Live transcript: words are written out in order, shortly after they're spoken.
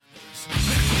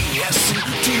acquiescing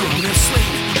to your own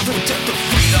enslavement. The death of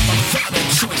freedom, a violent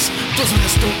choice. Those of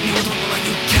us don't kneel, don't let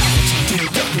you cowards dare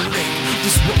decorate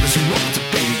this world as you want it to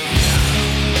be.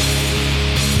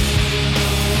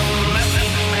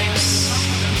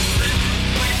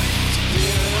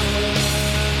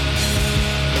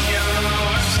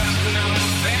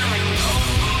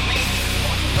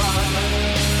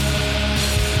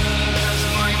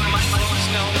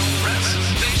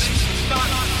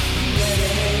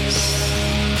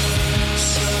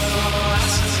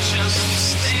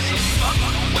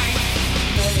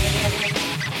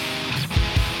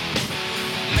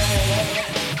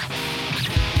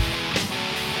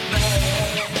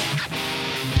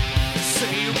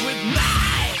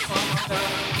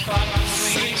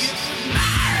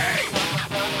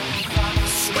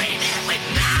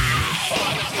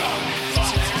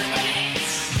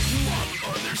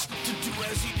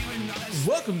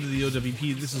 Welcome to the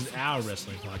OWP. This is our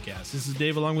wrestling podcast. This is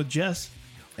Dave along with Jess.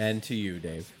 And to you,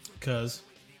 Dave. Cuz.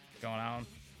 Going on.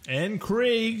 And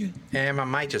Craig. And my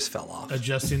mic just fell off.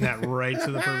 Adjusting that right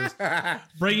to the purpose.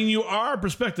 Bringing you our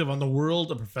perspective on the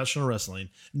world of professional wrestling.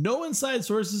 No inside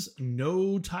sources,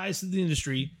 no ties to the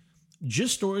industry,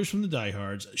 just stories from the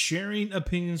diehards, sharing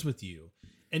opinions with you.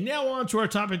 And now on to our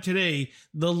topic today,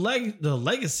 the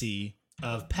legacy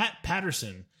of Pat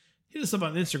Patterson. Hit us up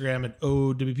on Instagram at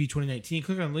OWP2019.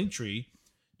 Click on Linktree.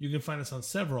 You can find us on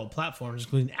several platforms,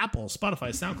 including Apple, Spotify,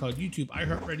 SoundCloud, YouTube,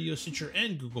 iHeartRadio, Stitcher,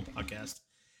 and Google Podcast.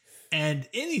 And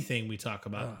anything we talk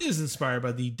about is inspired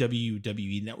by the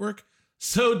WWE Network.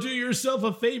 So do yourself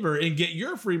a favor and get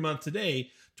your free month today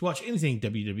to watch anything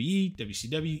WWE,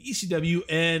 WCW, ECW,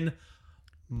 and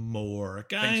more.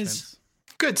 Guys, Thanks,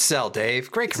 Good sell, Dave.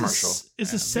 Great commercial.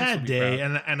 It's a sad day,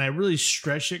 and I really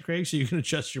stretched it, Craig, so you can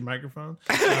adjust your microphone.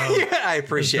 Yeah, I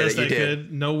appreciate as it. You best I did.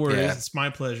 could. No worries. Yeah. It's my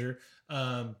pleasure.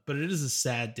 But it is a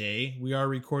sad day. We are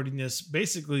recording this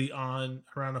basically on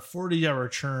around a 40-hour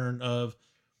churn of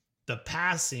the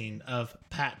passing of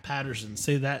Pat Patterson.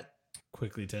 Say that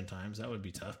quickly 10 times. That would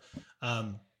be tough.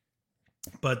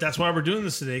 But that's why we're doing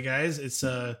this today, guys. It's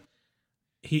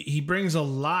he brings a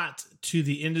lot to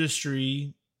the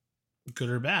industry, good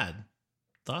or bad.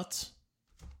 Thoughts?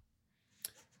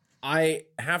 I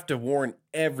have to warn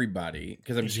everybody,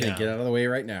 because I'm just going to get out of the way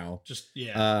right now,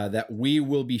 that we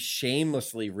will be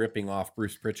shamelessly ripping off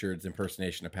Bruce Pritchard's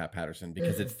impersonation of Pat Patterson,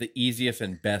 because it's the easiest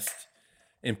and best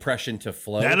impression to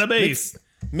flow. Database.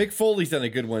 Mick Foley's done a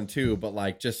good one too, but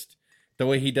like just the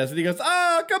way he does it, he goes,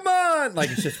 "Oh, come on!" Like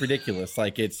it's just ridiculous.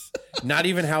 Like it's not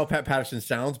even how Pat Patterson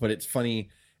sounds, but it's funny.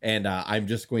 And I'm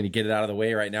just going to get it out of the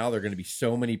way right now. There are going to be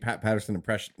so many Pat Patterson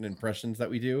impressions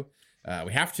that we do.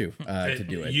 We have to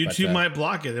do it. YouTube might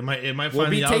block it. It might we'll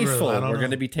find be the tasteful. algorithm. We're going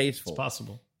to be tasteful. It's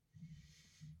possible.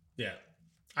 Yeah,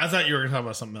 I thought you were going to talk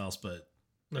about something else, but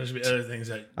there's going to be other things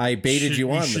that I baited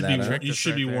you on with that. Huh? You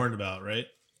should be warned about, right?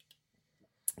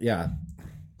 Yeah.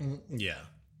 Yeah.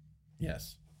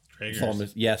 Yes.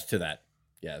 Traegers. Yes to that.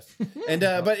 Yes. And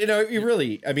but you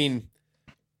really, I mean,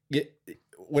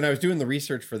 when I was doing the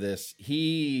research for this,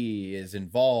 he is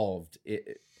involved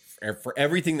for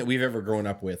everything that we've ever grown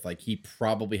up with. Like he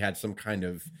probably had some kind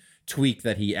of tweak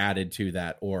that he added to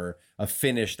that, or a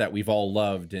finish that we've all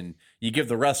loved. And you give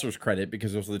the wrestlers credit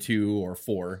because those are the 2 or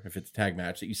 4, if it's a tag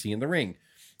match, that you see in the ring.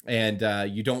 And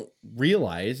you don't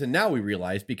realize, and now we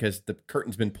realize because the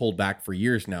curtain's been pulled back for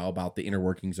years now about the inner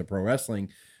workings of pro wrestling,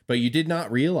 but you did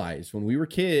not realize when we were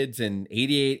kids in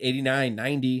 88, 89,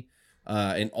 90,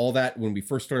 and all that, when we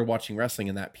first started watching wrestling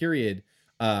in that period,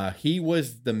 he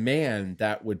was the man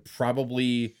that would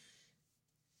probably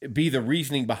be the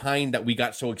reasoning behind that we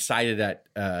got so excited at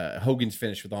Hogan's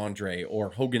finish with Andre,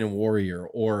 or Hogan and Warrior,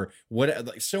 or what,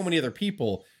 like so many other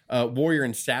people, Warrior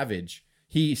and Savage.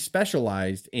 He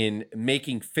specialized in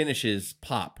making finishes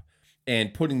pop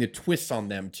and putting the twists on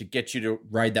them to get you to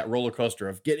ride that roller coaster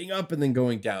of getting up and then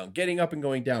going down, getting up and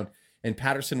going down. And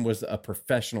Patterson was a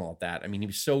professional at that. I mean, he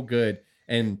was so good.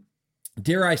 And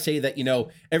dare I say that,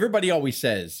 everybody always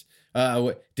says,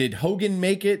 did Hogan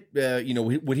make it?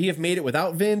 Would he have made it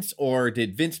without Vince, or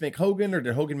did Vince make Hogan, or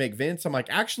did Hogan make Vince? I'm like,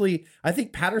 actually, I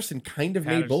think Patterson kind of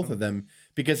made both of them,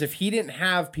 because if he didn't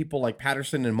have people like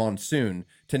Patterson and Monsoon,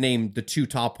 to name the 2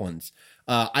 top ones,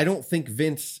 I don't think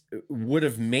Vince would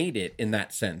have made it in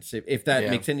that sense. If that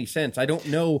makes any sense, I don't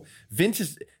know. Vince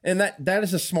is, and that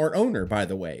is a smart owner, by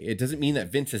the way. It doesn't mean that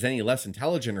Vince is any less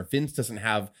intelligent, or Vince doesn't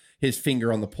have, his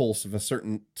finger on the pulse of a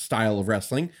certain style of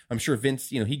wrestling. I'm sure Vince,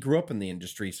 he grew up in the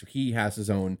industry, so he has his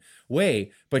own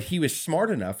way, but he was smart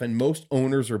enough, and most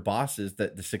owners or bosses,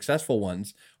 that the successful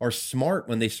ones, are smart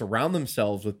when they surround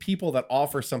themselves with people that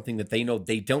offer something that they know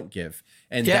they don't give.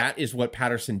 And that is what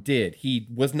Patterson did. He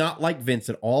was not like Vince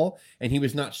at all, and he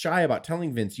was not shy about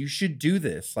telling Vince, you should do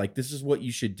this. Like, this is what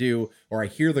you should do. Or I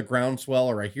hear the groundswell,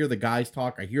 or I hear the guys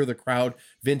talk, I hear the crowd.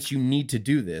 Vince, you need to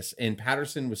do this. And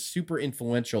Patterson was super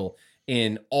influential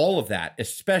in all of that,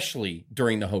 especially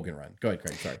during the Hogan run. Go ahead,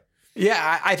 Craig. Sorry.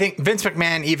 Yeah, I think Vince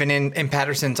McMahon, even in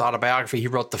Patterson's autobiography, he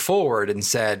wrote the foreword and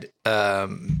said, not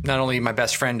only my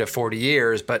best friend of 40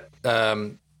 years, but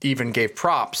even gave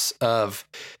props of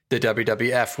the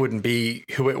WWF wouldn't be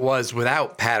who it was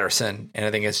without Patterson. And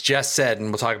I think as Jess said, and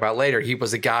we'll talk about later, he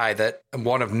was a guy that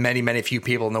one of many, many few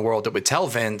people in the world that would tell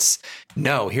Vince,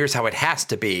 no, here's how it has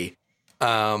to be.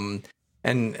 And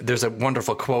there's a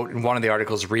wonderful quote in one of the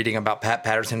articles reading about Pat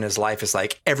Patterson in his life is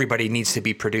like, everybody needs to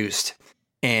be produced.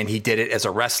 And he did it as a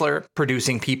wrestler,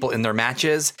 producing people in their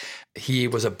matches. He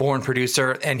was a born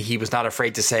producer, and he was not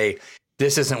afraid to say,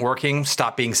 this isn't working.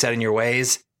 Stop being set in your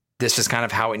ways. This is kind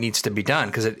of how it needs to be done,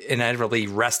 because inevitably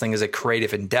wrestling is a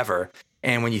creative endeavor.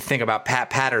 And when you think about Pat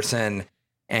Patterson,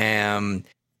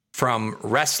 from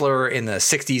wrestler in the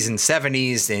 60s and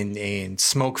 70s in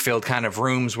smoke-filled kind of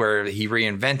rooms where he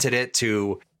reinvented it,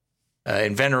 to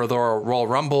inventor of the Royal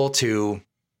Rumble, to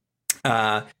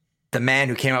the man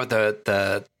who came out with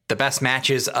the best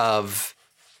matches of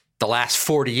the last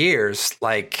 40 years,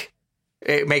 like,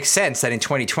 it makes sense that in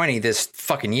 2020, this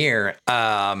fucking year,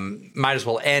 might as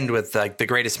well end with like the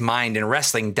greatest mind in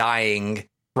wrestling dying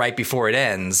right before it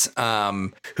ends,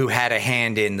 who had a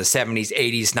hand in the 70s,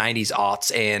 80s, 90s,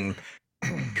 aughts, and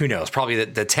who knows, probably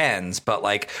the 10s. But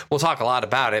like, we'll talk a lot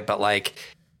about it, but like,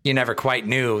 you never quite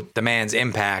knew the man's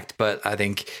impact. But I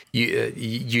think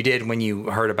you did when you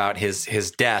heard about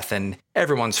his death. And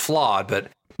everyone's flawed, but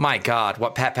my God,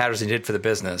 what Pat Patterson did for the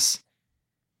business.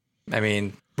 I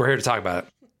mean, we're here to talk about it.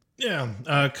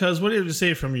 Yeah, because what do you have to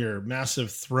say from your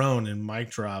massive throne and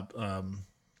mic drop,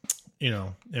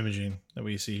 imaging that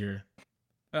we see here?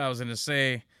 I was going to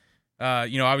say,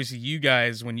 obviously you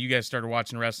guys, when you guys started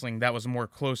watching wrestling, that was more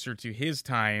closer to his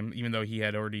time, even though he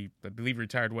had already, I believe,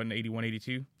 retired, in 81,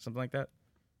 82, something like that,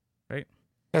 right?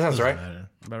 That sounds right.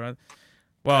 About right.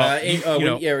 Well,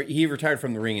 he retired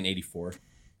from the ring in 84.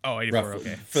 Oh, 84,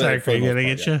 roughly. okay. Sorry, Craig, did I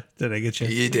get you? Did I get you?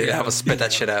 You did. I almost spit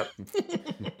that shit out.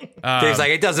 Dave's like,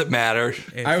 it doesn't matter.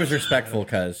 I was respectful,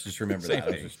 cuz. Just remember that.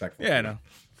 I was respectful. Yeah, I know.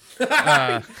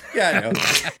 Yeah,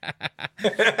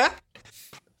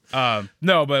 I know.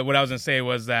 No, but what I was going to say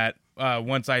was that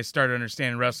once I started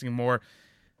understanding wrestling more,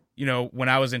 when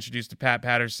I was introduced to Pat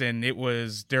Patterson, it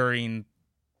was during,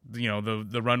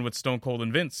 the run with Stone Cold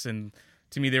and Vince. And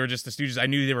to me, they were just the Stooges. I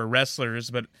knew they were wrestlers,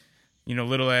 but,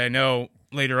 little did I know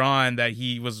later on that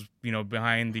he was,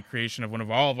 behind the creation of one of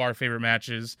all of our favorite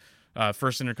matches,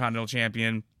 first Intercontinental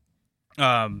Champion,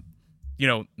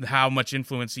 how much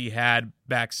influence he had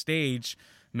backstage,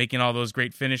 making all those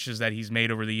great finishes that he's made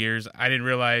over the years. I didn't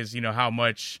realize, how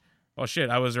much, oh shit,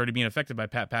 I was already being affected by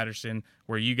Pat Patterson,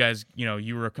 where you guys,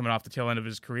 you were coming off the tail end of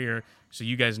his career, so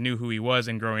you guys knew who he was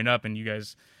and growing up, and you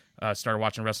guys started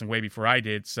watching wrestling way before I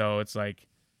did. So it's like,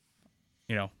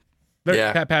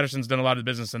 Pat Patterson's done a lot of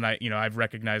business, and I've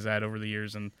recognized that over the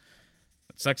years, and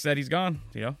it sucks that he's gone.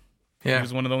 Yeah. He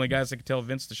was one of the only guys that could tell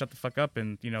Vince to shut the fuck up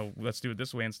and let's do it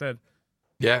this way instead.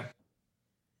 Yeah.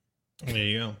 There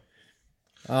you go.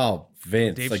 Oh,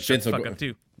 Vince! Dave like shut Vince the will fuck go. up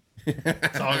too.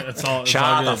 It's all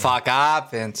Shut the good. fuck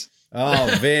up, Vince.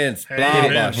 Oh, Vince! Hey, Baba,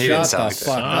 Vince, he didn't shut sound the good.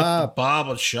 fuck up!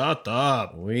 Baba, shut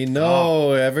up. We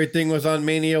know everything was on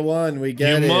Mania 1. We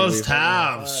get You it. must We-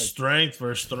 have strength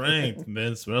for strength,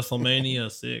 Vince.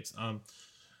 WrestleMania 6.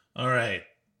 All right.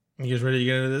 You guys ready to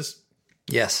get into this?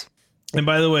 Yes. And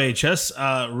by the way, Chess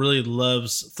really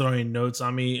loves throwing notes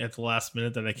on me at the last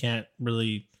minute that I can't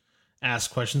really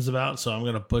ask questions about. So I'm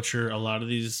going to butcher a lot of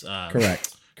these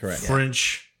Correct.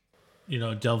 French,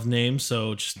 delve names.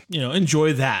 So just,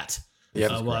 enjoy that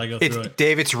Yep. while I go through it.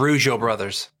 Dave, it's Rougeau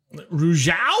Brothers.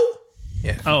 Rougeau?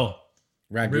 Yeah. Oh,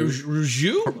 Ragu.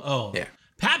 Rougeau? Oh. Yeah.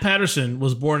 Pat Patterson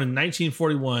was born in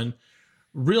 1941.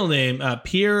 Real name,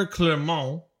 Pierre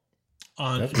Clermont,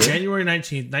 on That's good. January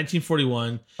 19th,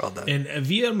 1941, Well done. in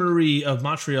Ville Marie of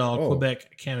Montreal, Oh.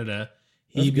 Quebec, Canada.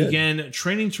 He That's good. began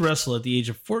training to wrestle at the age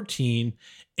of 14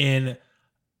 in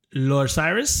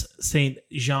Loisiris Saint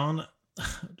Jean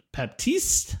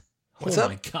Baptiste. What's oh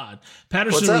up? my God.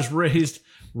 Patterson What's up? was raised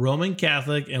Roman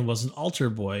Catholic and was an altar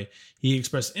boy. He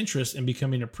expressed interest in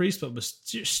becoming a priest, but was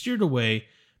steered away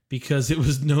because it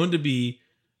was known to be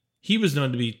he was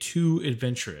known to be too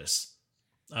adventurous.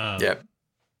 Yep.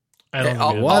 I don't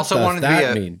know. What Also does wanted to be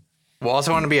that a- mean? Well,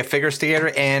 also wanted to be a figure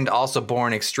skater, and also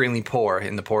born extremely poor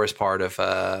in the poorest part of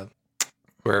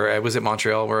where was it,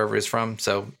 Montreal, wherever he's from.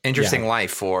 So interesting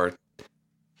life for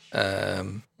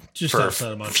Just for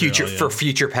outside of Montreal, future yeah. for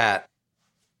future Pat.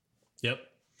 Yep.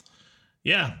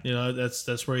 Yeah,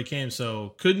 that's where he came.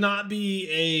 So could not be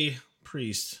a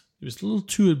priest. He was a little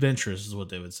too adventurous, is what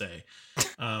they would say.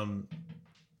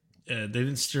 They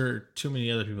didn't steer too many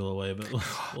other people away, but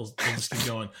we'll just keep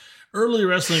going. Early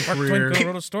wrestling Mark career. Twain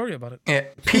wrote a story about it. Yeah.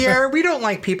 Pierre, we don't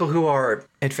like people who are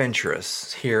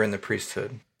adventurous here in the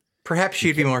priesthood. Perhaps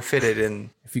you'd be more fitted in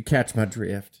If you catch my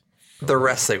drift. the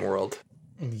wrestling world,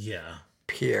 Yeah.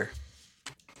 Pierre.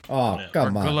 Oh,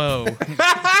 come on. Hello.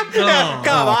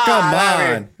 Come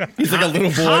on. He's like a little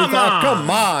boy. Come on. Come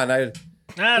on. I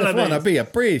just want to be a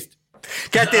priest.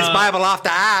 Get this Bible off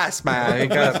the ass, man.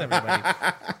 That's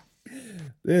everybody.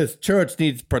 This church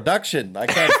needs production. I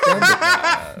can't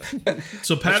stand it.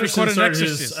 So Patterson record an started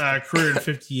his exorcist. career in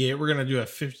 58. We're going to do a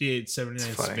 58-79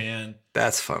 funny. span.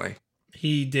 That's funny.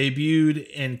 He debuted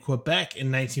in Quebec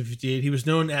in 1958. He was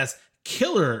known as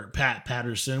Killer Pat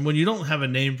Patterson. When you don't have a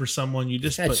name for someone, you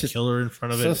just That's put just killer in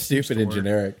front of it. So It seems stupid to and work.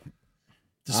 generic.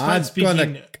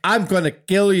 Despite I'm gonna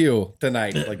kill you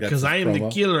tonight. Like that's because his I am the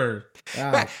promo. killer.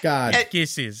 Oh God.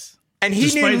 Kisses. And he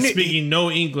Despite knew speaking no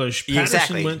English, Patterson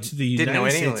Exactly. went to the Didn't know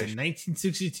United any States English. in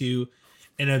 1962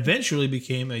 and eventually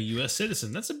became a U.S.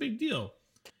 citizen. That's a big deal.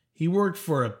 He worked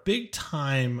for a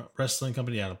big-time wrestling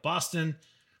company out of Boston.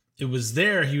 It was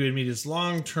there he would meet his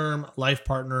long-term life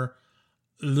partner,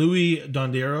 Louis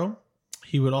Dondero.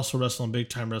 He would also wrestle in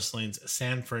big-time wrestling's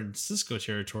San Francisco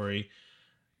territory.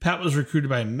 Pat was recruited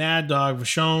by Mad Dog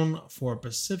Vachon for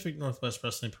Pacific Northwest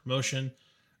Wrestling Promotion.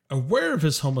 Aware of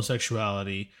his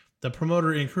homosexuality, the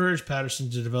promoter encouraged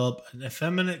Patterson to develop an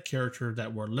effeminate character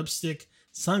that wore lipstick,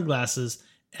 sunglasses,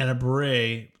 and a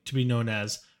beret to be known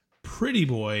as Pretty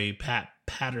Boy Pat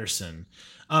Patterson.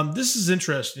 This is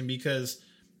interesting because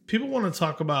people want to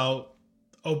talk about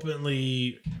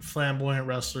openly flamboyant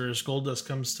wrestlers. Goldust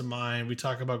comes to mind. We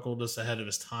talk about Goldust ahead of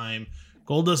his time.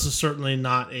 Goldust is certainly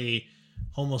not a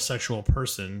homosexual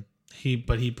person.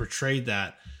 But he portrayed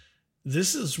that.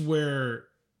 This is where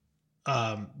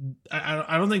I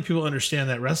don't think people understand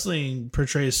that wrestling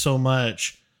portrays so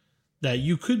much that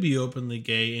you could be openly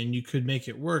gay and you could make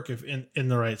it work if in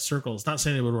the right circles. Not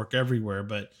saying it would work everywhere,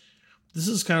 but this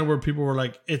is kind of where people were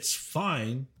like, it's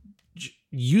fine.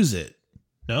 Use it.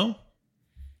 No?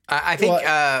 I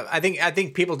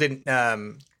think people didn't.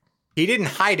 He didn't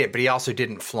hide it, but he also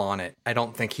didn't flaunt it. I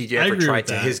don't think he ever agree tried with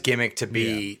to that. his gimmick to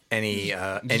be being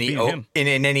in him.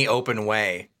 any open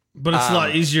way. But it's a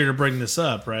lot easier to bring this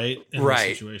up, right? In this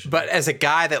Right. situation. But as a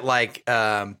guy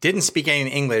that didn't speak any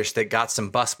English, that got some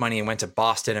bus money and went to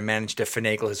Boston and managed to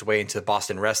finagle his way into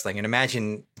Boston wrestling, and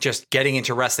imagine just getting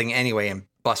into wrestling anyway and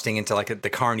busting into the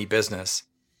carny business.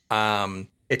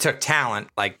 It took talent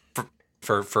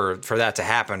for that to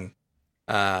happen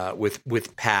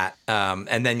with Pat.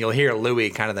 And then you'll hear Louis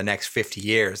kind of the next 50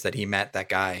 years that he met that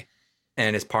guy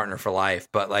and his partner for life.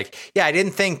 But I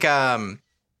didn't think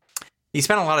he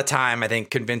spent a lot of time, I think,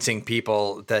 convincing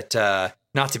people that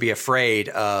not to be afraid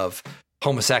of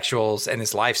homosexuals and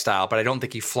his lifestyle, but I don't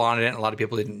think he flaunted it, and a lot of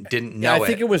people didn't know I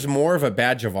think it was more of a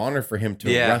badge of honor for him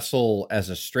to Yeah. wrestle as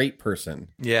a straight person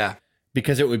Yeah.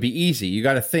 because it would be easy. You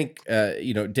got to think,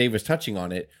 Dave was touching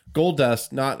on it.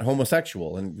 Goldust, not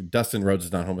homosexual, and Dustin Rhodes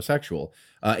is not homosexual.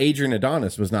 Adrian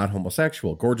Adonis was not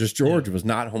homosexual. Gorgeous George was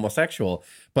not homosexual,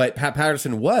 but Pat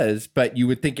Patterson was. But you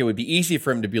would think it would be easy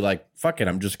for him to be like, fuck it,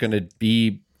 I'm just going to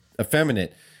be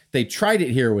effeminate. They tried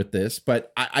it here with this,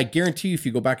 but I guarantee you, if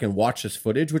you go back and watch this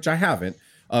footage, which I haven't,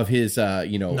 of his,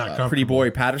 Pretty Boy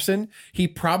Patterson, he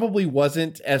probably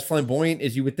wasn't as flamboyant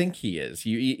as you would think he is.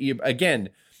 Again,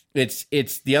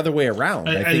 it's the other way around.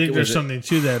 I think there's something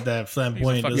to that He's a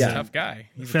flamboyant fucking doesn't. tough guy.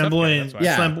 He's Flamboyant. a tough guy,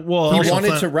 that's why. Yeah, he also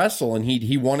wanted to wrestle, and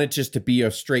he wanted just to be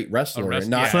a straight wrestler, and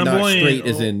not Flamboyant- straight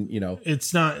as in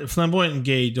It's not flamboyant and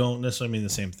gay don't necessarily mean the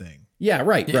same thing. Yeah,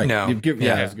 right. No. You give-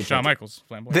 Yeah. that's a good Shawn point. Michaels,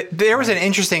 flamboyant. There was an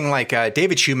interesting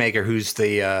David Shoemaker, who's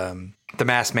the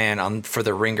masked man for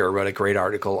The Ringer, wrote a great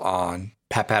article on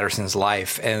Pat Patterson's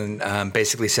life, and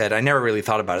basically said, I never really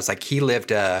thought about it. It's like he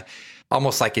lived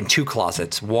almost like in two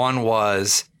closets. One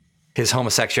was his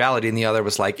homosexuality, and the other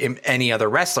was like any other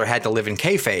wrestler had to live in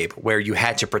kayfabe, where you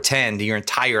had to pretend your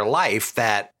entire life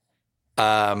that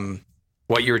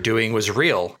what you were doing was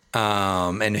real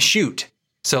and a shoot.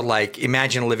 So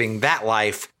imagine living that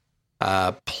life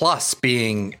plus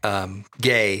being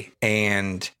gay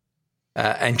and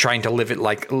and trying to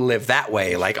live that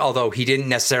way. Like, although he didn't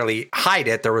necessarily hide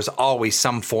it, there was always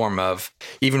some form of,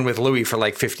 even with Louis for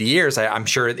like 50 years, I'm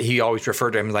sure that he always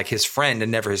referred to him like his friend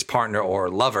and never his partner or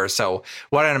lover. So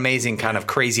what an amazing kind of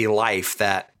crazy life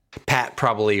that Pat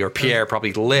probably, or Pierre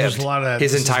probably lived There's a lot of that,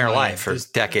 his "This is entire my- life for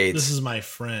decades. This is my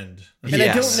friend. And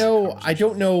Yes. I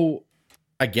don't know.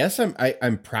 I guess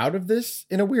I'm proud of this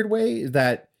in a weird way,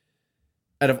 that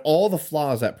out of all the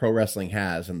flaws that pro wrestling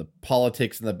has, and the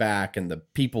politics in the back, and the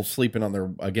people sleeping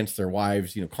on against their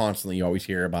wives, constantly, you always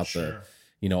hear about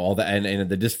all the, and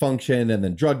the dysfunction, and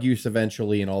then drug use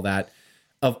eventually, and all that.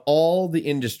 Of all the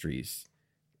industries,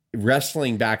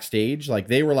 wrestling backstage, like,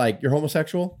 they were like, "You're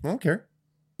homosexual? I don't care.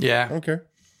 I Yeah. don't care."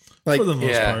 Like, For the most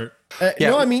Yeah. part. Yeah.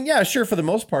 No, I mean, yeah, sure, for the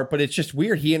most part, but it's just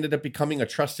weird. He ended up becoming a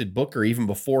trusted booker even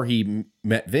before he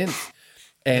met Vince,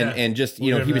 and just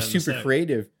We'll give he him was that in a super sec.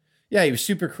 creative. Yeah, he was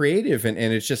super creative, and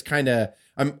it's just kind of,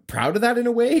 I'm proud of that in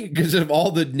a way, because of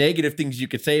all the negative things you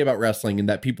could say about wrestling, and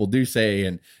that people do say,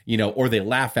 and or they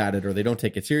laugh at it, or they don't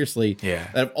take it seriously. Yeah.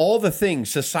 Of all the things,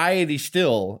 society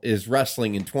still is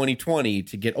wrestling in 2020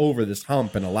 to get over this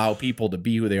hump and allow people to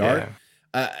be who they are.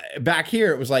 Back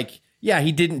here, it was like, yeah,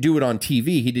 he didn't do it on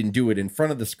TV. He didn't do it in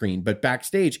front of the screen. But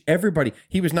backstage,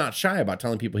 he was not shy about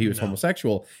telling people he was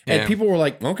homosexual. And Yeah. people were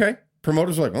like, okay.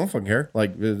 Promoters were like, I don't fucking care.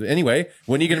 Like, anyway,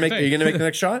 when are you going to make, are you going to make the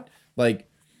next shot? Like,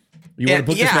 you want to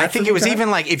book this Yeah, match I think for it was me,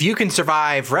 even like, if you can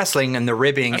survive wrestling and the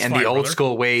ribbing That's and fine, the old brother.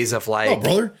 school ways of like, Oh,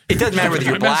 brother. it doesn't matter whether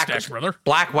you're My mustache, brother.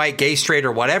 black, white, gay, straight,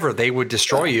 or whatever, they would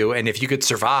destroy you. And if you could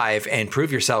survive and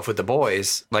prove yourself with the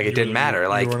boys, like, it didn't matter.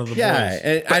 Like, You're one of the Yeah, boys.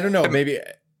 and I don't know. Maybe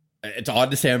it's odd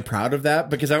to say I'm proud of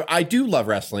that, because I do love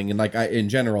wrestling, and like in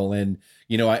general, and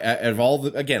I of all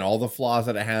the flaws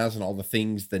that it has, and all the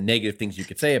things, the negative things you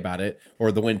could say about it,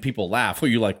 or when people laugh, "Oh,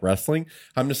 you like wrestling?"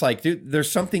 I'm just like, dude,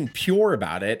 there's something pure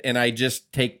about it, and I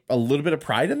just take a little bit of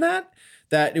pride in that.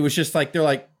 That it was just like, they're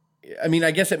like, I mean, I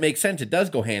guess it makes sense. It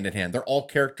does go hand in hand. They're all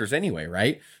characters anyway,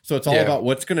 right? So it's all Yeah. about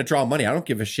what's going to draw money. I don't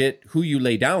give a shit who you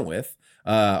lay down with.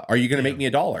 Are you going to make me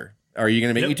 $1? Are you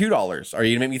going to make me $2? Are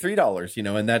you going to make me $3?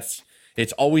 And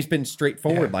it's always been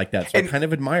straightforward like that. So I kind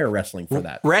of admire wrestling for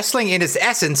that. wrestling in its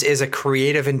essence is a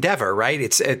creative endeavor, right?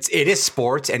 It is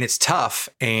sports, and it's tough,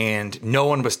 and no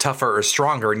one was tougher or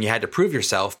stronger, and you had to prove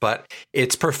yourself, but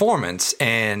it's performance.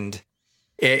 And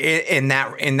in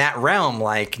that realm,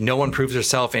 like, no one proves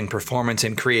herself in performance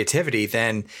and creativity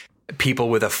than people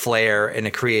with a flair and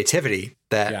a creativity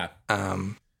that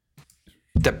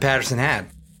that Patterson had.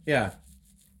 Yeah.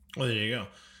 Well, there you go.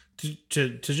 To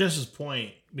Jess's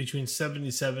point, between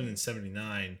 77 and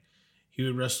 79, he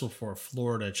would wrestle for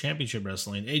Florida Championship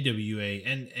Wrestling, AWA,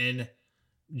 and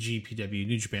NGPW,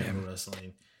 New Japan Pro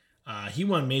Wrestling. He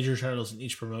won major titles in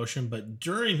each promotion, but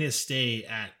during his stay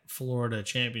at Florida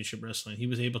Championship Wrestling, he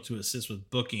was able to assist with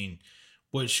booking,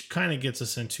 which kind of gets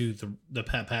us into the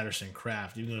Pat Patterson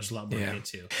craft, even though there's a lot more to get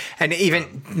to. And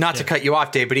even not to cut you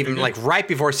off, Dave, but even like right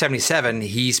before 77,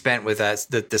 he spent with us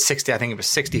the 60, I think it was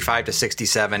 65 to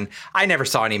 67. I never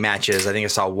saw any matches. I think I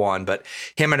saw one, but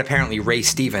him and apparently Ray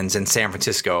Stevens in San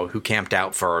Francisco, who camped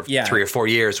out for 3 or 4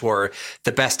 years, were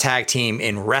the best tag team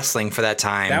in wrestling for that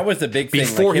time. That was the big thing.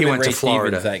 Before like he him went and Ray to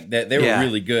Florida. Stevens, like, they were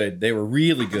really good. They were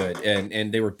really good.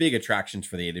 And they were big attractions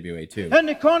for the AWA too. In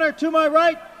the corner to my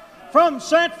right, from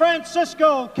San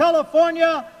Francisco,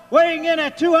 California, weighing in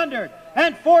at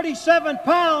 247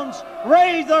 pounds,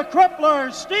 Ray the Crippler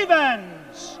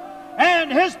Stevens. And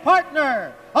his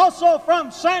partner, also from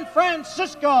San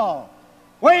Francisco,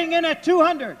 weighing in at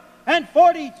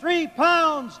 243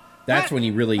 pounds. That's when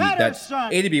he really, that's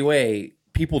Patterson. AWA.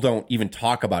 People don't even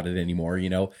talk about it anymore.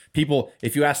 People,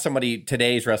 if you ask somebody,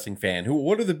 today's wrestling fan,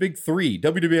 what are the big three?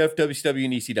 WWF, WCW,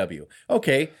 and ECW.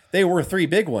 Okay, they were 3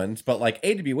 big ones, but like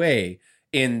AWA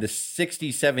in the 60s,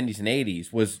 70s, and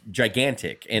 80s was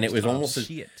gigantic, and it was almost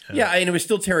and it was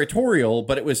still territorial,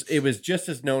 but it was just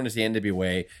as known as the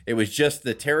NWA. It was just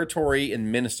the territory in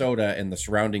Minnesota and the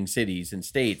surrounding cities and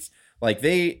states. Like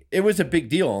it was a big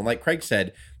deal, and like Craig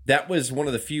said, that was one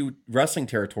of the few wrestling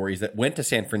territories that went to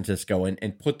San Francisco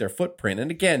and put their footprint.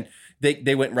 And again,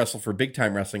 they went and wrestled for big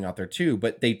time wrestling out there too,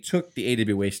 but they took the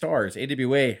AWA stars.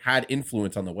 AWA had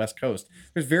influence on the West Coast.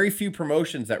 There's very few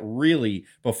promotions that really,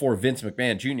 before Vince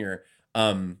McMahon Jr.,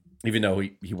 even though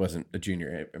he wasn't a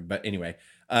junior, but anyway,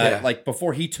 like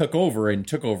before he took over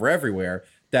everywhere,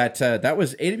 that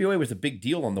was AWA was a big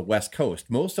deal on the West Coast.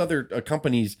 Most other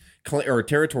companies or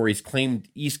territories claimed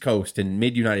East Coast and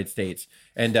mid United States.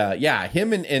 And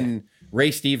him and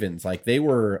Ray Stevens, like they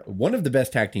were one of the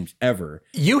best tag teams ever.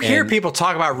 You hear And- people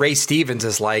talk about Ray Stevens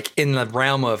as like in the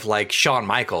realm of like Shawn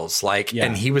Michaels, like, Yeah.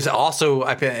 and he was also,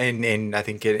 I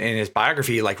think in his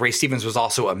biography, like Ray Stevens was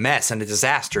also a mess and a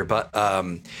disaster, but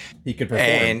He could perform.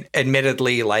 and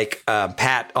admittedly, like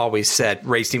Pat always said,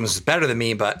 Ray Stevens was better than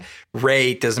me, but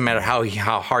Ray, doesn't matter how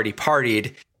hard he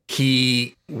partied,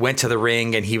 he went to the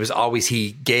ring and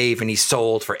he gave and he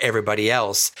sold for everybody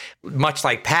else, much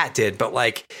like Pat did, but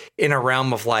like in a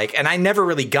realm of like, and I never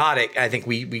really got it. I think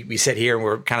we sit here and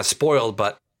we're kind of spoiled,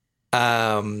 but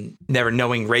never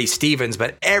knowing Ray Stevens,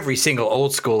 but every single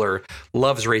old schooler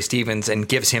loves Ray Stevens and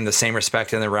gives him the same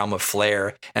respect in the realm of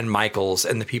Flair and Michaels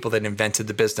and the people that invented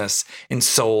the business and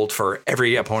sold for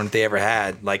every opponent they ever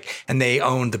had. Like, and they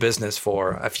owned the business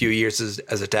for a few years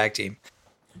as a tag team.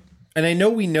 And I know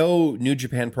we know New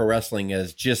Japan Pro Wrestling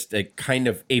as just a kind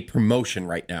of a promotion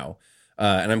right now.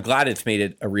 And I'm glad it's made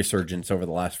it a resurgence over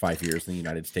the last 5 years in the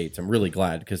United States. I'm really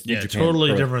glad because New Yeah, Japan totally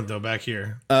Pro- different though back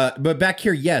here. But back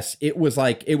here, yes, it was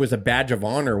a badge of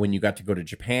honor when you got to go to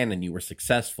Japan and you were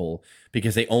successful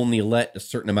because they only let a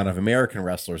certain amount of American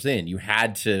wrestlers in. You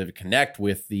had to connect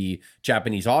with the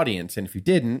Japanese audience, and if you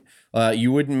didn't,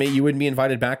 you wouldn't be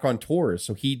invited back on tours.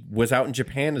 So he was out in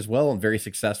Japan as well and very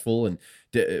successful and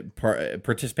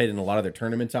participated in a lot of their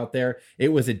tournaments out there. It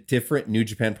was a different New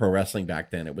Japan Pro Wrestling back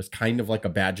then. It was kind of like a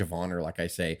badge of honor, like I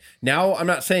say. Now, I'm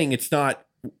not saying it's not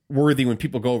worthy when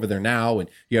people go over there now, and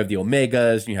you have the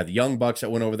Omegas and you have the Young Bucks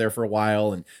that went over there for a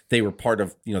while, and they were part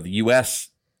of the U.S.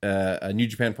 New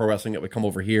Japan Pro Wrestling that would come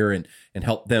over here and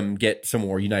help them get some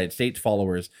more United States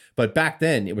followers. But back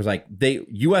then, it was like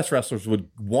U.S. wrestlers would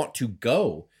want to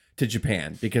go to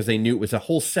Japan because they knew it was a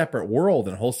whole separate world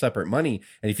and a whole separate money.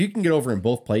 And if you can get over in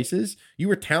both places, you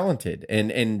were talented.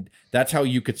 And that's how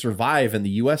you could survive in the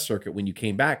US circuit when you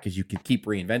came back, because you could keep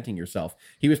reinventing yourself.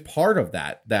 He was part of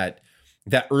that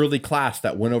early class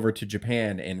that went over to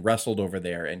Japan and wrestled over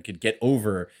there and could get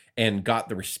over and got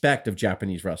the respect of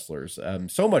Japanese wrestlers.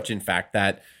 So much, in fact,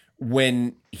 that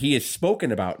when he is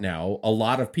spoken about now, a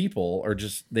lot of people are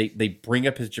just, they bring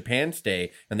up his Japan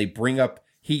stay, and they bring up,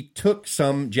 he took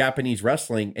some Japanese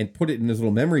wrestling and put it in his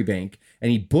little memory bank,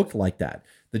 and he booked like that.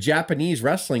 The Japanese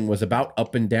wrestling was about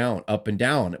up and down, up and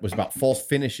down. It was about false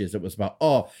finishes. It was about,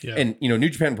 and New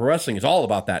Japan Pro Wrestling is all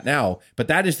about that now, but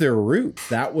that is their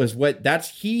roots.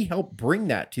 He helped bring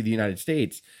that to the United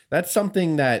States. That's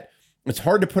something that it's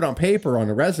hard to put on paper on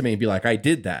a resume and be like, I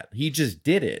did that. He just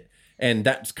did it. And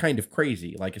that's kind of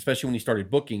crazy. Like, especially when he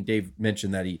started booking, Dave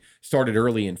mentioned that he started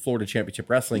early in Florida Championship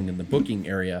Wrestling in the booking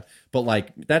area. But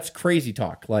like, that's crazy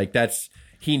talk. Like,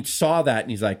 he saw that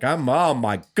and he's like, oh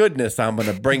my goodness, I'm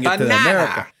going to bring it to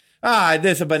America.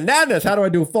 There's a bananas. How do I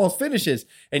do false finishes?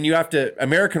 And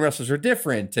American wrestlers are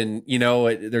different, and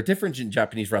they're different than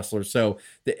Japanese wrestlers. So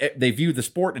they view the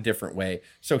sport a different way.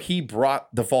 So he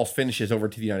brought the false finishes over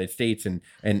to the United States and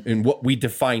what we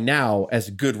define now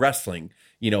as good wrestling.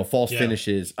 False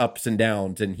finishes, ups and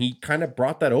downs, and he kind of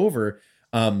brought that over.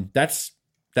 That's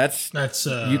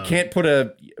you can't put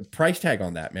a price tag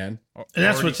on that, man. And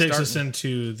that's what takes us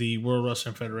into the World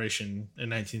Wrestling Federation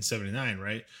in 1979,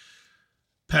 right?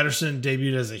 Patterson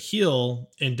debuted as a heel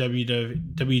in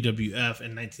WWF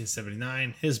in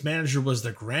 1979. His manager was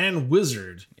the Grand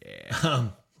Wizard. Yeah.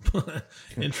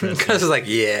 Interesting. Because it's like,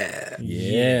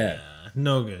 yeah.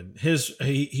 No good.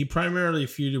 He primarily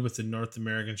feuded with the North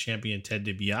American champion Ted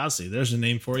DiBiase. There's a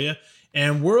name for you.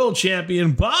 And world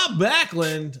champion Bob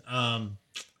Backlund.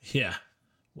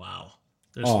 Wow.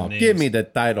 There's some names. Give me the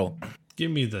title.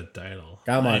 Give me the title.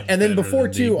 Come on. And then before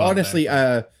too, honestly,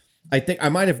 I think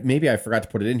maybe I forgot to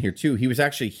put it in here too. He was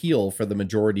actually heel for the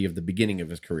majority of the beginning of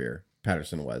his career.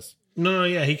 Patterson was. No,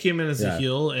 he came in as a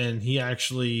heel, and he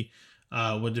actually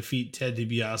would defeat Ted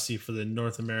DiBiase for the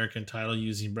North American title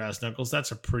using brass knuckles.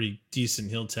 That's a pretty decent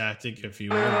heel tactic, if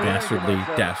you will. Dastardly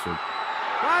dastard.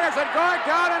 Patterson going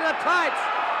down in the tights.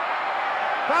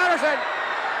 Patterson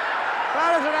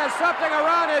has something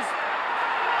around his.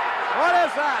 What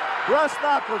is that? Brass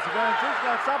knuckles, Vince. He's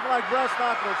got something like brass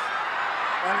knuckles.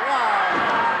 And wow.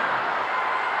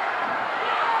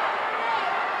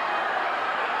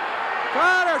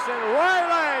 Patterson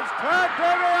waylays Ted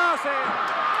DiBiase.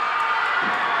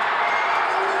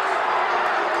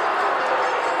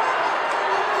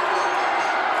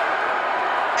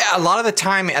 A lot of the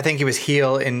time, I think he was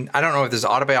heel, and I don't know if there's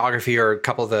autobiography or a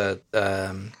couple of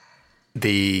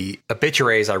the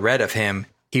obituaries I read of him.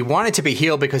 He wanted to be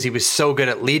heel because he was so good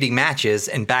at leading matches,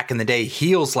 and back in the day,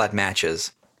 heels led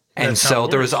matches. And so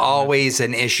there was always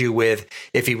an issue with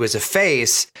if he was a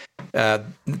face,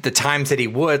 the times that he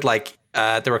would,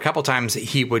 there were a couple times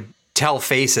he would tell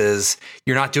faces,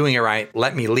 you're not doing it right,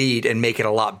 let me lead and make it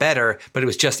a lot better. But it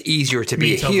was just easier to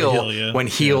be a heel when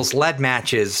heels led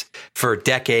matches for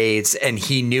decades, and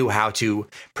he knew how to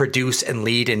produce and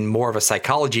lead, and more of a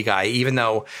psychology guy, even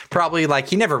though probably like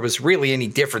he never was really any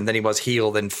different than he was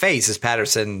heel than face as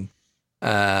Patterson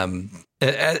as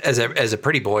a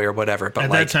pretty boy or whatever. But at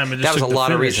like, that time, that was a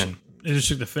lot of reason. It just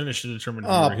took the finish to determine if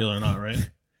you were heel or not, right?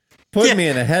 Put me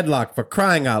in a headlock, for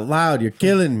crying out loud. You're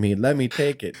killing me. Let me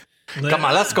take it. Come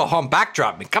on, let's go home.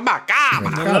 Backdrop me. Come on,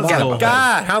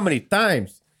 God, how many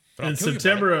times? In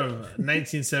September of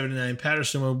 1979,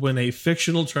 Patterson would win a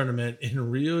fictional tournament in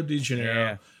Rio de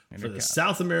Janeiro for the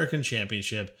South American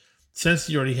Championship. Since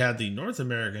he already had the North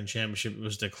American Championship, it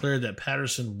was declared that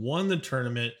Patterson won the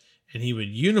tournament and he would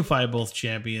unify both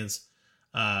champions,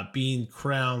 being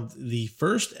crowned the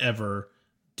first ever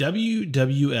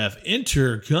WWF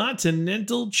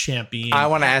Intercontinental Champion. I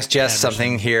want to ask Jess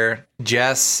something here.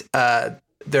 Jess, I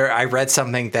read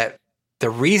something that the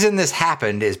reason this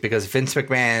happened is because Vince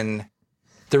McMahon.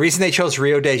 The reason they chose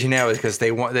Rio de Janeiro is because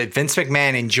that Vince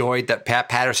McMahon enjoyed that Pat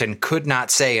Patterson could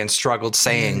not say and struggled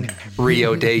saying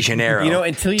Rio de Janeiro. You know,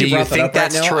 until you brought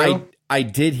that up right now, I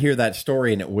did hear that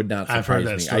story, and it would not surprise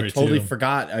me. I totally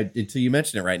forgot until you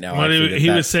mentioned it right now. He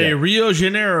would say Rio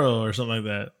Janeiro or something like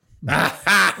that.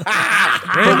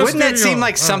 But wouldn't that seem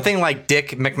like something like Dick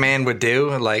McMahon would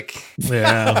do? Like,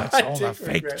 it's all a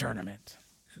fake tournament.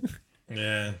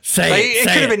 Yeah, it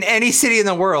could have been any city in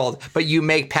the world, but you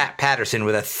make Pat Patterson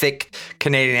with a thick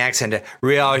Canadian accent.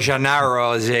 Rio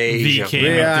Janeiro,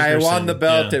 I won the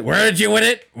belt. Yeah. Where did you win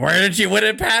it? Where did you win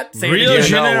it, Pat? Rio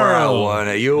Janeiro. Where I won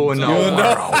it. You know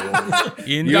where I won it.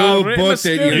 You know where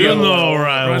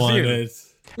I won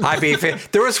it.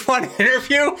 There was one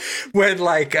interview when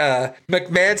like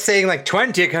McMahon saying like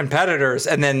 20 competitors,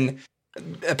 and then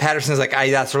Patterson's like,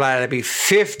 that's right, it'd be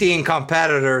 15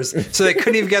 competitors. So they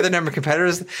couldn't even get the number of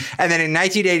competitors. And then in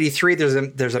 1983,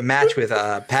 there's a match with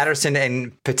Patterson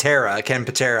and Ken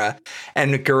Patera,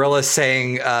 and Gorilla's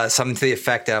saying something to the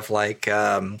effect of like,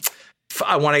 I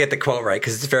want to get the quote right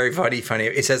because it's very funny.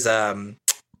 It says, in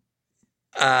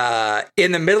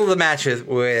the middle of the match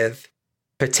with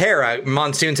Patera,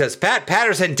 Monsoon says, Pat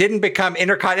Patterson didn't become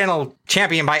Intercontinental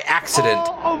Champion by accident.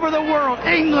 All over the world,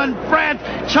 England, France,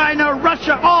 China,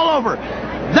 Russia, all over.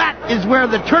 That is where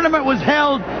the tournament was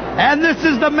held, and this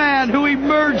is the man who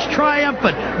emerged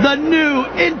triumphant, the new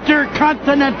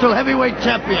Intercontinental Heavyweight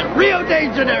Champion, Rio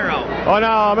de Janeiro. Oh,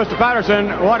 now, Mr. Patterson,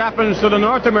 what happens to the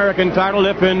North American title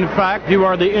if, in fact, you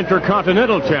are the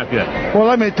Intercontinental Champion? Well,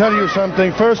 let me tell you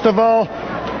something. First of all,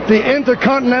 the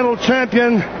Intercontinental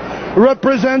Champion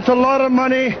represents a lot of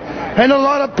money and a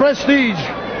lot of prestige,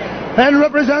 and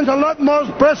represents a lot more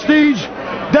prestige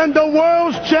than the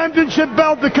World's Championship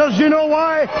belt, because you know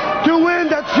why? To win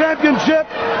that championship,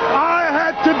 I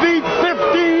had to beat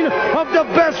 15 of the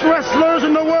best wrestlers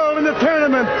in the world in the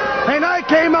tournament, and I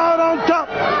came out on top.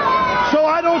 So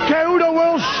I don't care who the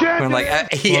world's champion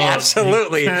is. He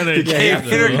absolutely became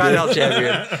Intercontinental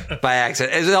Champion by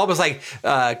accident. It's almost like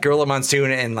Gorilla Monsoon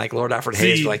and like Lord Alfred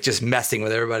Hayes were like just messing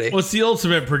with everybody. Well, it's the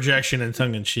ultimate projection and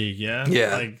tongue in cheek, yeah?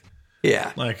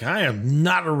 Yeah. Like, I am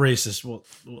not a racist. Well,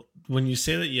 when you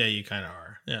say that, yeah, you kind of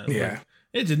are. Yeah. Yeah. Like,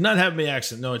 it did not have my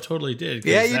accent. No, it totally did.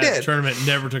 Yeah, you did. The tournament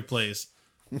never took place.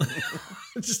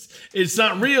 It's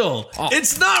not real.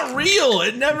 It's not real.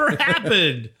 It never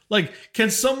happened. Like, can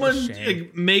someone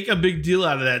make a big deal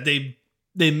out of that?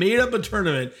 They made up a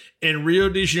tournament in Rio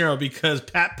de Janeiro because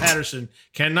Pat Patterson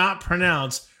cannot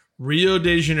pronounce Rio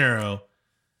de Janeiro.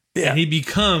 Yeah. And he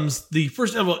becomes the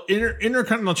first ever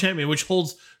Intercontinental Champion, which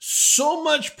holds so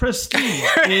much prestige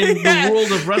in the world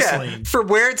of wrestling. Yeah. From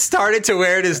where it started to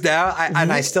where it is now,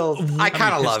 I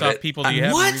kind of love it. People do you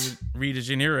have in Rio de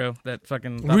Janeiro that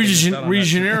fucking Rio de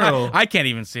Janeiro? I can't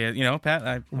even see it. You know,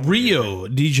 Pat. Rio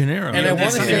de Janeiro. And I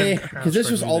want to say, because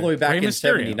this was all the way back in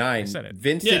 '79,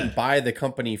 Vince Yeah. didn't buy the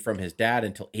company from his dad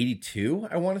until '82.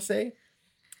 I want to say.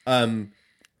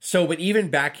 So, but even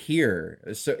back here,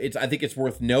 so I think it's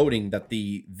worth noting that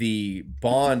the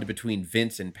bond between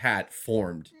Vince and Pat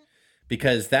formed,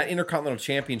 because that Intercontinental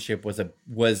Championship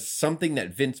was something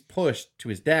that Vince pushed to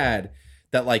his dad,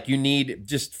 that like, you need,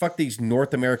 just fuck these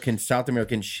North American, South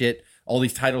American shit, all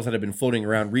these titles that have been floating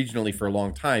around regionally for a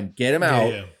long time, get them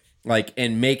out. Yeah. Like,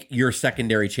 and make your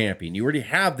secondary champion. You already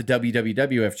have the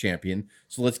WWF champion,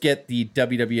 so let's get the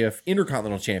WWF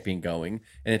Intercontinental Champion going,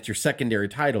 and it's your secondary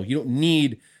title. You don't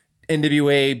need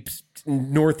NWA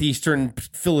Northeastern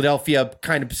Philadelphia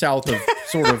kind of south of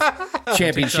sort of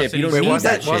championship. You don't need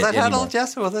that shit was that anymore. title,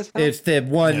 Jess? It's the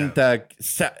one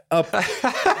up.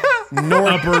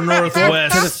 Upper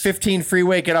Northwest. to the 15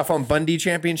 freeway, get off on Bundy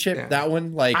Championship. That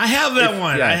one, like I have that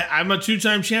one. yeah. I'm a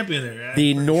 2-time champion there.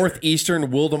 The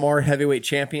Northeastern Wildemar heavyweight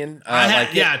champion.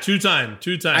 Two-time.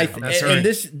 And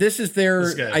this is their.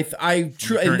 This guy.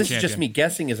 And this is just me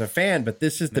guessing as a fan, but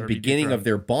this is the beginning of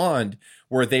their bond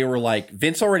where they were like,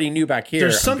 Vince already knew back here.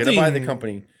 There's I'm going to buy the something-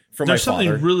 company from There's my father.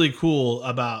 something really cool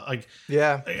about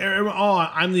Yeah. oh,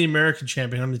 I'm the American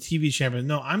champion. I'm the TV champion.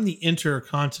 No, I'm the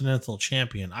Intercontinental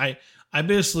champion. I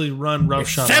basically run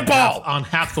roughshod on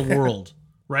half the world,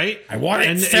 right? I want it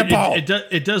and simple.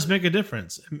 It does make a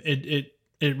difference. It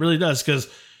really does because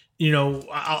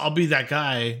I'll be that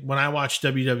guy when I watch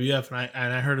WWF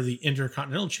and I heard of the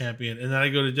Intercontinental champion and then I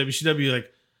go to WCW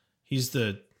like he's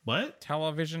the what?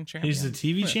 Television champion. He's the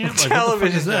TV champ. Like what the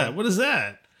fuck is that? What is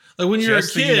that? Like when you're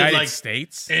Just a the kid, United like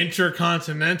States?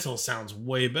 Intercontinental sounds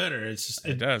way better. It's just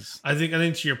It does. I think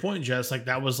to your point, Jess, like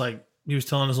that was like he was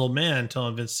telling his old man,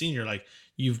 telling Vince Senior, like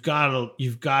you've got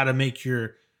to make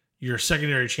your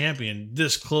secondary champion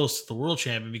this close to the world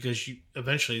champion because you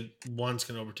eventually one's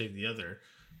going to overtake the other.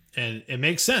 And it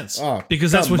makes sense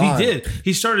because that's what he did.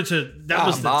 He started to. That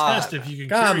was the test. If you can,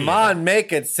 Come on,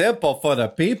 make it simple for the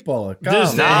people.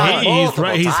 He's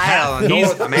right. He's half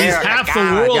the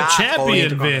world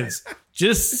champion, Vince.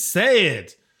 Just say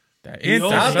it.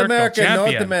 South America,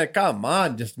 North America. Come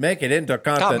on, just make it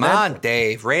intercontinental. Come on,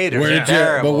 Dave. Raiders Where are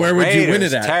terrible. But where would you win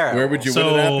it at? Terrible. Where would you win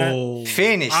it at, Pat?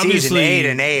 Finish season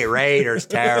 8-8. Raiders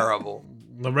terrible.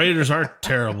 The Raiders are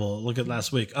terrible. Look at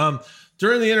last week.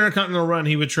 During the Intercontinental run,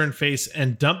 he would turn face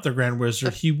and dump the Grand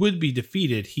Wizard. He would be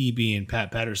defeated, he being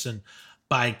Pat Patterson,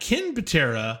 by Ken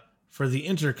Patera for the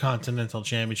Intercontinental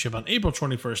Championship on April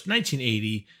 21st,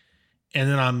 1980. And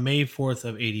then on May 4th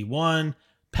of 81,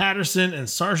 Patterson and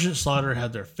Sergeant Slaughter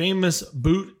had their famous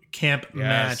boot camp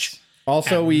match.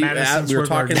 Also, we were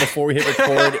talking before we hit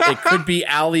record. It could be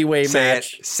alleyway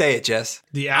match. Say it, Jess.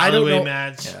 The alleyway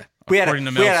match. Yeah. We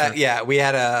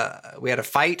had a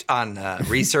fight on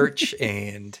research,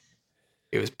 and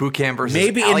it was boot camp versus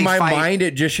maybe alley in my fight. mind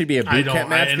it just should be a boot camp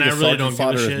match. And I really don't give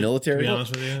a shit, military. to be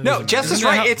honest with you. No, Jess is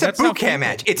right. It's a boot camp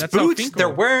match. It's boots. They're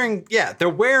wearing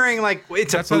like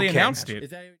it's a boot camp match.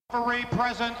 Referee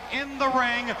present in the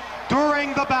ring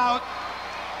during the bout,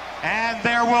 and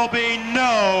there will be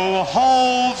no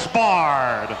holds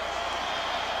barred.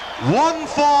 One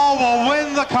fall will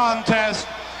win the contest,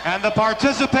 and the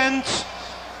participants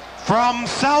from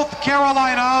South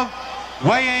Carolina,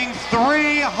 weighing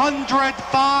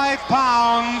 305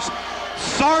 pounds,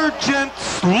 Sergeant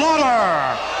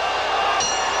Slaughter.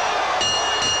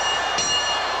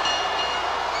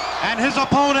 And his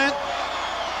opponent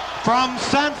from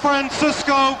San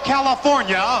Francisco,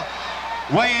 California,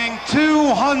 weighing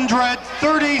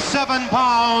 237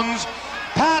 pounds,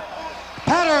 Pat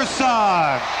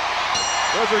Patterson.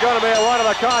 This is going to be a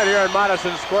one-of-a-kind here in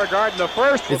Madison Square Garden. The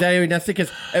first Is that even because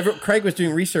Craig was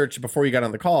doing research before you got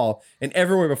on the call, and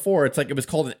everywhere before it's like it was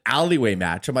called an alleyway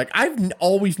match. I'm like, I've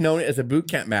always known it as a boot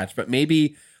camp match, but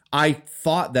maybe I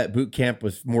thought that boot camp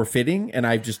was more fitting, and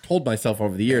I've just told myself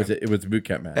over the years that it was a boot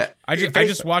camp match. I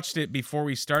just watched it before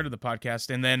we started the podcast,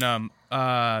 and then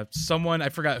someone, I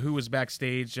forgot who was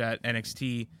backstage at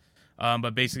NXT,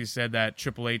 but basically said that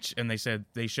Triple H, and they said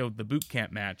they showed the boot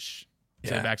camp match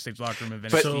to the backstage locker room of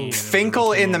NXT. But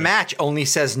Finkel in the match only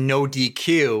says no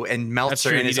DQ, and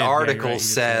Meltzer in his article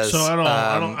says so.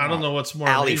 I don't know what's more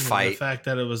alley amazing, fight. the fact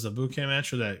that it was a boot camp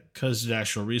match or that Cuz did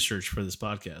actual research for this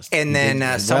podcast. And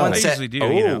then someone said,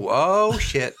 "Oh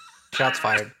shit, shots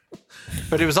fired."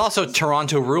 But it was also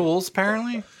Toronto rules,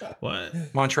 apparently. What?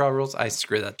 Montreal rules? I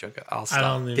screwed that joke up. I'll stop. I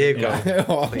don't even, Keep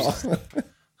going.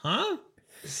 Huh?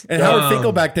 And Howard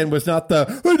Finkel back then was not the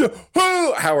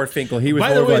Howard Finkel. He was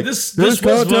by the way, like, this was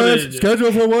voted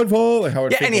scheduled for one fall. Like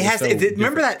Howard Yeah, Finkel and he has.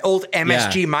 Remember that old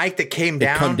MSG mic that came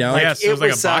down? come down? Yes, it was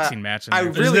like a boxing match in I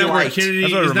there. really liked.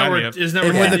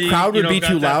 And when the crowd would be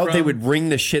too loud, they would ring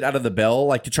the shit out of the bell,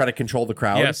 like to try to control the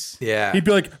crowd. Yes. Yeah. He'd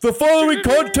be like, the following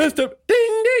contest of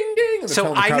ding, ding, ding.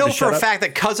 So I know for a fact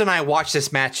that Cuz and I watched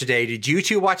this match today. Did you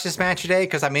two watch this match today?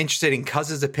 Because I'm interested in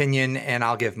Cuz's opinion, and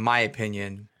I'll give my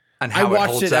opinion on how it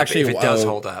holds up, if it does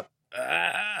hold up.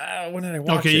 When did I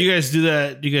watch it? Okay, you guys do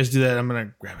that. I'm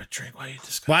gonna grab a drink while you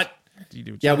discuss. What?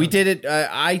 Yeah, we did it.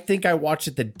 I think I watched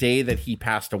it the day that he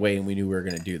passed away, and we knew we were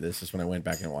going to do this. This is when I went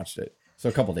back and watched it. So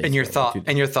a couple days. And your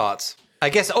thoughts? I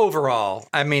guess overall,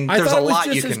 I mean, there's a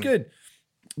lot you can. Good.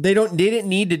 They didn't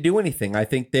need to do anything. I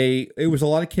think it was a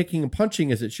lot of kicking and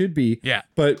punching as it should be. Yeah.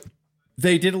 But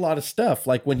they did a lot of stuff,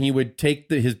 like when he would take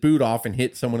his boot off and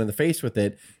hit someone in the face with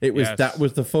it. It was that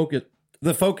was the focus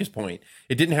the focus point.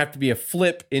 It didn't have to be a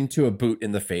flip into a boot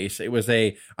in the face. It was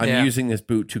I'm Yeah. using this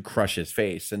boot to crush his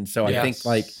face. And so Yes.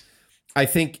 I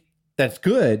think that's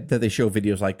good that they show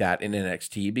videos like that in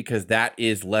NXT, because that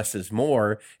is less is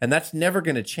more, and that's never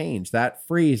going to change. That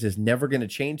phrase is never going to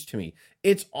change to me.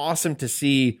 It's awesome to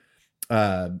see,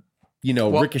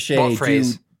 Ricochet do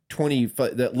phrase? 20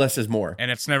 less is more.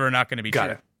 And it's never not going to be Got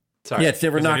true. it. Sorry. Yeah, it's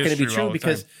never Because not it going is to be true true all the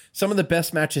because time. some of the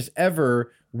best matches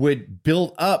ever would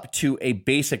build up to a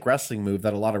basic wrestling move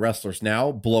that a lot of wrestlers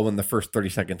now blow in the first 30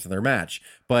 seconds of their match.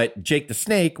 But Jake the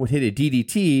Snake would hit a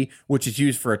DDT, which is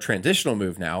used for a transitional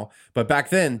move now. But back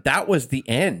then, that was the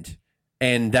end.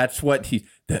 And that's what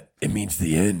it means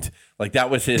the end. Like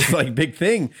that was his big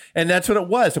thing. And that's what it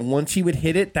was. And once he would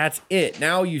hit it, that's it.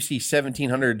 Now you see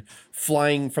 1700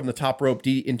 flying from the top rope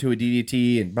into a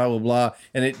DDT and blah, blah, blah.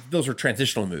 And those are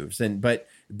transitional moves. But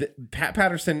Pat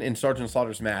Patterson and Sergeant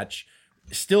Slaughter's match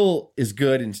still is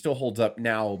good and still holds up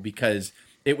now because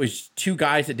it was two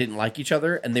guys that didn't like each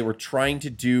other and they were trying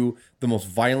to do the most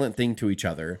violent thing to each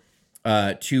other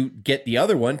to get the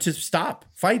other one to stop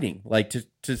fighting, like to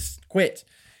quit.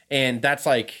 And that's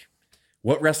like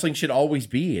what wrestling should always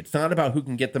be. It's not about who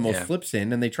can get the most flips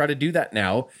in, and they try to do that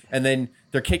now, and then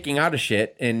they're kicking out of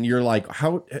shit, and you're like,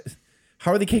 how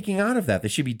are they kicking out of that? They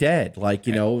should be dead, but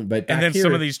back And then here,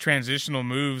 some of these transitional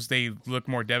moves, they look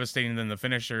more devastating than the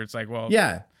finisher. It's like, well,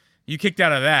 yeah. You kicked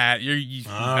out of that. You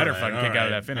better fucking kick out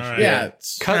of that finisher. All right. Yeah.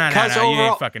 Cuz you ain't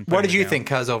overall, fucking what putting did it you down. think,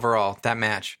 Cuz, overall, that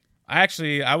match?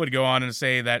 I would go on and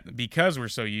say that because we're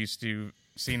so used to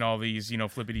seeing all these,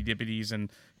 flippity dippities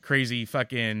and crazy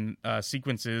fucking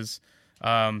sequences,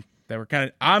 that we're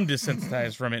I'm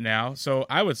desensitized from it now. So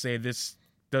I would say this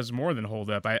does more than hold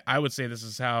up. I would say this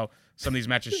is how some of these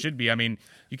matches should be. I mean,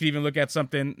 you could even look at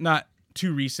something not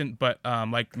too recent, but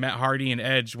like Matt Hardy and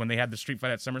Edge when they had the street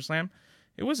fight at SummerSlam.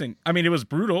 It was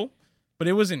brutal, but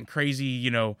it wasn't crazy,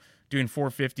 doing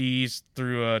 450s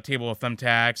through a table of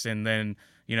thumbtacks and then,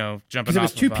 jumping Because it off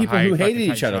was two of a people high who fucking hated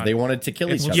each tight other. shot. They wanted to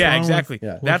kill each other. Yeah, wrong with- exactly.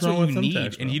 yeah. That's What's what wrong you with need,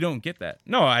 thumbtacks, and bro? you don't get that.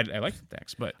 No, I like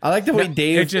thumbtacks, but I like the way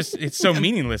Dave. it's so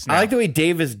meaningless now. I like the way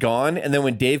Dave is gone, and then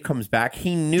when Dave comes back,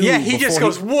 he knew. Yeah, he just before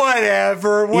goes,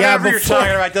 whatever you're before-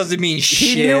 talking about doesn't mean He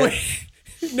shit. knew.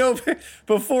 No,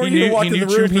 before He he knew- walked he in the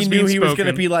knew room, truth he was knew being he was going to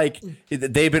spoken. be like,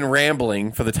 they've been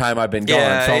rambling for the time I've been gone,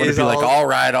 Yeah, so I'm going to he's be like, all-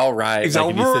 all right. he's Like, all,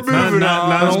 and he "We're sits there. moving on.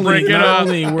 Let's break it not up.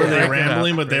 only were they Break it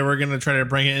rambling, up. but they were going to try to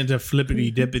bring it into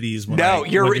flippity dippities. No,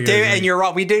 you're Dave, and you're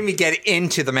wrong. We didn't even get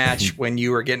into the match when you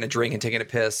were getting a drink and taking a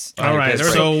piss. All right, Piss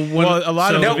break. so a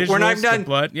lot of No, the we're not visuals, done. the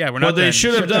blood. Yeah, we're not what they done.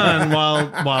 should have done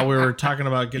while we were talking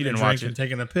about getting a didn't drink watch and it.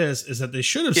 taking a piss is that they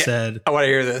should have Yeah, said I want to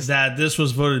hear this. that this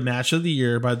was voted match of the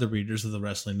year by the readers of the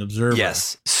Wrestling Observer. Yes.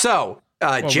 So we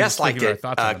Jess just liked give our it.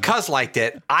 thoughts on it. Cuz liked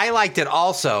it. I liked it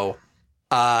also.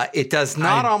 It does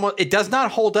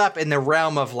not hold up in the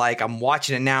realm of like I'm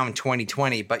watching it now in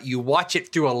 2020, but you watch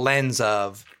it through a lens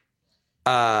of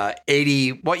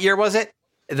 80. What year was it?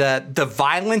 The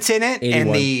violence in it and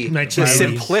 81. the 1980s.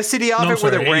 simplicity of No, I'm it, where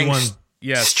sorry, they're wearing 81.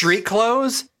 Yes. street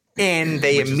clothes. And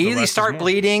they Which is the immediately less is start more.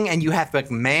 bleeding, and you have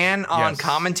McMahon on Yes.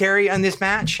 commentary on this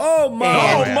match. Oh, my.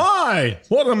 Oh And- my!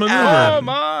 What a maneuver! Oh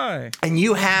my! And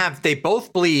they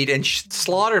both bleed, and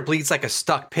Slaughter bleeds like a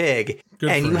stuck pig. Good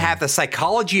And for you him. have the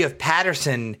psychology of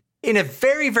Patterson in a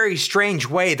very, very strange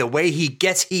way. The way he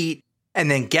gets heat and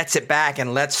then gets it back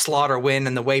and lets Slaughter win,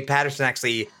 and the way Patterson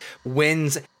actually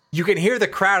wins. You can hear the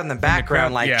crowd in the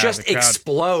background, just the crowd.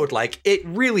 explode. Like it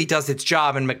really does its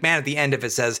job. And McMahon at the end of it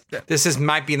says, "This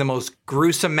might be the most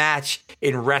gruesome match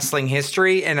in wrestling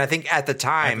history." And I think at the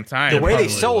time, time, the it way they probably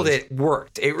sold was. it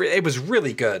worked. It was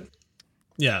really good.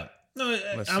 Yeah. No,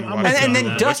 Let's I'm see with what- you And on then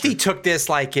that. Dusty took this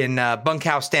like in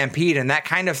Bunkhouse Stampede and that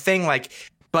kind of thing.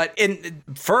 But in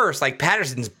first, like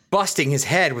Patterson's busting his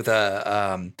head with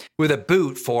a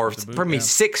boot for me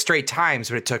 6 straight times,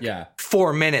 but it took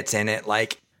 4 minutes in it.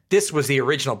 Like this was the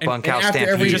original Bunkhouse After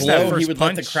Stampede. every Just that blow, he first would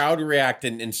let the punch. crowd react,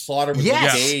 and Slaughter would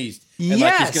Yes. look dazed. And like he's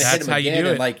Yes. going to hit That's him how you again. do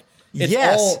And it. like, it's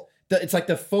Yes. it's like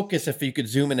the focus, if you could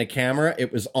zoom in a camera,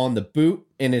 it was on the boot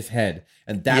in his head.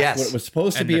 And that's Yes. what it was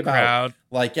supposed to And be the about. crowd-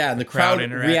 And the crowd crowd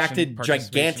interaction, reacted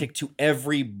participation. gigantic to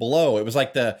every blow. It was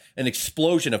like an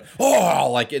explosion of,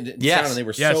 it Yes. sound, and they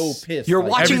were Yes. so pissed. You're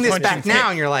like, watching every this punch back and now, kick.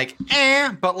 and you're like,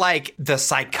 but like the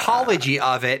psychology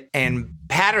of it, and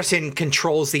Patterson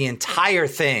controls the entire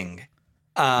thing.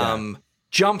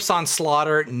 Jumps on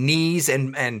Slaughter, knees,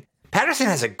 and Patterson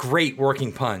has a great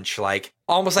working punch, like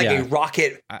almost like a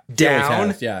rocket he always down.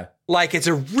 has, yeah. Like it's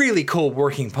a really cool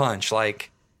working punch.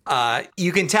 Like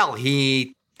you can tell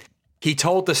he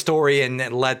told the story and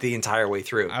led the entire way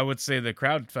through. I would say the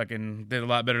crowd fucking did a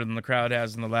lot better than the crowd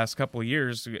has in the last couple of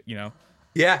years.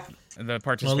 Yeah. The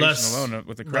participation alone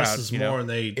with the crowd. Less is more, and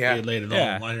they laid it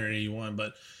on 181.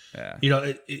 But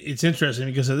it's interesting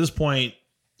because at this point,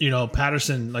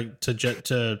 Patterson, like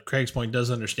to Craig's point,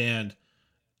 does understand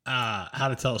how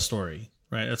to tell a story,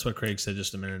 right? That's what Craig said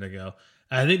just a minute ago.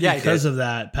 I think because of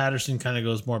that, Patterson kind of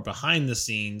goes more behind the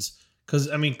scenes. Because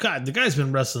God, the guy's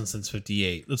been wrestling since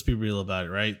 '58. Let's be real about it,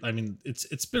 right?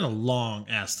 It's been a long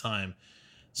ass time.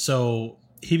 So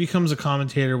he becomes a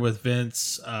commentator with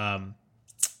Vince on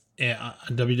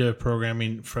WWF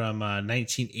programming from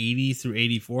 1980 through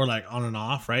 '84, like on and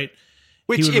off, right?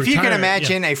 Which, if you can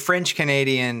imagine a French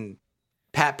Canadian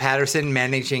Pat Patterson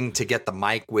managing to get the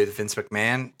mic with Vince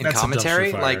McMahon in commentary,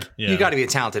 you got to be a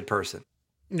talented person.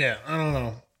 Yeah, I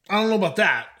don't know about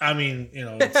that.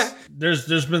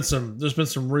 There's been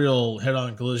some real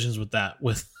head-on collisions with that.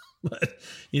 But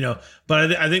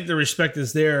I think the respect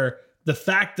is there. The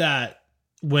fact that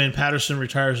when Patterson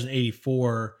retires in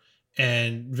 '84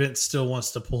 and Vince still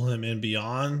wants to pull him in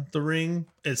beyond the ring,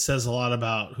 it says a lot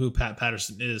about who Pat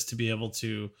Patterson is to be able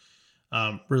to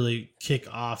really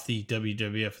kick off the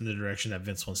WWF in the direction that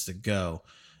Vince wants to go.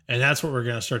 And that's what we're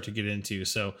going to start to get into.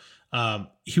 So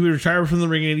he would retire from the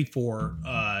ring in '84,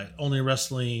 only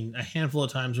wrestling a handful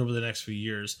of times over the next few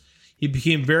years. He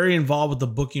became very involved with the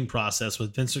booking process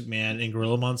with Vince McMahon and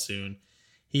Gorilla Monsoon.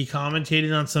 He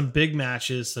commentated on some big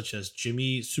matches such as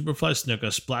Jimmy Superfly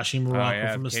Snuka splashing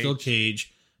Morocco from a steel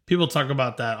cage. People talk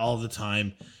about that all the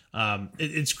time.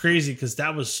 It's crazy because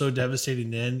that was so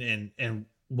devastating then, and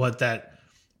what that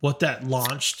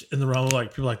launched in the realm of like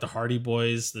people like the Hardy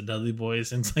Boys, the Dudley Boys,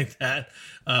 things like that.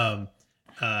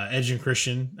 Edge and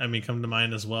Christian, come to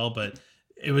mind as well. But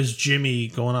it was Jimmy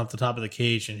going off the top of the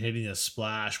cage and hitting a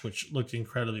splash, which looked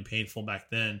incredibly painful back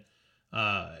then.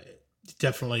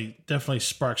 Definitely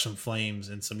sparked some flames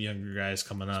in some younger guys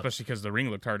coming up. Especially because the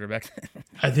ring looked harder back then.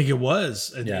 I think it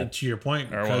was. To your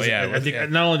point. I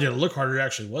think not only did it look harder, it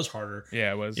actually was harder.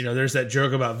 Yeah, it was. There's that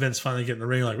joke about Vince finally getting the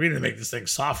ring, like, we need to make this thing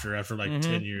softer after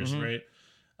 10 years, right?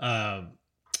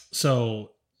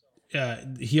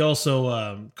 He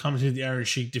also commentated the Iron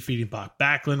Sheik defeating Bob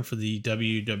Backlund for the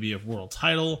WWF World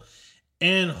title,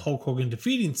 and Hulk Hogan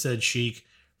defeating said Sheik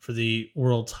for the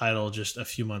world title just a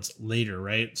few months later,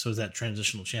 right? So is that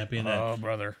transitional champion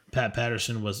that Pat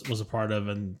Patterson was a part of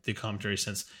in the commentary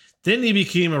sense. Then he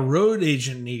became a road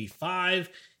agent in '85.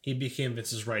 He became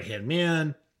Vince's right-hand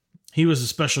man. He was a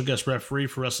special guest referee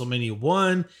for WrestleMania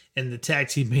 1 and the tag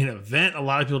team main event. A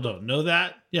lot of people don't know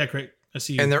that. Yeah, Craig, I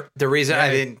see you. And the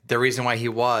reason why he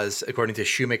was, according to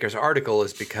Shoemaker's article,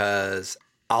 is because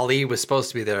Ali was supposed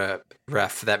to be the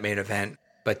ref for that main event,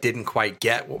 but didn't quite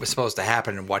get what was supposed to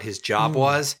happen and what his job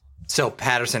was. So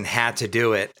Patterson had to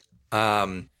do it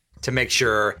to make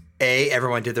sure,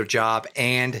 everyone did their job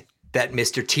and that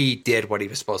Mr. T did what he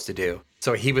was supposed to do.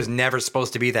 So he was never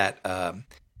supposed to be that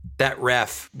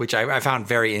ref, which I found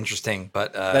very interesting.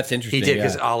 But that's interesting. He did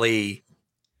because Ali,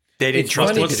 they didn't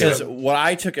trust him to do it. What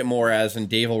I took it more as, and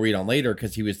Dave will read on later,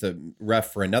 because he was the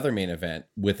ref for another main event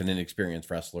with an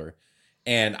inexperienced wrestler.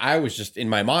 And I was just, in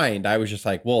my mind, I was just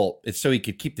like, well, it's so he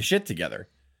could keep the shit together.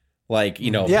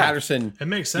 Patterson. It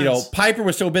makes sense. Piper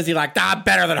was so busy, like, I'm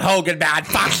better than Hogan, man.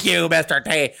 Fuck you, Mr.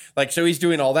 T. So he's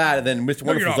doing all that. And then Mr.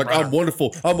 Wonderful's like, I'm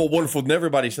wonderful. I'm more wonderful than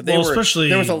everybody. So there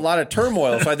was a lot of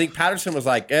turmoil. So I think Patterson was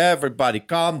like, everybody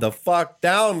calm the fuck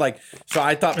down. So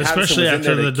I thought Patterson especially was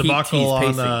after in there the to debacle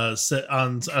on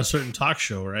a certain talk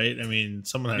show, right?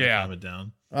 Someone had to calm it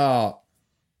down.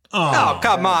 Oh,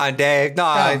 come on, Dave. No,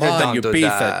 come on, you do piece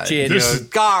that. of shit. This is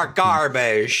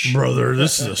garbage. Brother,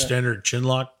 this is a standard chin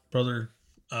lock, brother.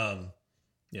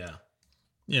 Yeah.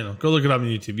 Go look it up on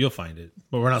YouTube. You'll find it.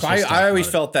 But we're not. So I always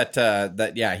felt that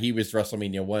he was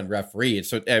WrestleMania 1 referee.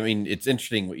 So it's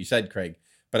interesting what you said, Craig.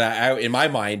 But I in my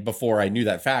mind, before I knew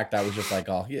that fact, I was just like,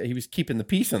 oh, yeah, he was keeping the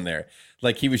peace in there.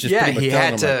 He was just he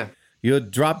had to. You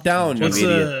drop down, you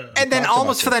idiot. And then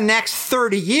almost for the next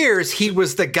 30 years, he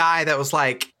was the guy that was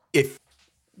like, if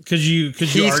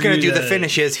he's going to do the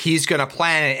finishes, he's going to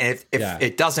plan it. And if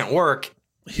it doesn't work,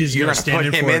 you're going to put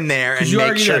him in there and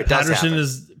make sure it does happen.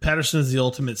 Patterson is the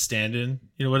ultimate stand-in.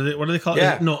 What do they call it?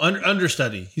 Yeah. No,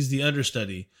 understudy. He's the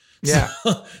understudy. Yeah.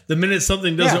 So, the minute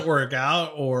something doesn't work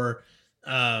out, or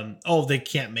they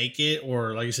can't make it,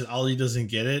 or like you said, Ali doesn't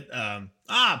get it.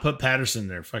 Put Patterson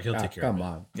there. Fuck, he'll take care of it. Come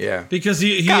on. Yeah. Because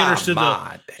he understood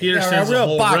he understands a real the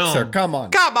whole boxer. realm. Come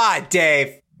on. Come on,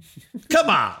 Dave. Come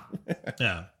on.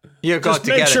 Yeah. You go to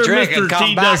get a drink and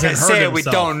come back and say we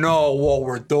don't know what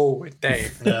we're doing,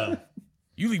 Dave. Yeah.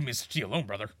 You leave Mr. T alone,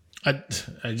 brother.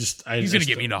 He's gonna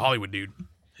get me into Hollywood, dude.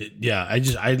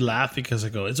 I laugh because I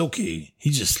go, it's okay.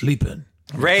 He's just sleeping.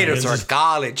 Raiders are a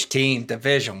college team,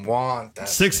 Division One.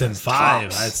 6-5.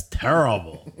 That's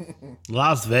terrible.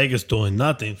 Las Vegas doing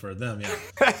nothing for them.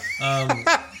 Yeah.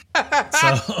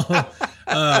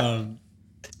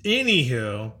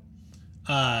 Anywho,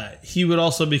 he would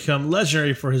also become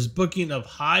legendary for his booking of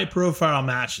high-profile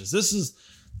matches. This is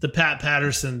the Pat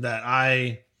Patterson that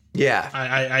I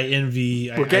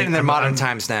envy. We're getting there modern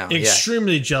times now.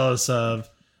 Extremely jealous of.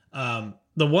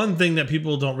 The one thing that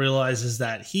people don't realize is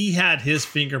that he had his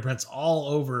fingerprints all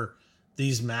over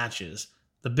these matches.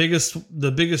 The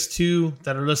biggest two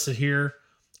that are listed here: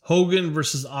 Hogan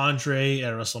versus Andre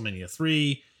at WrestleMania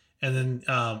 3, and then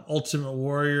Ultimate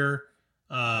Warrior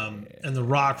and The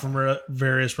Rock from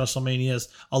various WrestleManias.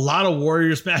 A lot of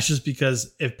Warriors matches,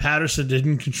 because if Patterson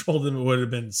didn't control them, it would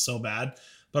have been so bad.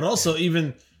 But also,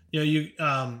 even maybe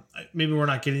we're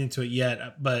not getting into it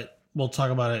yet, but we'll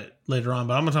talk about it later on.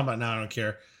 But I'm gonna talk about it now. I don't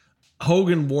care.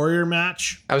 Hogan Warrior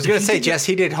match. I was gonna say, Jess,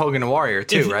 he did Hogan Warrior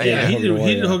too, right? Yeah, he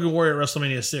did Hogan Warrior at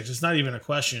WrestleMania 6. It's not even a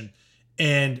question.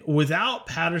 And without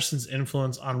Patterson's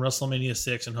influence on WrestleMania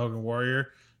 6 and Hogan Warrior,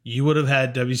 you would have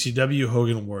had WCW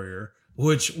Hogan Warrior,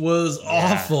 which was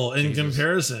awful in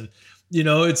comparison.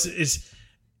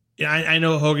 I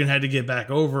know Hogan had to get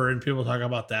back over, and people talk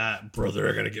about that. Brother,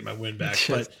 I got to get my win back.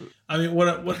 But I mean,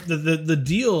 what the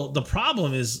deal? The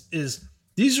problem is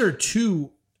these are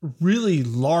two really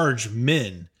large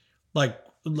men. Like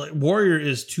Warrior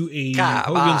is 280,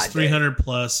 Hogan's 300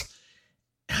 plus.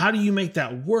 How do you make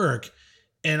that work?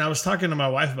 And I was talking to my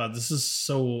wife about this.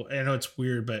 I know it's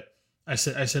weird, but I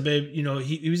said, babe,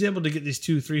 he was able to get these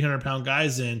two 300-pound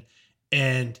guys in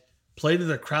and play to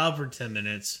the crowd for 10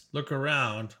 minutes, look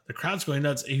around, the crowd's going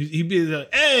nuts. He'd be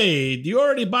like, hey, you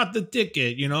already bought the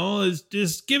ticket,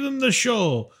 just give them the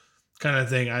show kind of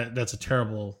thing. That's a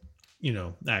terrible,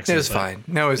 accent. It was fine.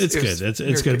 No, it's good.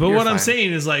 It's good. But what I'm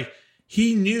saying is, like,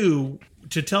 he knew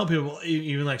to tell people,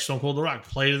 even like Stone Cold The Rock,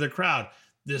 play to the crowd.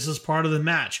 This is part of the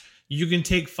match. You can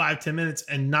take 5-10 minutes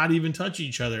and not even touch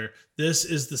each other. This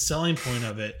is the selling point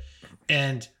of it.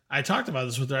 And I talked about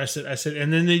this with her. I said,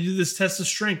 and then they do this test of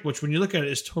strength, which when you look at it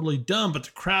is totally dumb, but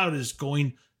the crowd is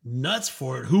going nuts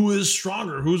for it. Who is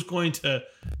stronger? Who's going to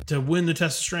win the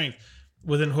test of strength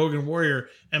within Hogan Warrior?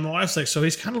 And my wife's like, so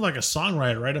he's kind of like a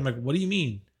songwriter, right? I'm like, what do you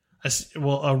mean? I said,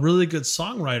 well, a really good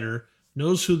songwriter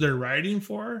knows who they're writing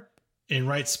for and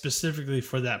writes specifically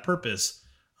for that purpose.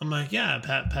 I'm like, yeah,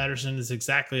 Pat Patterson is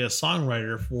exactly a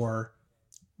songwriter for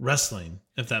wrestling,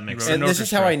 if that makes sense. And this is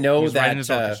how I know that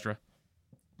his orchestra.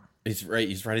 He's right.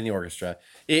 He's writing the orchestra.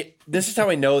 This is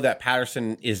how I know that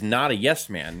Patterson is not a yes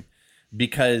man,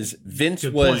 because Vince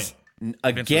was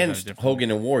against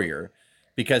Hogan and Warrior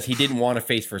because he didn't want a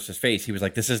face versus face. He was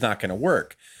like, this is not going to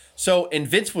work. So, and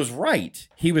Vince was right.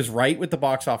 He was right with the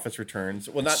box office returns.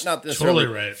 Well, not necessarily. Totally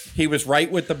right. He was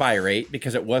right with the buy rate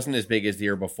because it wasn't as big as the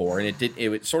year before, and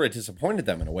it sort of disappointed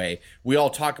them in a way. We all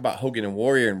talk about Hogan and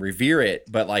Warrior and revere it,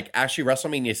 but like actually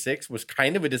WrestleMania 6 was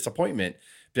kind of a disappointment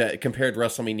compared to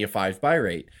WrestleMania 5 buy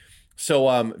rate.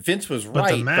 So Vince was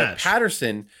right, but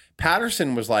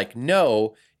Patterson was like,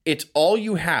 no, it's all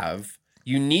you have.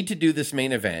 You need to do this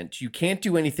main event. You can't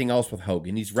do anything else with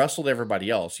Hogan. He's wrestled everybody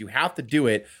else. You have to do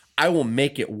it. I will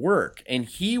make it work. And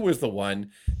he was the one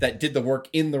that did the work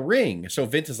in the ring. So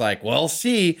Vince is like, well,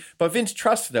 see, but Vince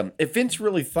trusted him. If Vince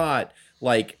really thought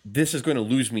like this is going to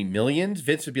lose me millions,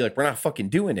 Vince would be like, we're not fucking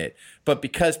doing it. But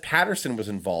because Patterson was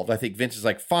involved, I think Vince is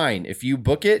like, fine, if you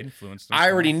book it, I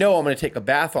already know I'm going to take a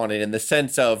bath on it, in the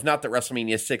sense of not that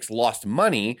WrestleMania 6 lost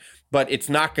money, but it's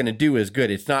not going to do as good.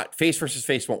 It's not, face versus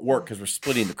face won't work because we're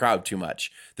splitting the crowd too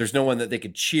much. There's no one that they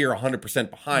could cheer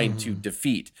 100% behind to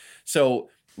defeat. So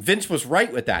Vince was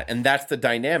right with that, and that's the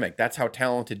dynamic. That's how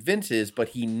talented Vince is, but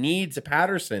he needs a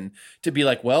Patterson to be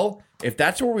like, well, if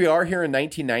that's where we are here in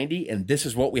 1990 and this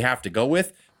is what we have to go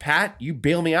with, Pat, you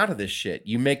bail me out of this shit.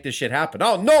 You make this shit happen.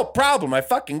 Oh, no problem. I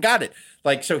fucking got it.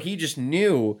 Like, so he just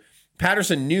knew,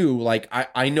 Patterson knew, like,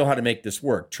 I know how to make this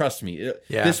work. Trust me.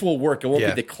 This will work. It won't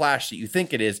be the clash that you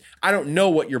think it is. I don't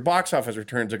know what your box office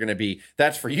returns are going to be.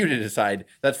 That's for you to decide.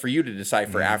 That's for you to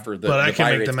decide for after the. But I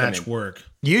can make the match work.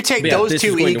 You take those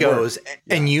two egos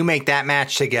and you make that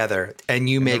match together, and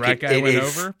you make the right it. Guy it went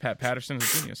is over. Pat Patterson is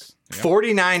a genius.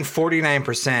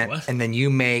 49%, and then you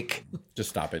make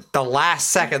just stop it. The last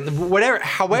second,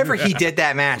 however he did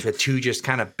that match with two just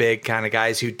kind of big kind of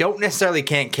guys who don't necessarily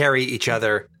can't carry each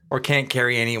other or can't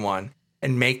carry anyone,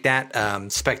 and make that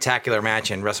spectacular match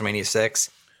in WrestleMania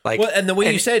 6. Like, well, and the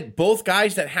way you said, both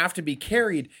guys that have to be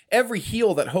carried, every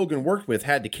heel that Hogan worked with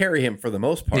had to carry him for the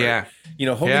most part. Yeah. You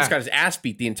know, Hogan's got his ass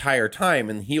beat the entire time,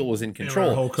 and the heel was in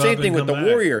control. Hulk Same up thing and with the come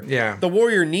back. Warrior. Yeah. The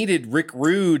Warrior needed Rick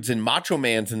Rudes and Macho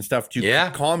Mans and stuff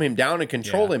to calm him down and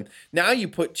control him. Now you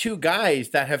put two guys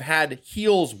that have had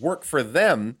heels work for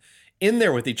them in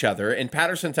there with each other, and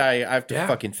Patterson's, I have to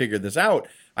fucking figure this out.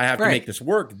 I have to make this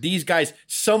work. These guys,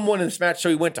 someone in this match, so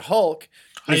he went to Hulk.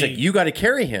 He's like, you got to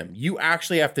carry him. You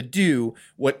actually have to do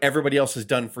what everybody else has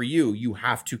done for you. You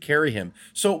have to carry him.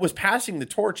 So it was passing the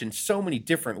torch in so many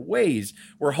different ways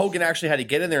where Hogan actually had to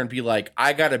get in there and be like,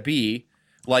 I got to be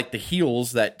like the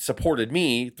heels that supported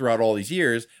me throughout all these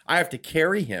years. I have to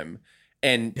carry him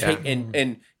and take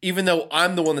and even though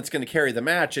I'm the one that's going to carry the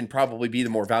match and probably be the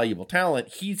more valuable talent,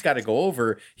 he's got to go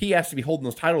over. He has to be holding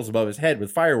those titles above his head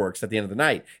with fireworks at the end of the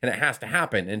night, and it has to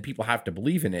happen, and people have to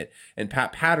believe in it. And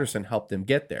Pat Patterson helped them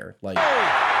get there. Like, look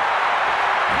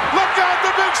out,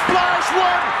 the big splash!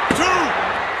 1, 2,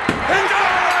 he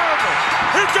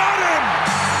got him!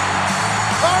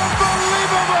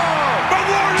 Unbelievable! The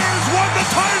Warriors won the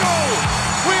title!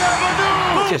 We have a new...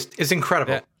 It's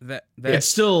incredible. It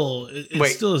still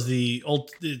is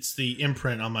the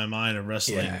imprint on my mind of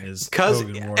wrestling. Is because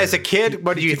Hogan Warrior. as a kid,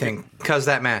 what do you think? Because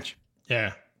that match,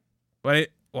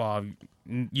 Well,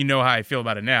 you know how I feel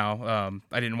about it now.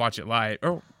 I didn't watch it live.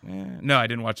 No, I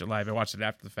didn't watch it live. I watched it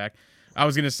after the fact. I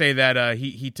was gonna say that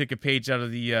he took a page out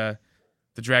of the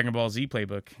Dragon Ball Z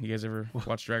playbook. You guys ever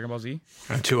watch Dragon Ball Z?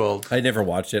 I'm too old. I never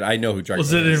watched it. I know who Dragon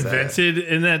was Ball it is. invented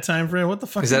in that time frame? What the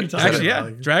fuck Is are that- you talking Actually,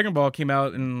 about? yeah, Dragon Ball came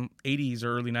out in 80s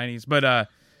or early 90s. But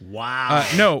wow,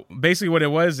 no, basically what it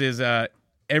was is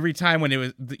every time when it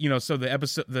was, so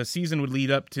the season would lead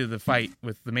up to the fight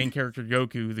with the main character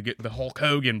Goku, the Hulk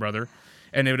Hogan brother,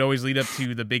 and it would always lead up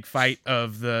to the big fight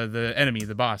of the enemy,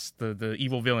 the boss, the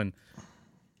evil villain.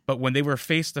 But when they were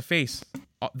face to face,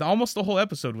 almost the whole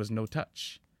episode was no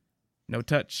touch.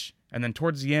 And then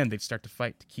towards the end, they'd start to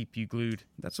fight to keep you glued.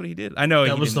 That's what he did. I know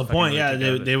that was the point. Yeah,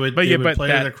 they would play to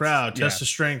the crowd, test the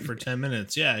strength for 10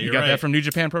 minutes. Yeah, you got that from New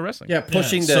Japan Pro Wrestling. Yeah,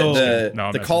 pushing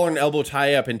the collar and elbow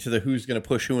tie up into the who's going to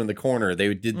push who in the corner.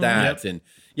 They did that, and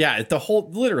the whole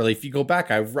literally. If you go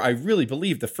back, I really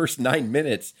believe the first 9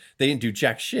 minutes they didn't do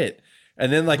jack shit,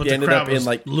 and then they ended up in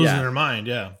losing their mind.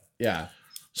 Yeah.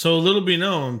 So little be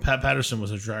known, Pat Patterson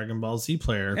was a Dragon Ball Z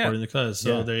player, according to Cuz.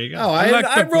 So there you go. Oh,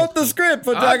 I wrote the script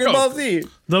for Dragon Ball Z.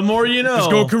 The more you know. Does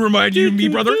Goku remind you of me,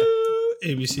 brother?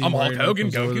 ABC. I'm Hulk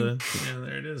Hogan, Goku. Yeah,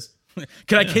 there it is.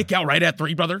 Can I kick out right at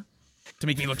 3, brother? To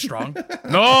make me look strong?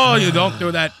 No, you don't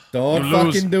do that. Don't you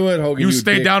fucking do it, Hogan. You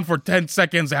stay down for 10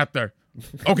 seconds after.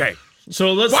 Okay.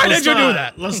 So Why did you do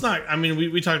that? Let's not. I mean,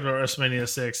 we talked about WrestleMania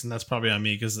 6, and that's probably on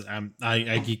me because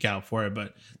I geek out for it.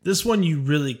 But this one you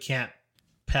really can't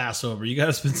pass over. You got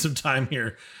to spend some time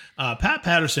here. Pat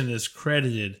Patterson is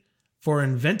credited for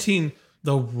inventing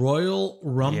the Royal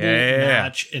Rumble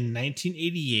match in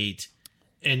 1988.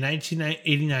 In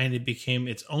 1989, it became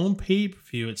its own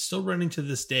pay-per-view. It's still running to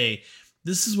this day.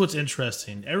 This is what's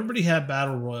interesting. Everybody had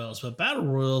battle royals, but battle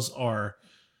royals are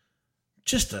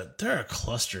they're a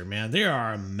cluster, man. They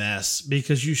are a mess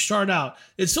because you start out.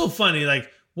 It's so funny,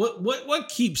 like. What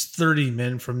keeps 30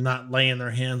 men from not laying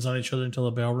their hands on each other until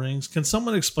the bell rings? Can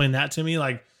someone explain that to me?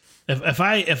 Like, if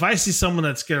I see someone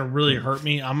that's gonna really hurt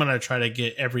me, I'm gonna try to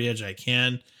get every edge I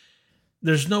can.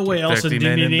 There's no way else in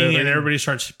meeting, and everybody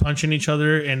starts punching each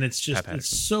other, and it's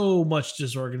so much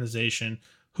disorganization.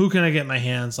 Who can I get my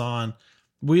hands on?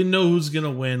 We know who's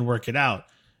gonna win. Work it out.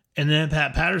 And then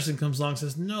Pat Patterson comes along and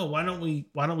says, "No, why don't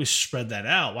we spread that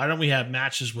out? Why don't we have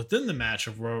matches within the match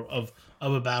of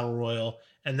a battle royal?"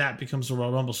 And that becomes the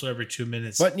Royal Rumble. So every 2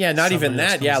 minutes. But not even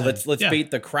that. Yeah, let's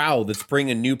bait the crowd. Let's bring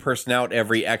a new person out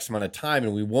every X amount of time,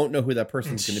 and we won't know who that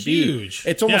person's going to be.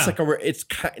 It's almost like it's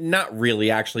not really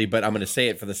actually, but I'm going to say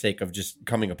it for the sake of just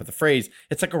coming up with the phrase.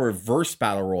 It's like a reverse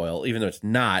battle royal, even though it's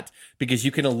not, because you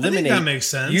can eliminate. I think that makes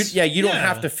sense. You don't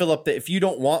have to fill up if you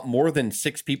don't want more than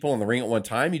 6 people in the ring at one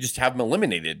time. You just have them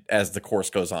eliminated as the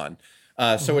course goes on.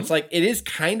 So it's like it is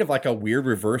kind of like a weird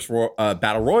reverse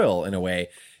battle royal in a way.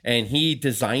 And he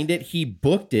designed it. He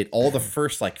booked it all the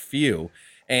first few,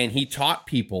 and he taught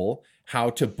people how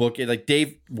to book it. Like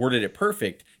Dave worded it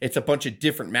perfect. It's a bunch of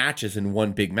different matches in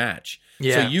one big match.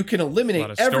 Yeah. So you can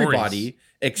eliminate everybody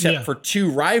except for 2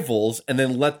 rivals, and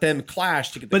then let them clash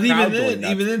to get the crowd going.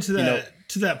 Even then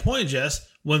to that point, Jess,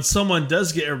 when someone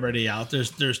does get everybody out,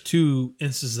 there's 2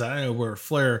 instances that I know where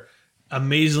Flair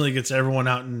amazingly gets everyone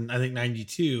out in I think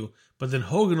 92, but then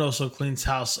Hogan also cleans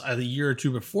house a year or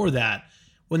 2 before that,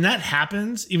 when that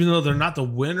happens, even though they're not the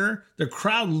winner, the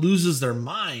crowd loses their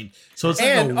mind. So it's like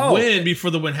And- a win before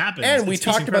the win happens. And we It's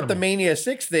talked about the incredible. Mania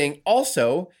 6 thing.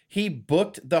 Also, he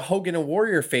booked the Hogan and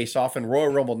Warrior face-off in Royal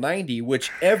Rumble 90,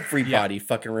 which everybody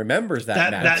fucking remembers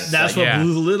that match. That's what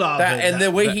blew the lid off. And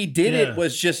the way he did yeah. it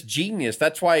was just genius.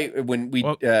 That's why when we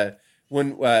will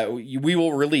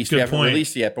release, Good we haven't point.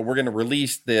 released it yet, but we're going to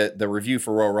release the review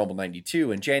for Royal Rumble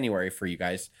 92 in January for you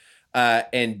guys.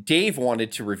 And Dave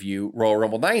wanted to review Royal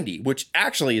Rumble 90, which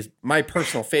actually is my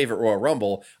personal favorite Royal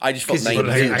Rumble. I just felt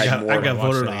 92 had more. I got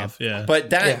voted off. Yeah, But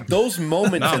those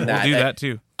moments No, in that, we'll do that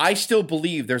too. I still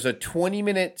believe there's a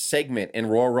 20-minute segment in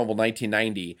Royal Rumble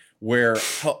 1990 where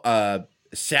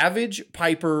Savage,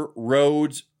 Piper,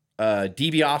 Rhodes,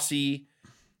 DiBiase,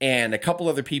 and a couple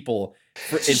other people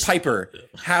in Piper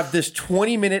have this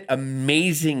 20-minute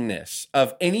amazingness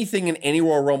of anything in any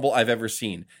Royal Rumble I've ever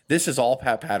seen. This is all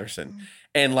Pat Patterson.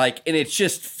 And it's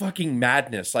just fucking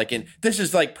madness. This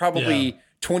is probably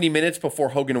 20 minutes before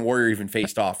Hogan and Warrior even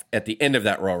faced off at the end of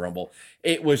that Royal Rumble.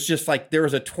 It was just there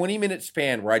was a 20-minute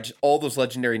span where all those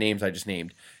legendary names I just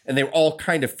named, and they were all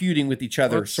kind of feuding with each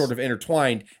other, sort of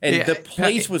intertwined. And the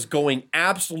place was going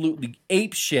absolutely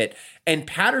ape shit. And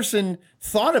Patterson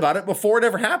thought about it before it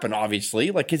ever happened, obviously,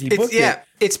 because he booked it.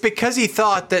 It's because he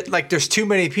thought that there's too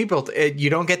many people. You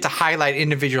don't get to highlight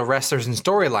individual wrestlers and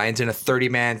storylines in a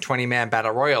 30-man, 20-man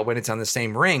battle royal when it's on the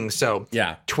same ring. So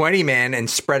 20-man and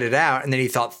spread it out. And then he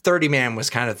thought 30-man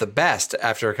was kind of the best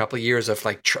after a couple of years of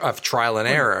of trial and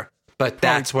error. But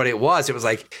that's what it was. It was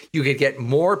you could get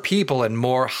more people and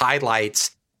more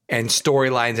highlights and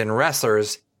storylines and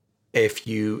wrestlers if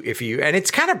you and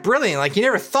it's kind of brilliant. You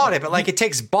never thought it, but it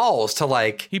takes balls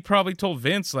to He probably told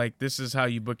Vince this is how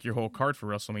you book your whole card for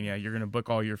WrestleMania. You're gonna book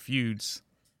all your feuds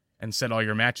and set all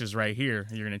your matches right here.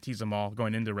 You're gonna tease them all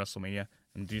going into WrestleMania,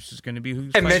 and this is gonna be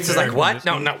who's. And Vince is what?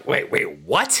 No, wait,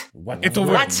 what? It's a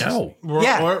what? No.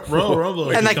 Royal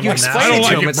Rumble. And you explain it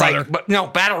to him, it's brother. but no,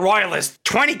 Battle Royal is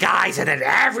 20 guys and then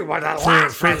everyone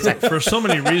for so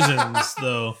many reasons,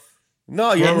 though.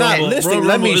 No, you're not Rumble, listening. Royal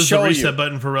Let Rumble me is show the reset you.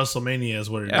 button for WrestleMania is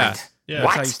what it is. Yeah. Yeah.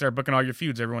 That's how you start booking all your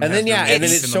feuds. Everyone And has then their and then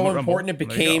names it's in the so Rumble. important. It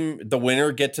There you go. became the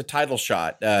winner gets a title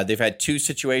shot. They've had two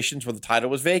situations where the title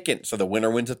was vacant, so the winner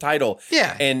wins a title.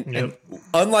 Yeah. And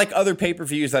unlike other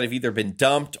pay-per-views that have either been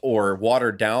dumped or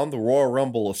watered down, the Royal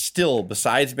Rumble is still,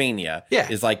 besides Mania,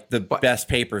 is the best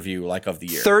pay-per-view of the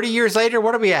year. 30 years later,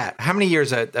 what are we at? How many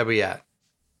years are we at?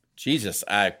 Jesus,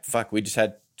 we just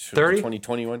had 30?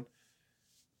 2021.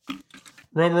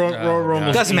 Royal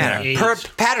Rumble Doesn't matter.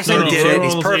 Patterson did it.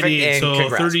 He's perfect. And so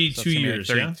congrats. 32 years.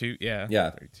 32. Yeah.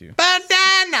 32.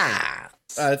 Banana.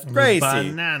 It's crazy.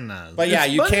 Bananas. But yeah,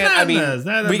 It's you can't. I mean,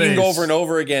 bananas, we can go database. over and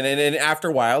over again, and after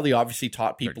a while, he obviously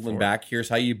taught people in 34. back. Here's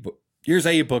how you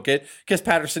book it. Because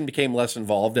Patterson became less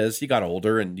involved as he got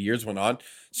older and years went on,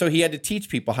 so he had to teach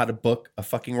people how to book a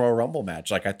fucking Royal Rumble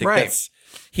match. I think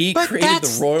he created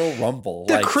the Royal Rumble.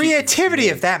 The creativity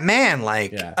of that man,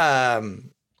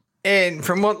 and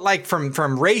from what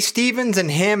from Ray Stevens and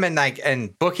him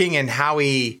and booking and how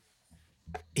he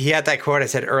had that quote I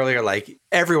said earlier,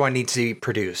 everyone needs to be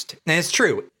produced. And it's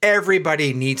true.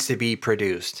 Everybody needs to be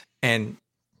produced. And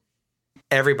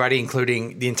everybody,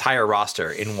 including the entire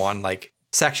roster in one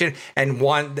section and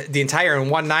the entire in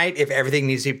one night. If everything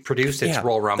needs to be produced, it's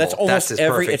Royal Rumble. That's almost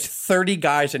perfect. It's 30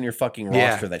 guys on your fucking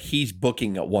roster that he's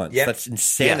booking at once. Yep. That's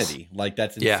insanity.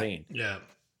 That's insane. Yeah.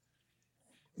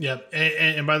 Yep.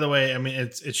 And by the way, I mean,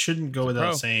 it shouldn't go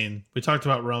without saying, we talked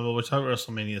about Rumble, we talked about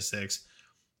WrestleMania 6,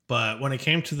 but when it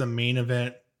came to the main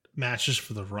event matches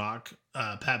for The Rock,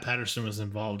 Pat Patterson was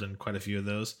involved in quite a few of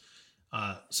those.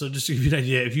 So just to give you an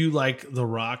idea, if you like The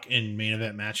Rock in main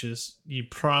event matches, you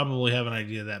probably have an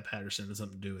idea that Patterson has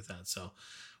something to do with that. So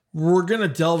we're going to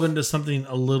delve into something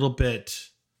a little bit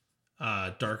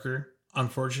darker,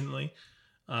 unfortunately.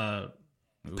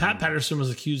 Pat Patterson was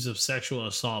accused of sexual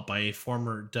assault by a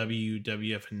former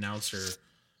WWF announcer,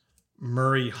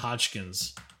 Murray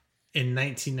Hodgkins, in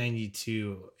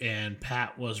 1992, and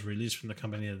Pat was released from the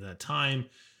company at that time.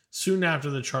 Soon after,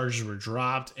 the charges were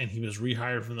dropped, and he was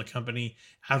rehired from the company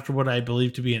after what I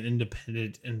believe to be an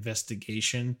independent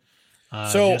investigation.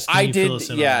 So I did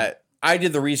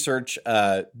the research.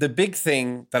 The big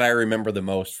thing that I remember the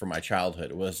most from my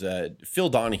childhood was Phil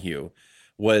Donahue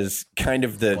was kind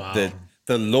of the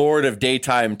lord of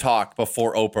daytime talk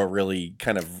before Oprah really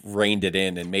kind of reined it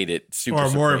in and made it super. Or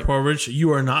more important,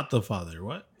 you are not the father.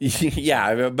 What?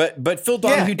 Yeah, but Phil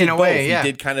Donahue did in a both. way, He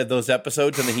did kind of those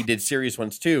episodes, and then he did serious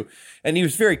ones too. And he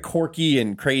was very quirky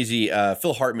and crazy.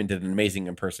 Phil Hartman did an amazing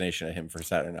impersonation of him for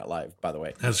Saturday Night Live, by the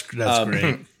way. That's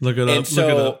great. Look it up. And so,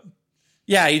 look it up.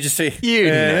 Yeah, you just say, You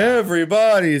know.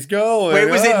 everybody's going. Wait,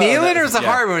 was it kneeling or was it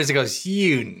yeah. hard when it goes,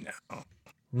 you know?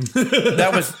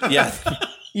 That was, yeah,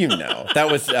 you know. That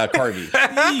was Carvey.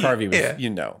 Carvey was, Yeah. you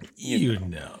know. You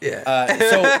know.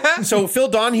 Yeah. So Phil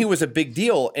Donahue was a big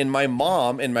deal, and my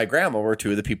mom and my grandma were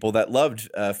two of the people that loved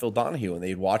Phil Donahue, and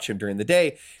they'd watch him during the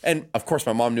day. And of course,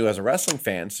 my mom knew I was a wrestling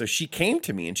fan, so she came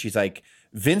to me and she's like,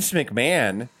 Vince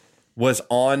McMahon was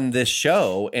on this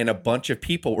show, and a bunch of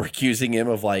people were accusing him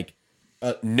of like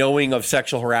knowing of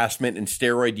sexual harassment and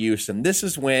steroid use, and this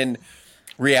is when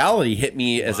reality hit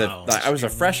me as I was a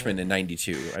freshman in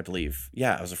 92, I believe.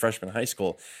 Yeah, I was a freshman in high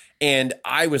school. And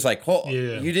I was like, oh,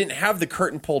 you didn't have the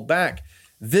curtain pulled back.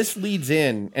 This leads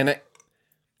in, and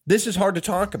this is hard to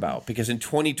talk about because in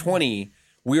 2020,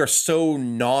 we are so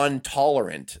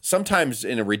non-tolerant, sometimes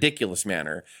in a ridiculous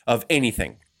manner, of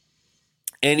anything.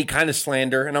 Any kind of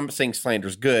slander, and I'm not saying slander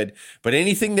is good, but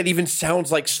anything that even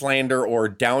sounds like slander or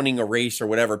downing a race or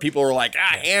whatever, people are like,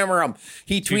 hammer him.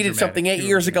 He tweeted something 8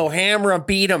 years ago, hammer him,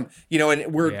 beat him. You know,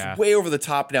 and we're way over the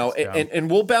top now. And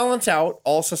we'll balance out.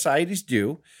 All societies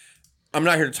do. I'm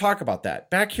not here to talk about that.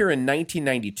 Back here in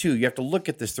 1992, you have to look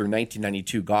at this through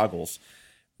 1992 goggles.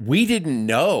 We didn't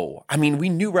know. I mean, we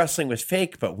knew wrestling was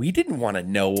fake, but we didn't want to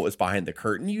know what was behind the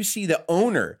curtain. You see the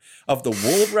owner of the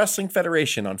World Wrestling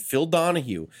Federation on Phil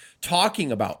Donahue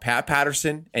talking about Pat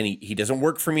Patterson, and he doesn't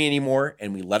work for me anymore,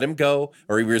 and we let him go,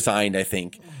 or he resigned, I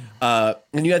think.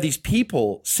 And you had these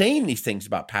people saying these things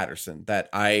about Patterson, that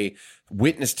I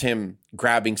witnessed him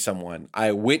grabbing someone.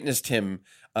 I witnessed him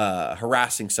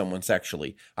harassing someone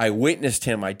sexually. I witnessed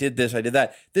him. I did this. I did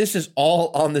that. This is all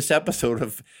on this episode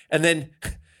of, and then...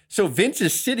 So Vince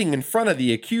is sitting in front of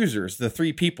the accusers, the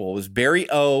three people. It was Barry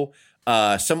O,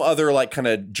 some other like kind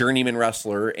of journeyman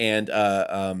wrestler, and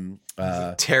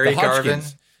Terry Garvin.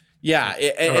 Yeah,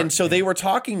 and so they were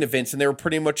talking to Vince, and they were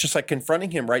pretty much just like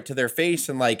confronting him right to their face,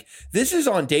 and like, this is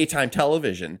on daytime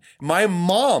television. My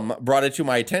mom brought it to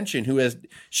my attention,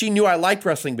 she knew I liked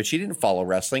wrestling, but she didn't follow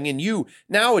wrestling. And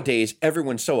nowadays,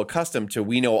 everyone's so accustomed to,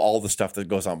 we know all the stuff that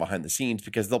goes on behind the scenes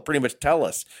because they'll pretty much tell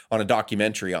us on a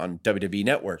documentary on WWE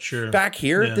Network. Sure. Back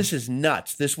here, this is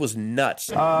nuts. This was nuts.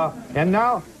 And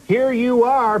now here you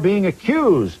are being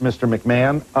accused, Mr.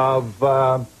 McMahon,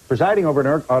 of presiding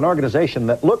over an organization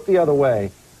that looked the other way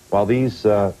while these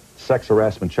sex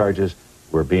harassment charges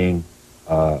were being,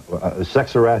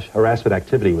 sex harassment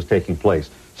activity was taking place.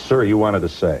 Sir, you wanted to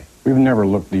say. We've never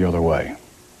looked the other way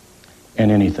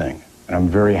in anything. And I'm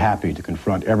very happy to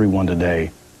confront everyone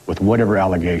today with whatever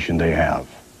allegation they have.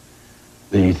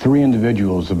 The three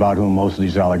individuals about whom most of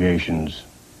these allegations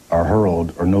are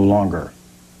hurled are no longer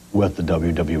with the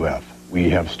WWF. We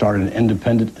have started an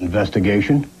independent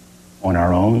investigation on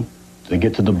our own to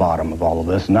get to the bottom of all of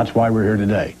this, and that's why we're here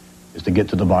today, is to get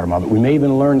to the bottom of it. We may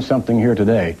even learn something here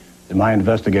today that my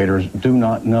investigators do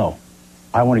not know.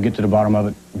 I want to get to the bottom of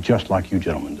it just like you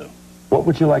gentlemen do. What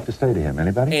would you like to say to him?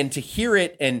 Anybody? And to hear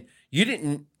it, and you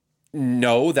didn't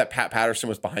know that Pat Patterson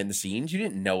was behind the scenes. You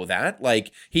didn't know that.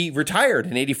 Like, he retired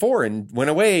in 84 and went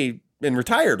away and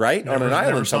retired, right? On an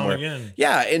island somewhere.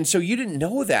 Yeah. And so you didn't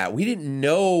know that. We didn't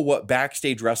know what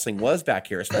backstage wrestling was back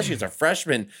here, especially as a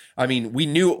freshman. I mean, we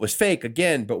knew it was fake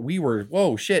again, but we were,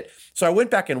 whoa, shit. So I went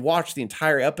back and watched the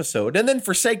entire episode. And then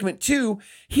for segment 2,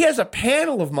 he has a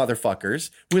panel of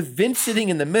motherfuckers with Vince sitting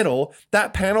in the middle.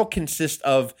 That panel consists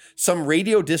of some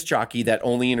radio disc jockey that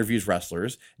only interviews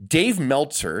wrestlers, Dave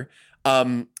Meltzer,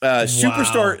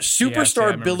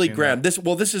 superstar Billy Graham.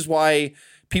 This is why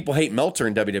people hate Meltzer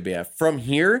in WWF. From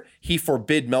here, he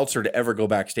forbid Meltzer to ever go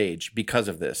backstage because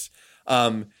of this.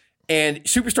 And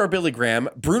superstar Billy Graham,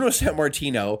 Bruno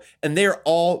Sammartino, and they're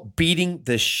all beating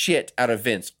the shit out of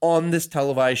Vince on this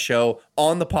televised show,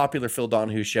 on the popular Phil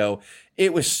Donahue show.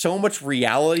 It was so much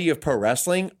reality of pro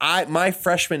wrestling. My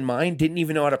freshman mind didn't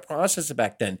even know how to process it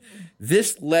back then.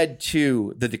 This led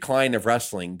to the decline of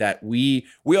wrestling that we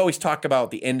always talk about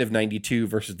the end of 92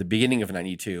 versus the beginning of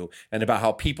 92, and about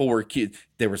how people were accused.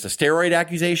 There was a steroid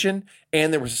accusation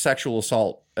and there was a sexual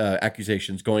assault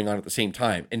accusations going on at the same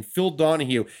time. And Phil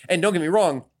Donahue, and don't get me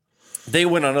wrong, they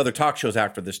went on other talk shows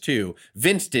after this too.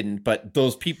 Vince didn't, but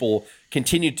those people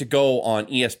continued to go on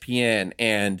ESPN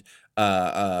and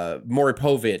Maury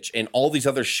Povich and all these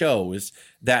other shows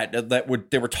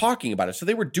they were talking about it. So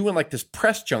they were doing like this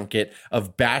press junket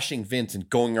of bashing Vince and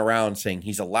going around saying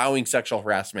he's allowing sexual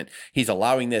harassment, he's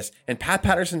allowing this. And Pat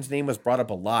Patterson's name was brought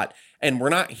up a lot. And we're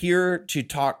not here to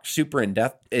talk super in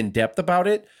depth about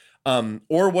it,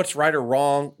 or what's right or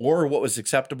wrong, or what was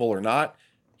acceptable or not.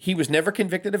 He was never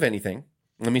convicted of anything.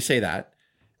 Let me say that.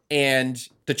 and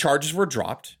the charges were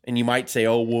dropped. And you might say,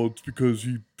 oh, well, it's because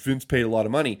Vince paid a lot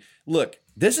of money. Look,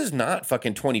 this is not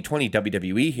fucking 2020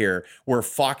 WWE here where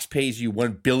Fox pays you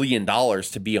 $1 billion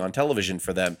to be on television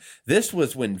for them. This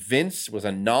was when Vince was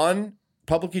a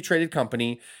non-publicly traded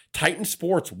company. Titan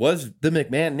Sports was the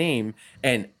McMahon name,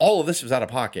 and all of this was out of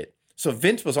pocket. So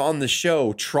Vince was on the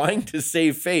show trying to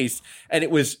save face, and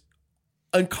it was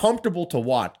uncomfortable to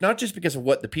watch, not just because of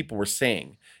what the people were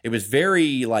saying. It was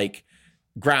very like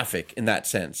graphic in that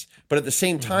sense, but at the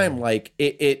same time, like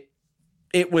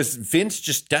it was Vince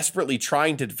just desperately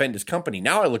trying to defend his company.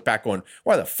 Now I look back going,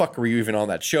 why the fuck were you even on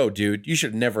that show, dude? You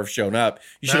should never have shown up.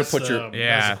 You should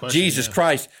have put Jesus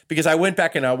Christ. Because I went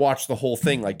back and I watched the whole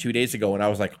thing like 2 days ago and I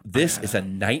was like, this is a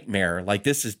nightmare. Like,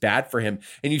 this is bad for him.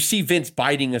 And you see Vince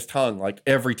biting his tongue like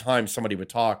every time somebody would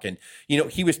talk. And, you know,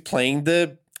 he was playing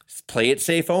the play it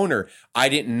safe owner. I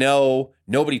didn't know.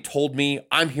 Nobody told me.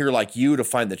 I'm here like you to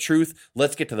find the truth.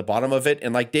 Let's get to the bottom of it.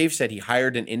 And like Dave said, he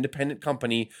hired an independent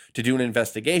company to do an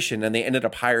investigation, and they ended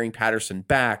up hiring Patterson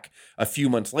back a few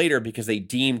months later because they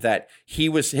deemed that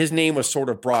his name was sort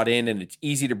of brought in, and it's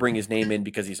easy to bring his name in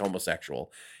because he's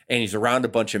homosexual and he's around a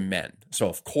bunch of men. So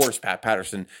of course, Pat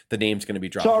Patterson, the name's going to be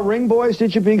dropped. Saw ring boys?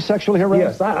 Did you being sexually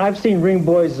harassed? Yes, I've seen ring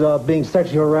boys being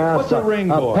sexually harassed. What's a ring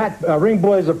boy? Ring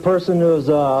boy is a person who's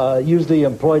usually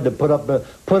employed to put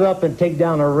up and take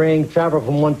down a ring, travel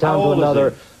from one town to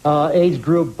another. Age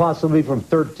group possibly from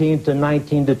 13 to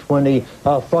 19 to 20,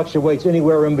 fluctuates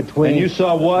anywhere in between. And you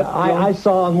saw what? I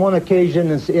saw on one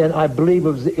occasion, in I believe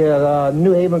it was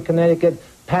New Haven, Connecticut,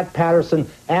 Pat Patterson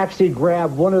actually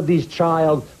grabbed one of these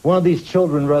children,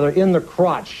 in the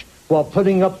crotch while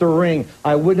putting up the ring.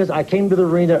 I came to the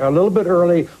arena a little bit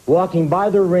early, walking by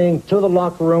the ring to the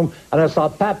locker room, and I saw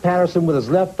Pat Patterson with his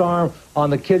left arm on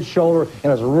the kid's shoulder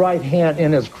and his right hand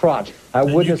in his crotch. I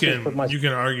witnessed it for myself. You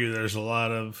can argue there's a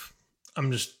lot of...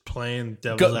 I'm just playing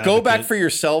devil's advocate. Go back for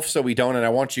yourself so we don't, and I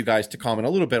want you guys to comment a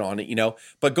little bit on it,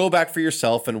 but go back for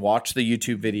yourself and watch the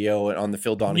YouTube video on the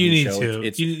Phil Donahue show.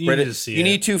 You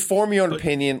need to form your own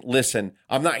opinion. Listen,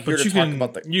 I'm not here to talk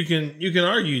about the... You can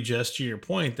argue, just to your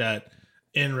point, that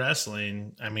in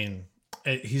wrestling, I mean,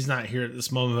 he's not here at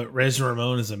this moment, but Razor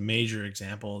Ramon is a major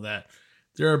example that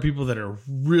there are people that are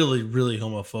really, really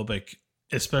homophobic,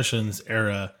 especially in this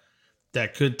era,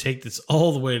 that could take this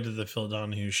all the way to the Phil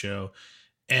Donahue show.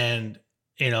 And,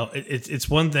 it's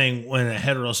one thing when a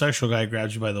heterosexual guy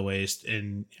grabs you by the waist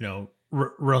and,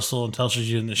 Russell and touches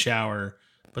you in the shower,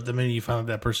 but the minute you find out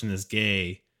that person is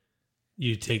gay,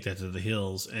 you take that to the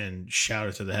hills and shout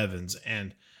it to the heavens.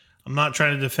 And I'm not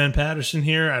trying to defend Patterson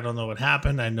here. I don't know what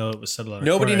happened. I know it was said a lot.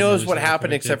 Nobody knows what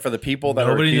happened except for the people that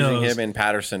are accusing him and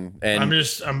Patterson. And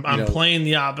I'm playing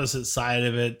the opposite side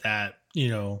of it that,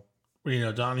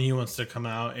 Donahue wants to come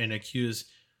out and accuse,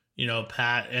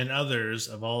 Pat and others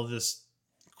of all this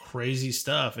crazy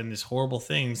stuff and these horrible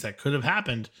things that could have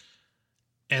happened.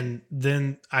 And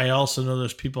then I also know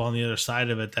there's people on the other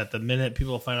side of it that the minute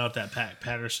people find out that Pat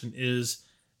Patterson is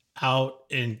out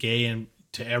and gay and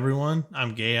to everyone,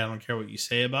 I'm gay, I don't care what you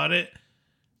say about it.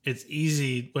 It's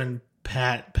easy when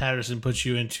Pat Patterson puts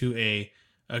you into a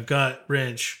gut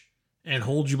wrench and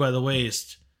holds you by the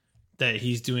waist that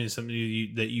he's doing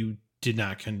something that you did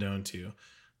not condone to.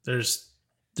 There's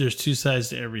two sides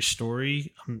to every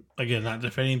story. I'm, again, not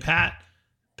defending Pat.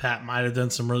 Pat might have done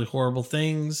some really horrible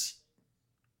things.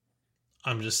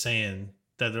 I'm just saying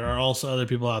that there are also other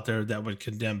people out there that would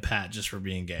condemn Pat just for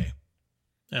being gay.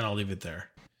 And I'll leave it there.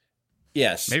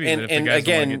 Yes. Maybe if the guys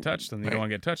don't want to get touched, then they don't want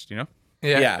to get touched,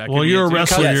 Yeah. Well, you're a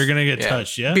wrestler. You're going to get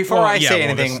touched, yeah? Before I say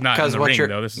anything, because what's your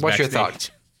thoughts?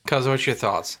 Because what's your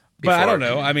thoughts? But I don't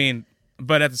know. I mean...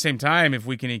 But at the same time, if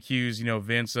we can accuse,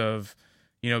 Vince of,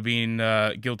 being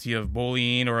guilty of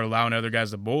bullying or allowing other guys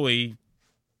to bully,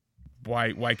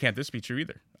 why can't this be true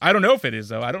either? I don't know if it is,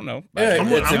 though. I don't know.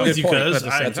 I'm with you, because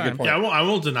I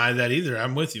won't deny that either.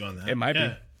 I'm with you on that. It might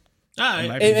be.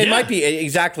 It might be,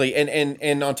 exactly.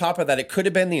 And on top of that, it could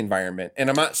have been the environment. And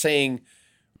I'm not saying...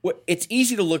 It's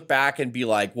easy to look back and be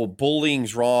like, well,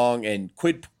 bullying's wrong and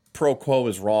quid pro quo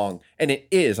is wrong. And it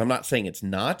is. I'm not saying it's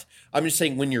not. I'm just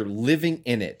saying when you're living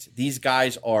in it, these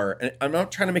guys are, and I'm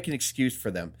not trying to make an excuse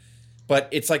for them, but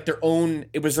it's like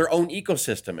it was their own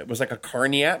ecosystem. It was like a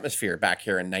carny atmosphere back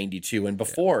here in 92 and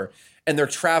before. And they're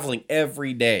traveling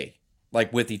every day,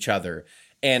 like with each other.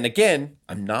 And again,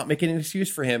 I'm not making an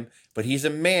excuse for him, but he's a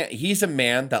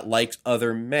man that likes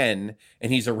other men,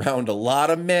 and he's around a lot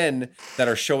of men that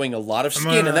are showing a lot of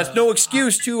skin, and that's no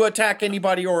excuse to attack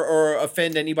anybody or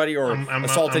offend anybody or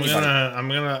assault anybody.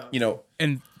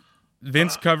 And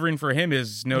Vince covering for him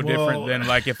is no different than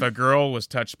like if a girl was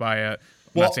touched by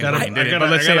not saying Hogan did it, but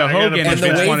let's say a Hogan and and the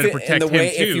Vince way, wanted to protect and the way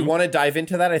him too. if you want to dive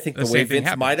into that, I think the way same thing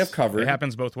Vince might have covered it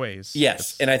happens both ways.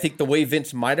 Yes, and I think the way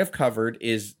Vince might have covered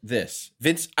is this.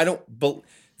 Vince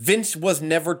was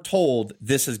never told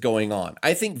this is going on.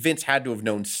 I think Vince had to have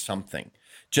known something.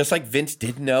 Just like Vince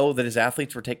did know that his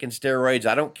athletes were taking steroids.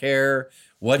 I don't care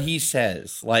what he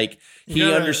says. Like, he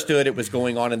understood it was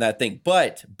going on in that thing.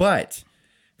 But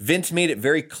Vince made it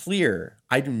very clear,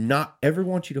 I do not ever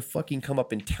want you to fucking come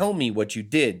up and tell me what you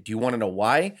did. Do you want to know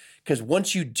why? Because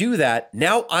once you do that,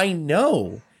 now I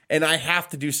know, and I have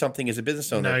to do something as a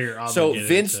business owner. Now you're So obligated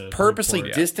Vince to purposely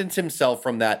report. distanced himself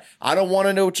from that. I don't want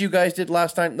to know what you guys did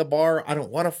last night in the bar. I don't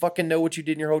want to fucking know what you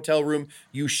did in your hotel room.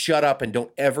 You shut up and don't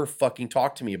ever fucking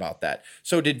talk to me about that.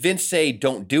 So did Vince say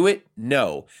don't do it?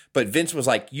 No. But Vince was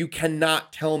like, you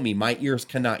cannot tell me. My ears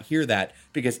cannot hear that,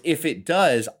 because if it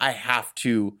does, I have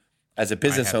to, as a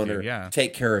business owner,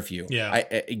 take care of you. Yeah.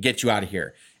 I get you out of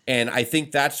here. And I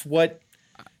think that's what,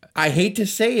 I hate to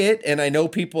say it, and I know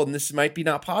people, and this might be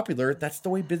not popular, that's the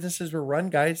way businesses were run,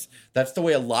 guys. That's the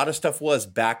way a lot of stuff was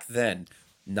back then.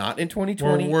 Not in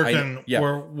 2020. We're working.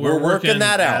 We're working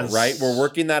that out, right? We're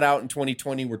working that out in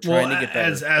 2020. We're trying to get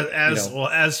better.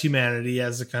 As humanity,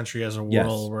 as a country, as a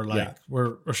world, we're like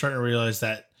we're starting to realize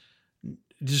that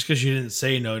just because you didn't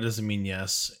say no doesn't mean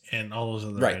yes, and all those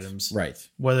other items, right?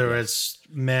 Whether it's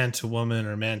man to woman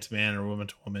or man to man or woman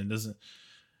to woman, doesn't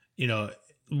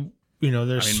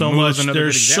there's so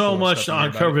much to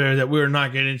uncover there that we're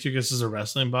not getting into because this is a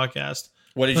wrestling podcast.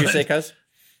 What did you say, Cuz?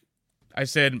 I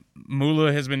said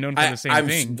Moolah has been known for the same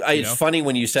thing. It's funny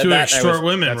when you said to that. extort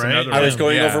women, right? I was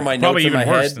going over my notes in my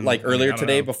head like earlier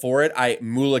today know. before it.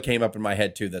 Moolah came up in my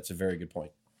head too. That's a very good point.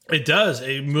 It does.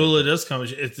 Moolah does come.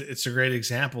 It's a great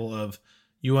example of,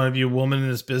 you want to be a woman in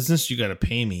this business, you got to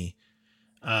pay me.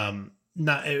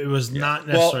 It was not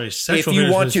necessarily sexual.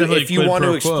 If you want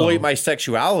to exploit my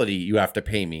sexuality, you have to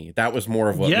pay me. That was more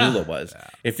of what Moolah was.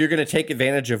 If you're going to take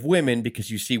advantage of women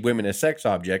because you see women as sex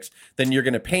objects, then you're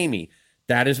going to pay me.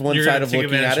 That is one side of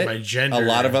looking at it. A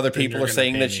lot of other people are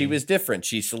saying that she was different.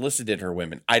 She solicited her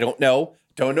women. I don't know.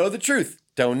 Don't know the truth.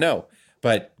 Don't know.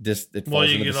 But it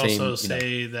falls into the same. Also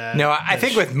say that. No, I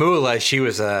think with Moolah, she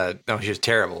was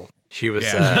terrible. She was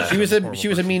she was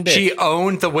a mean bitch. She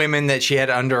owned the women that she had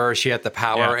under her. She had the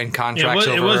power and contracts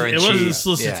over her. It wasn't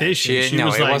solicitation.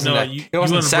 It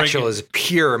wasn't sexual. It was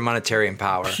pure monetary and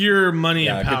power. Pure money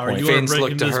and power. Vince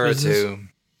looked to her to.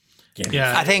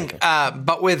 Yeah, I think.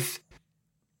 But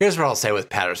here's what I'll say with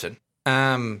Patterson.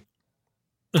 I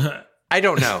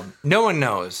don't know. No one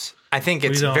knows. I think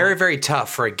it's very, very tough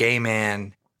for a gay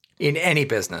man in any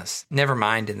business. Never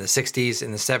mind in the 60s,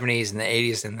 in the 70s, in the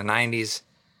 80s, in the 90s.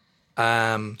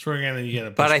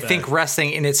 But I think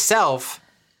wrestling in itself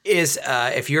is,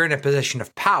 if you're in a position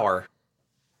of power,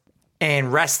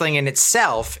 and wrestling in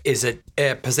itself is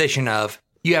a position of,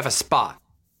 you have a spot,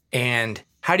 and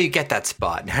how do you get that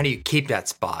spot, and how do you keep that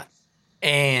spot?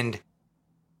 And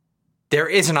there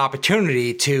is an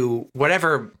opportunity to,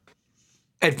 whatever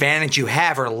advantage you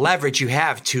have or leverage you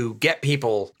have, to get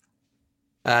people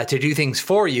to do things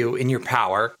for you in your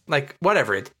power, like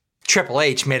whatever it. Triple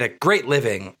H made a great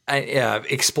living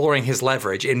exploring his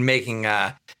leverage and making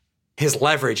his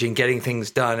leverage and getting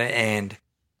things done. And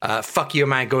fuck you,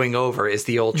 am I going over is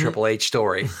the old Triple H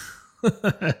story.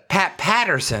 Pat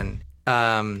Patterson,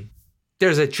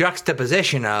 there's a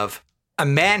juxtaposition of a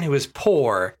man who was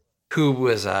poor, who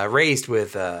was raised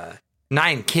with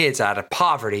 9 kids out of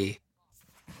poverty,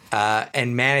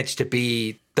 and managed to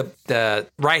be the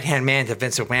right-hand man to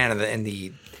Vince McMahon in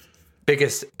the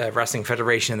biggest wrestling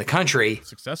federation in the country.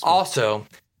 Successful. Also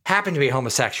happened to be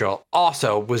homosexual.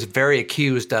 Also was very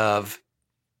accused of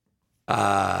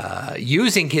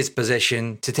using his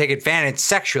position to take advantage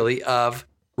sexually of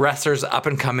wrestlers up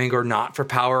and coming or not, for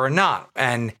power or not.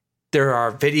 And there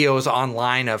are videos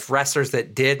online of wrestlers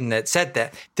that did and that said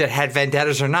that had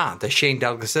vendettas or not. The Shane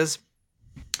Douglases,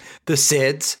 the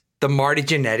Sids, the Marty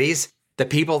Jannettis, the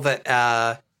people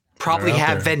that probably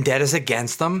have vendettas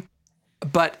against them.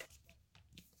 But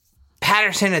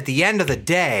Patterson, at the end of the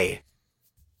day,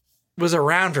 was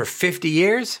around for 50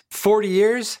 years, 40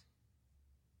 years.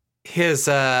 His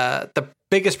the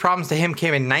biggest problems to him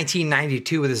came in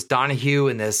 1992 with his Donahue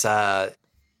and this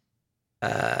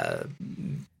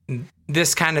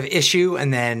kind of issue,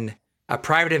 and then a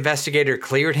private investigator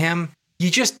cleared him. You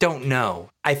just don't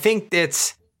know. I think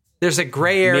there's a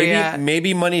gray area.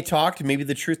 Maybe money talked, maybe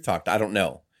the truth talked. I don't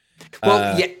know.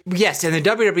 Well, yes, and the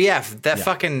WWF, that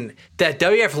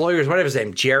WWF lawyers, whatever his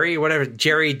name, Jerry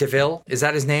DeVille, is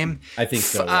that his name? I think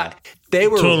so. Yeah. They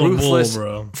were Total ruthless bull,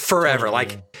 bro. forever.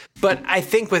 But I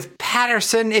think with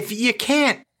Patterson, if you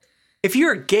can't if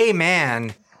you're a gay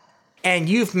man and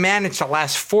you've managed to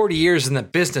last 40 years in the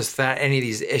business without any of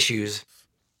these issues,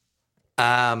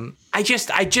 I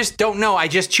just don't know. I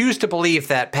just choose to believe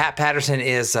that Pat Patterson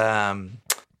is,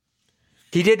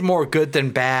 he did more good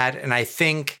than bad. And I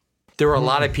think there were a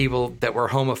lot of people that were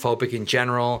homophobic in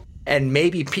general. And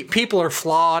maybe people are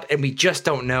flawed and we just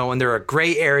don't know. And there are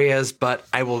gray areas, but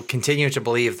I will continue to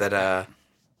believe that,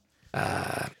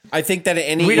 I think that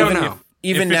we don't know.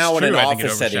 Even If it's now in an true, I think it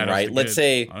office setting, overshadows right? the Let's good,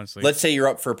 say honestly. you're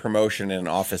up for a promotion in an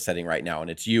office setting right now,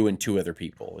 and it's you and two other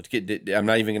people. I'm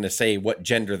not even going to say what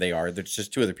gender they are. There's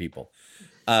just two other people.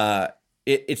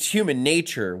 It's human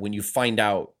nature when you find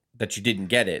out that you didn't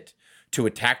get it to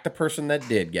attack the person that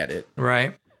did get it.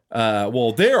 Right.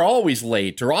 Well, they're always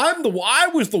late, or I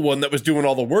was the one that was doing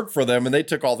all the work for them, and they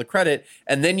took all the credit.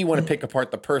 And then you want to pick apart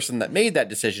the person that made that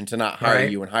decision to not hire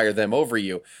you and hire them over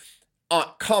you.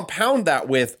 Compound that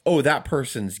with, that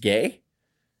person's gay,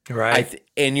 right?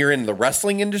 And you're in the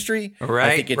wrestling industry,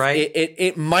 right? I think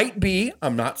it might be.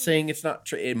 I'm not saying it's not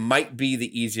true. It might be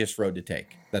the easiest road to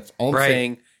take. That's all I'm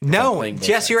saying. No,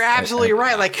 Jess, you're absolutely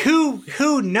right. Like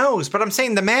who knows? But I'm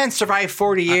saying the man survived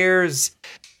 40 years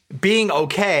being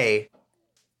okay.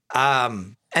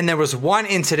 And there was one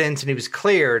incident and he was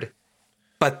cleared.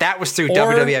 But that was through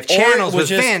WWF channels with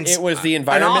Vince. It was the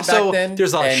environment and also, back then.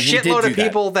 There's a shitload of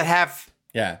people that have.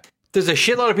 Yeah. There's a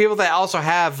shitload of people that also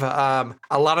have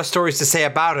a lot of stories to say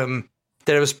about him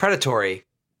that it was predatory.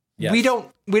 Yes. We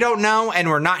don't know, and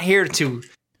we're not here to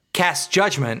cast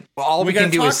judgment. All we can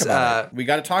do is we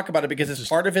got to talk about it because it's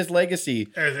part of his legacy.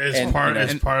 It's part of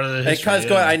the history. Cuz,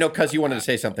 go ahead. I know, Cuz, you wanted to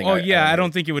say something. Oh I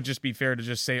don't think it would just be fair to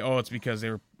just say, it's because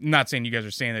they were not saying you guys are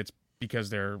saying that it's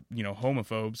because they're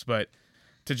homophobes, but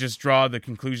to just draw the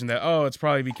conclusion that it's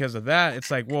probably because of that. It's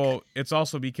like, well, it's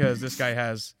also because this guy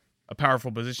has a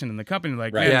powerful position in the company.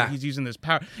 Like, he's using this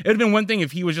power. It would have been one thing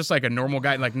if he was just like a normal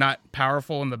guy, like not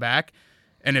powerful in the back,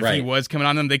 and if he was coming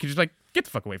on them, they could just like, get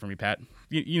the fuck away from me, Pat.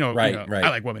 Right. I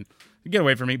like women. Get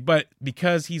away from me. But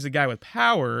because he's a guy with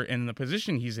power and the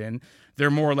position he's in, they're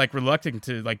more like reluctant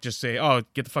to like just say,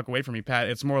 get the fuck away from me, Pat.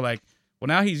 It's more like, well,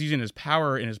 now he's using his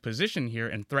power and his position here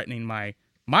and threatening my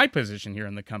position here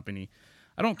in the company.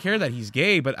 I don't care that he's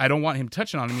gay, but I don't want him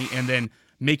touching on me and then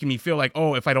making me feel like,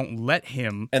 if I don't let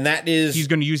him, and that is, he's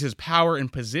going to use his power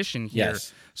and position here.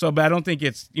 Yes. So, but I don't think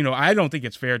it's, I don't think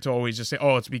it's fair to always just say,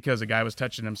 it's because a guy was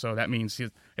touching him. So that means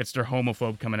it's their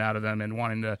homophobe coming out of them and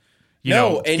wanting to,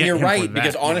 and you're right,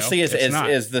 because honestly, as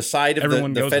the side of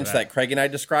the fence that Craig and I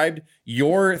described,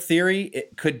 your theory,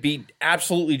 it could be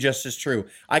absolutely just as true.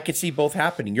 I could see both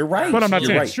happening. You're right. But I'm not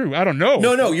saying it's true. I don't know.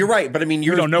 No, you're right. But I mean,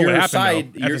 your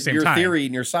side, your theory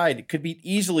and your side could be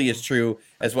easily as true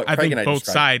as what Craig and I described.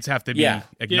 Both sides have to be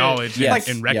acknowledged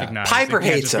and recognized. Piper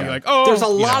hates him. Like, there's a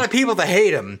lot of people that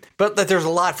hate him, but there's a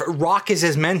lot. Rock is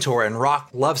his mentor, and Rock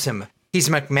loves him. He's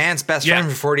McMahon's best friend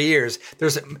for 40 years.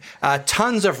 There's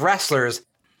tons of wrestlers,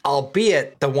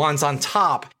 albeit the ones on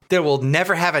top, that will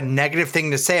never have a negative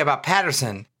thing to say about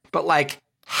Patterson. But, like,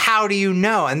 how do you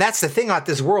know? And that's the thing about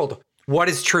this world. What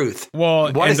is truth?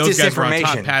 Well, what is those guys were on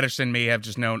disinformation? top. Patterson may have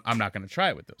just known, I'm not going to try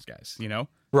it with those guys,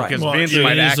 Right. Because Vince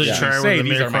might actually say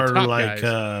these are my top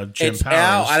guys. Jim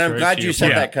Powers, and I'm glad you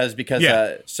said that,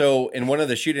 because so in one of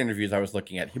the shoot interviews I was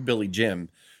looking at, Hillbilly Jim,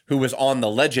 who was on the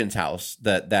Legends House,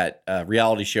 that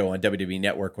reality show on WWE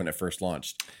Network when it first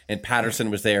launched. And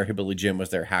Patterson was there, Hillbilly Jim was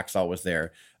there, Hacksaw was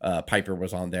there, Piper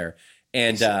was on there.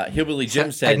 And Hillbilly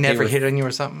Jim said... I'd never hit on you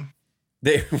or something?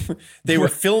 They were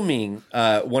filming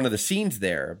one of the scenes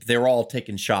there. They were all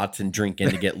taking shots and drinking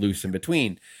to get loose in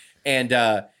between.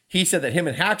 And he said that him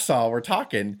and Hacksaw were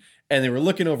talking, and they were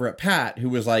looking over at Pat, who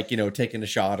was like, taking a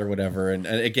shot or whatever. And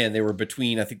again, they were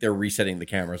between, I think they were resetting the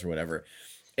cameras or whatever.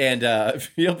 And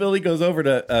Billy goes over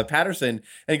to Patterson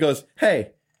and he goes,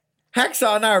 "Hey,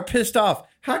 Hacksaw and I are pissed off.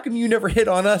 How come you never hit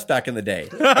on us back in the day?"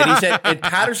 And he said, and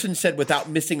Patterson said without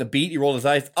missing a beat, he rolled his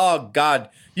eyes, "Oh God,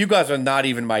 you guys are not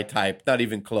even my type, not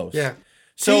even close." Yeah.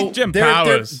 So Jim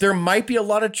Powers. There might be a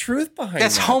lot of truth behind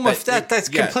that's that. That's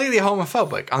completely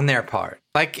homophobic on their part.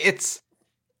 Like it's.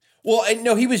 Well,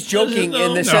 no, he was joking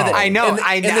in the sense that I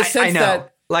know.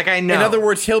 Like I know. In other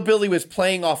words, Hillbilly was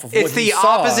playing off of what he saw. It's the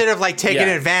opposite of like taking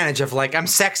advantage of like, I'm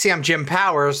sexy, I'm Jim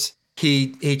Powers.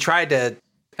 He tried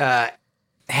to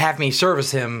have me service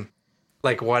him,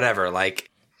 like whatever. Like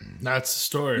that's the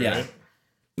story, right?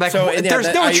 Like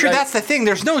there's no truth. That's the thing.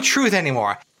 There's no truth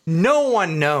anymore. No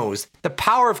one knows the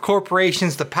power of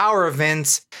corporations, the power of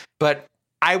Vince. But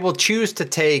I will choose to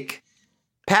take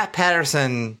Pat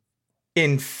Patterson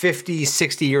in 50,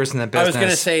 60 years in the business. I was going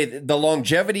to say the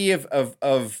longevity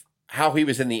of how he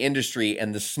was in the industry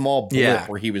and the small blip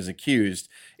where he was accused,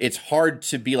 it's hard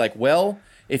to be like, well,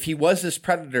 if he was this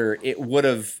predator, it would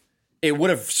have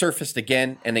surfaced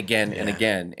again and again and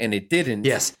again, and it didn't.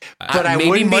 Yes, but I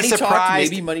wouldn't be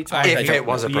surprised maybe money talks, if it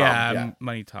was a problem. Yeah,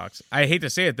 money talks. I hate to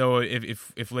say it though,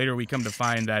 if later we come to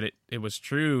find that it was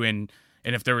true, and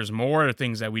if there was more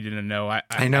things that we didn't know, I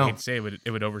hate to say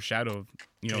it would overshadow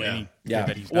any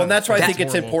that he's done. Well, and that's why I think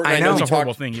it's important. I know it's a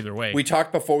horrible thing either way. We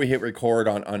talked before we hit record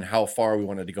on how far we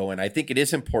wanted to go, and I think it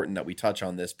is important that we touch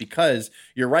on this because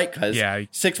you're right. Because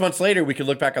 6 months later, we could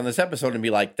look back on this episode and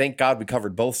be like, "Thank God we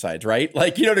covered both sides." Right?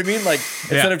 Like, you know what I mean? Like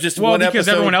instead of just one episode, because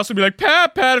everyone else would be like,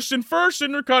 Pat Patterson, first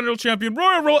Intercontinental Champion,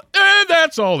 Royal Rumble, and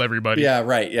that's all. Everybody. Yeah.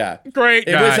 Right. Yeah. Great.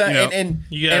 It was, and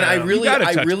I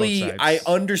really I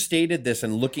understated this,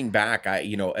 and looking back,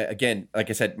 again,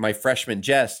 like I said, my freshman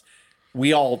Jess.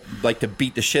 We all like to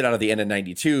beat the shit out of the end of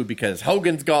 92 because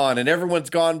Hogan's gone and everyone's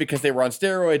gone because they were on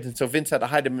steroids. And so Vince had to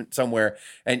hide him somewhere.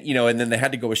 And, and then they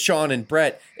had to go with Shawn and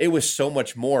Brett. It was so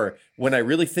much more. When I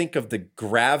really think of the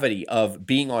gravity of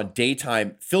being on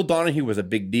daytime, Phil Donahue was a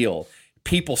big deal.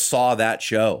 People saw that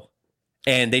show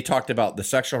and they talked about the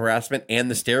sexual harassment and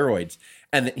the steroids.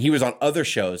 And he was on other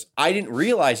shows. I didn't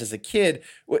realize as a kid,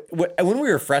 when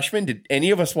we were freshmen, did any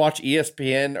of us watch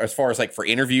ESPN as far as like for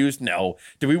interviews? No.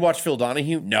 Did we watch Phil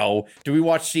Donahue? No. Did we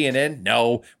watch CNN?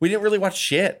 No. We didn't really watch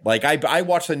shit. Like I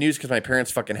watched the news because my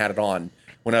parents fucking had it on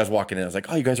when I was walking in. I was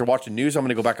like, oh, you guys are watching news? I'm going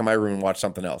to go back in my room and watch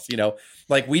something else.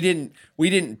 Like we didn't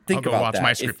think about watch that.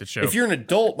 My scripted show. If you're an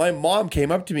adult, my mom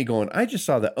came up to me going, I just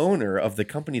saw the owner of the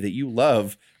company that you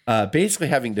love basically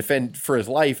having to defend for his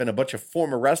life and a bunch of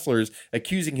former wrestlers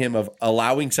accusing him of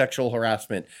allowing sexual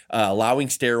harassment, allowing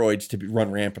steroids to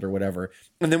run rampant or whatever.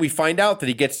 And then we find out that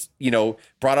he gets,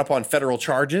 brought up on federal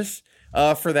charges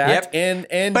for that. Yep.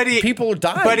 And people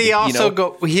died. But he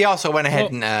also went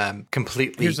ahead and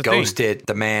completely ghosted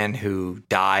the man who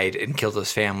died and killed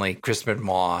his family, Chris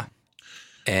Benoit.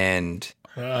 And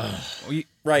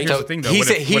right. So the thing, though.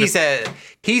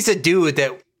 He's a dude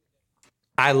that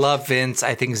I love Vince.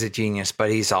 I think he's a genius,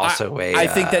 but he's also I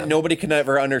think that nobody can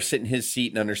ever sit in his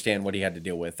seat and understand what he had to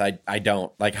deal with. I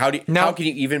don't. Like, how can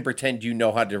you even pretend you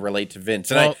know how to relate to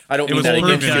Vince? And I don't mean that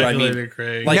against you. I mean,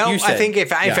 like you said, I think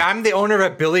if I'm the owner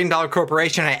of $1 billion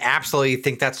corporation, I absolutely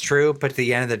think that's true. But at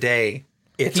the end of the day,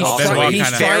 it's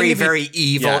very, very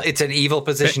evil. Yeah. It's an evil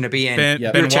position to be in.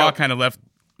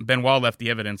 Benoit left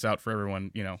the evidence out for everyone,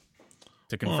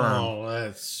 to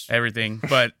confirm everything.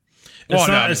 But it's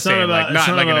not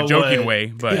like in a joking way,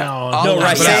 but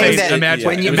right.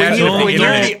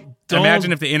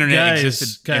 Imagine if the internet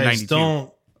existed in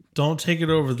 92. Don't take it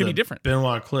over the different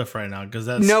Benoit cliff right now, because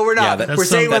that's no, we're not. We're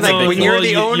saying when you're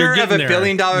the owner of $1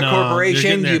 billion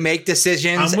corporation, you make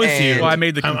decisions. I'm with you. Well, I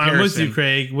made the comparison. I'm with you,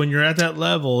 Craig. When you're at that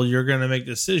level, you're going to make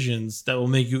decisions that will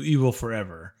make you evil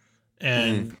forever.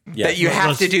 And that you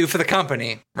have to do for the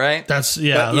company, right? That's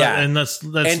and let's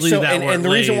leave that. And the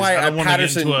reason why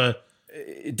Patterson,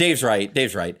 Dave's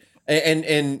right,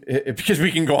 and because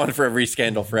we can go on for every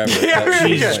scandal forever.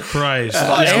 Jesus Christ!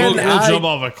 We'll jump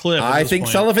off a cliff. I think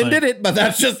Sullivan did it, but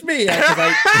that's just me. He was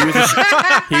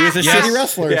a shitty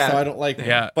wrestler, so I don't like him.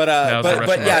 Yeah. But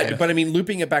I mean,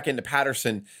 looping it back into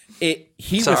Patterson, he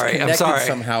was connected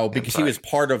somehow because he was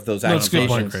part of those accusations. That's a good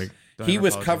point, Craig. He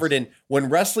was covered in when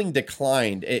wrestling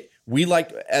declined. We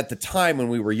liked at the time when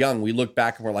we were young, we looked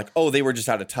back and we're like, oh, they were just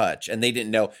out of touch and they didn't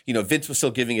know. Vince was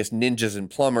still giving us ninjas and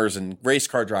plumbers and race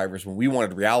car drivers when we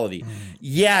wanted reality.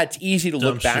 Yeah, it's easy to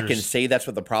look back and say that's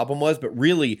what the problem was, but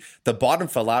really the bottom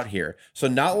fell out here. So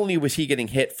not only was he getting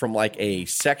hit from like a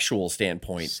sexual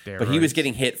standpoint, but he was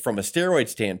getting hit from a steroid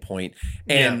standpoint.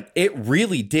 And it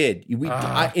really did.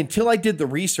 Until I did the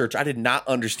research, I did not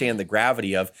understand the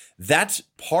gravity of that's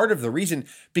part of the reason,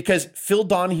 because Phil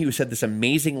Donahue said this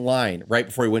amazing line right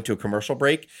before he went to a commercial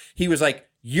break. He was like,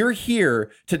 you're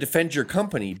here to defend your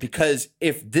company because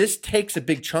if this takes a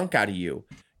big chunk out of you,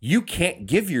 you can't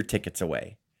give your tickets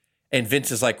away. And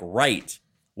Vince is like, right,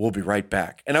 we'll be right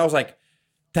back. And I was like,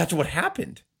 that's what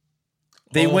happened.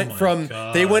 They went from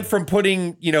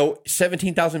putting,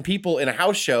 17,000 people in a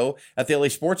house show at the LA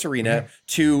Sports Arena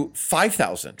to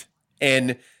 5,000.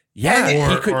 And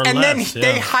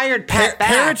they hired Pat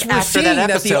back after that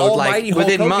episode,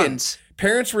 within months.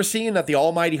 Parents were seeing that the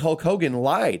almighty Hulk Hogan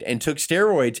lied and took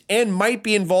steroids and might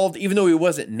be involved, even though he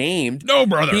wasn't named. No,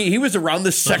 brother. He was around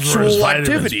the sexual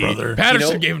activity.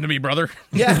 Patterson gave him to me, brother.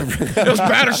 Yeah. It was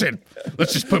Patterson.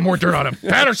 Let's just put more dirt on him.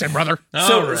 Patterson, brother.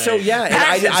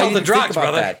 I didn't think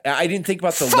about that. I didn't think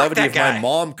about the levity of my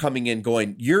mom coming in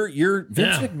going, you're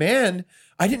Vince McMahon.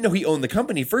 I didn't know he owned the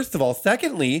company, first of all.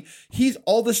 Secondly,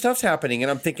 all this stuff's happening.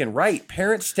 And I'm thinking, right,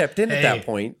 parents stepped in at that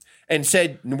point and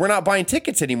said, we're not buying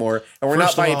tickets anymore and we're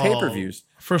not buying pay-per-views.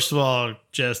 First of all,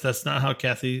 Jess, that's not how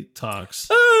Kathy talks.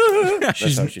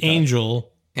 She's an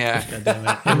angel. Yeah.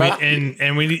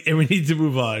 And we need to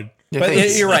move on. But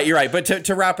you're right. But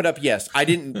to wrap it up, yes,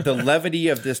 the levity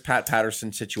of this Pat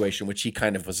Patterson situation, which he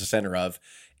kind of was the center of,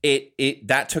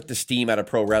 that took the steam out of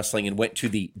pro wrestling and went to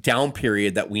the down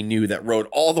period that we knew that rode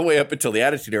all the way up until the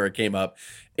Attitude Era came up.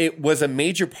 It was a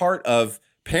major part of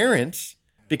parents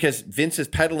because Vince is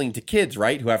peddling to kids,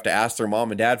 right, who have to ask their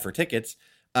mom and dad for tickets.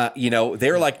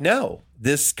 They're like, no,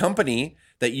 this company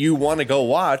that you want to go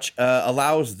watch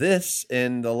allows this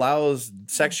and allows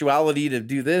sexuality to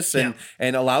do this and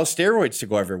allows steroids to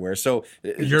go everywhere. So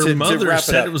your mother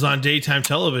said it was on daytime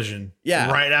television,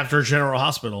 right after General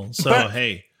Hospital. So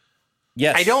hey,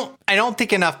 yes, I don't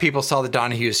think enough people saw the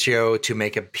Donahue show to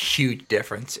make a huge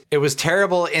difference. It was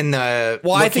terrible in the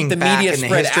I think the media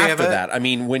spread after that. I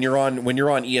mean, when you're on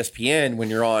ESPN,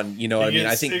 when you're on,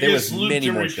 I think there was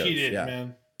many more shows.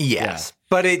 Man. Yes,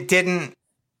 but it didn't.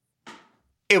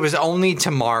 It was only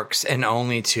to marks and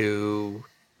only to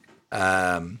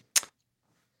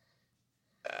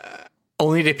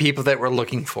people that were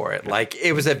looking for it. Like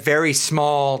it was a very,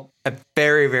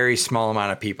 very small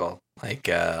amount of people. Like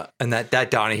and that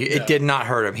Donahue, it did not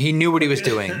hurt him. He knew what he was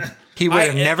doing. He would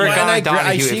have never gone on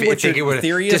Donahue if it would have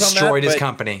destroyed his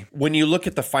company. When you look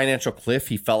at the financial cliff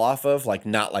he fell off of,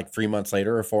 not 3 months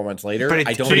later or 4 months later,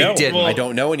 I don't know. Well, I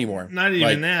don't know anymore. Not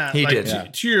even that. He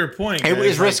did. To your point, it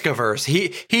was risk averse.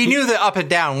 He knew the up and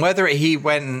down. Whether he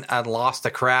went and lost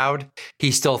a crowd, he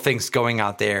still thinks going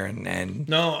out there and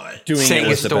saying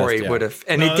his story would have,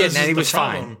 and it didn't, and he was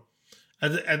fine.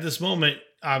 At this moment,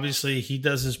 obviously, he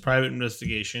does his private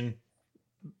investigation.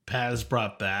 Pat is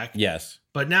brought back. Yes.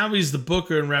 But now he's the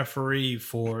booker and referee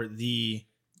for the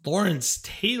Lawrence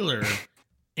Taylor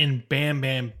and Bam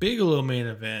Bam Bigelow main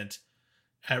event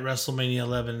at WrestleMania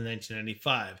 11 in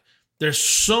 1995. There's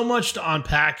so much to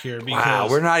unpack here. Because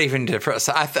we're not even different.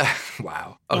 So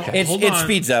wow. Okay. It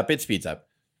speeds up. It speeds up.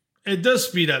 It does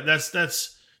speed up. That's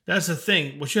the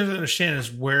thing. What you have to understand is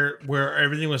where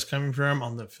everything was coming from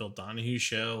on the Phil Donahue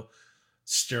show.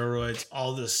 Steroids,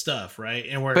 all this stuff, right?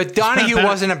 But Donahue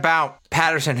wasn't about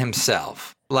Patterson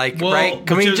himself, right?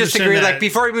 Can we just agree?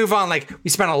 Before we move on, we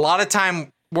spent a lot of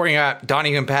time worrying about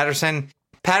Donahue and Patterson.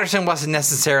 Patterson wasn't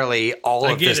necessarily all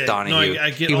of this Donahue. I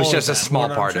get he was all just of a that. small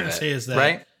What part I'm of trying to say is it, that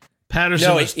right?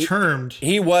 Patterson was termed.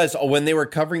 He was when they were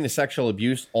covering the sexual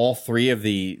abuse. All three of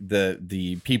the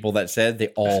people that said they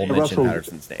all mentioned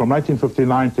Patterson's name. From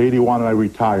 1959 to 81, I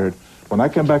retired. When I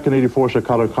came back in 84 as a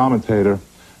color commentator,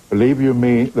 believe you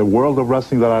me, the world of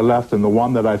wrestling that I left and the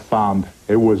one that I found,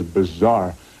 it was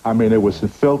bizarre. I mean, it was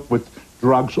filled with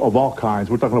drugs of all kinds.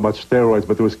 We're talking about steroids,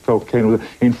 but there was cocaine.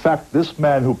 In fact, this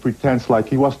man who pretends like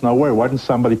he wasn't aware, why didn't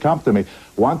somebody come to me?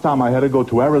 One time I had to go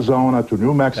to Arizona, to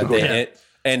New Mexico.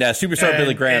 And superstar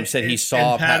Billy Graham said he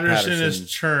saw Pat Patterson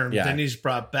is termed, then he's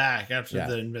brought back after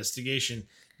the investigation.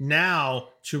 Now,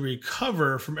 to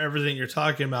recover from everything you're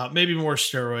talking about, maybe more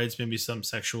steroids, maybe some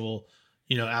sexual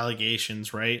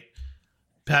allegations, right?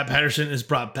 Pat Patterson is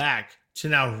brought back to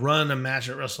now run a match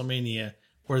at WrestleMania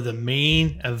where the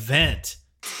main event,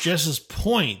 Jess's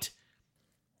point,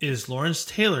 is Lawrence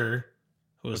Taylor,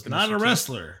 who is not a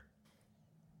wrestler,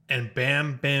 and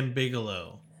Bam Bam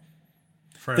Bigelow.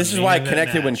 This is why I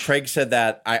connected when Craig said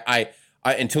that. I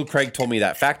until Craig told me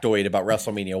that factoid about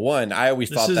WrestleMania 1, I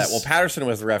always thought that, Patterson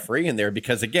was the referee in there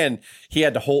because, again, he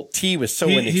had to hold, T was so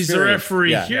inexperienced. He's the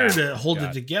referee here to hold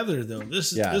it together, though.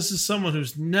 This is someone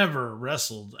who's never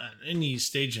wrestled at any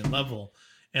stage and level.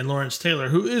 And Lawrence Taylor,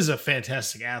 who is a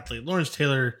fantastic athlete. Lawrence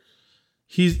Taylor,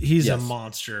 he's a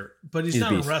monster, but he's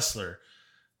not a wrestler.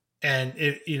 And,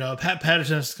 Pat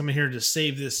Patterson has to come in here to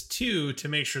save this, too, to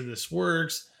make sure this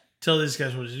works, tell these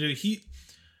guys what to do.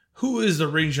 Who is the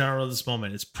ring general at this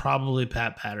moment? It's probably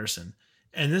Pat Patterson.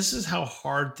 And this is how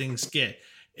hard things get.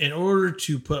 In order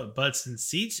to put butts in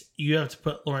seats, you have to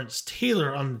put Lawrence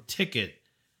Taylor on the ticket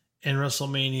in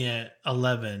WrestleMania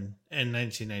 11 in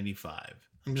 1995.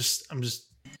 It was,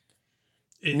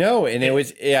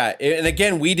 and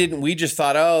again, we just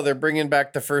thought, they're bringing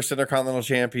back the first Intercontinental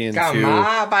Champion. Come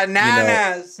on,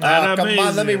 bananas. Come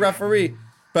on, let me referee.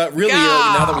 But really,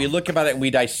 now that we look about it and we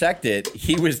dissect it,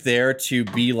 he was there to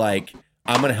be like,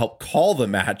 I'm going to help call the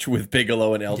match with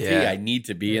Bigelow and LT. Yeah. I need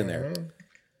to be in there.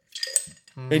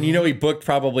 And he booked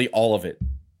probably all of it.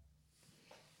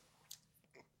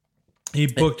 He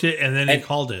booked it and then he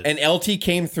called it. And LT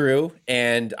came through,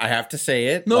 and I have to say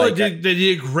it. No, they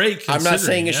did great. I'm not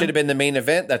saying it should have been the main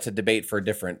event. That's a debate for a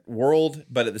different world.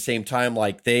 But at the same time,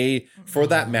 like for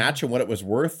that match and what it was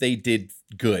worth, they did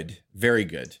good, very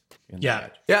good. Yeah.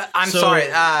 Yeah, I'm sorry.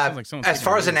 As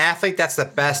far as an athlete, that's the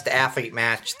best athlete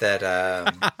match that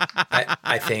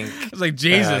I think it's like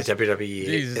Jesus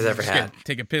WWE has ever had.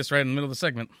 Take a piss right in the middle of the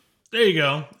segment. There you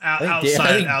go.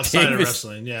 Outside of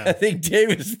wrestling, yeah. I think Dave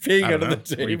is peeing under the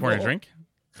table. Were you pouring a drink?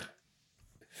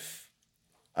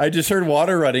 I just heard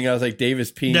water running. I was like, Dave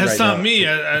is peeing. That's right not now.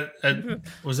 me.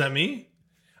 Was that me?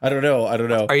 I don't know.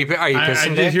 Are you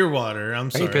pissing? I did hear water.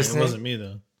 I'm sorry. It wasn't me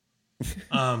though.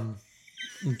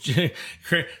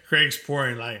 Craig's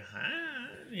pouring like,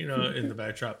 in the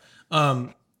backdrop.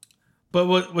 But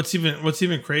what's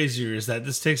even crazier is that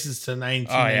this takes us to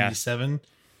 1997,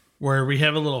 where we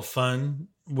have a little fun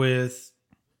with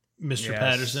Mr.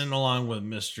 Patterson along with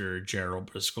Mr.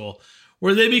 Gerald Briscoe,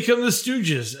 where they become the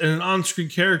Stooges and an on-screen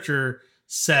character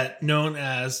set known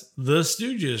as the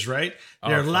Stooges. Right?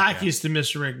 They're lackeys to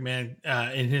Mr. McMahon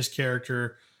in his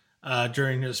character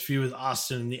during his feud with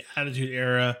Austin in the Attitude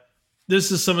Era.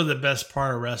 This is some of the best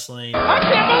part of wrestling. I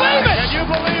can't believe it! Can you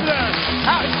believe this?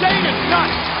 Shane is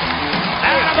nuts!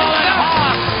 Animal and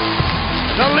Hawk!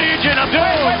 The Legion of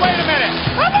Doom! Wait a minute!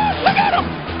 Look at him!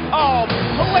 Oh,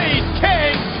 please,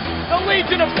 King! The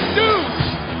Legion of Stooge!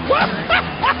 What?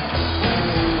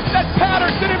 That's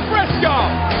Patterson and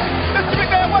Briscoe! Mr.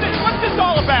 McMahon, what's this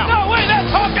all about? No, wait, that's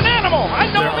Hawk and Animal!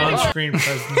 I know their on-screen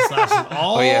presence lasted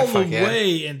all the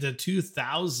way into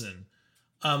 2000.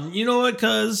 You know what,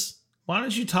 cuz? Why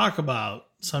don't you talk about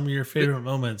some of your favorite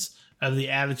moments of the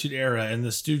Attitude Era and the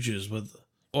Stooges with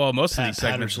most Pat of these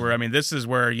segments Patterson. were, this is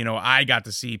where, I got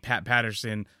to see Pat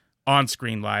Patterson on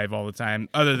screen live all the time,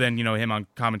 other than, him on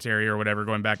commentary or whatever,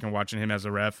 going back and watching him as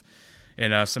a ref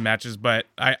in some matches. But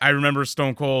I remember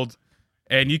Stone Cold,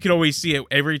 and you could always see it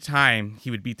every time he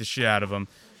would beat the shit out of him.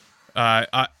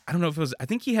 I don't know if it was, I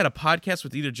think he had a podcast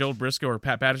with either Joe Briscoe or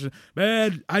Pat Patterson.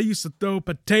 Man, I used to throw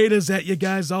potatoes at you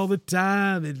guys all the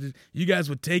time, and you guys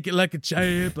would take it like a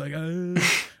champ, like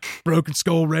Broken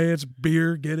Skull Ranch,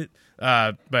 beer, get it?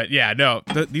 But yeah, no,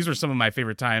 these were some of my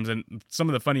favorite times, and some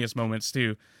of the funniest moments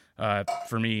too,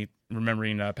 for me,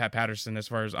 remembering Pat Patterson as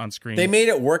far as on screen. They made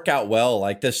it work out well.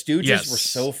 Like the Stooges were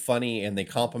so funny, and they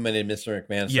complimented Mr.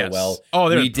 McMahon so well. Oh,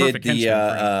 they were we did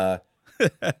the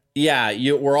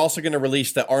we're also going to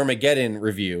release the Armageddon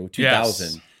review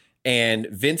 2000. Yes. And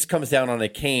Vince comes down on a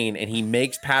cane and he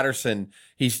makes Patterson,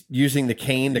 he's using the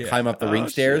cane to climb up the ring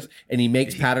stairs, and he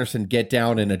makes Patterson get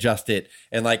down and adjust it.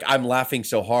 And like, I'm laughing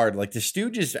so hard. Like the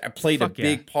Stooges played a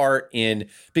big part in,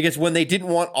 because when they didn't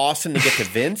want Austin to get to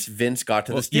Vince, Vince got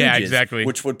to the Stooges,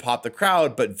 which would pop the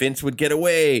crowd, but Vince would get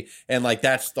away. And like,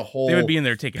 that's the whole, they would be in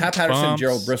there taking Pat Patterson and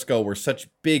Gerald Briscoe were such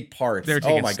big parts. They're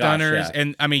taking stunners. Gosh,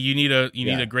 and you need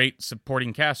a great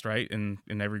supporting cast, right? In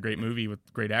every great movie with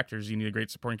great actors, you need a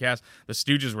great supporting cast. The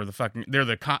Stooges were they're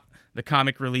the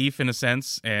comic relief in a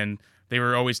sense, and they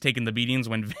were always taking the beatings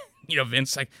when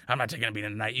Vince like, I'm not taking a beating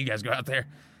tonight, you guys go out there,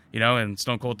 and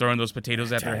Stone Cold throwing those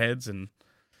potatoes at their heads. And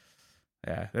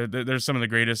there's some of the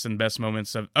greatest and best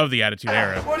moments of the Attitude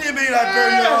Era. What do you mean I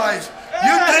burn your eyes?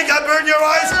 You think I burn your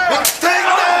eyes? Well, take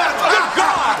that! Good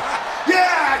God!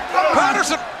 Yeah, come on!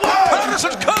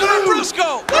 Patterson's coming to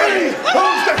Briscoe!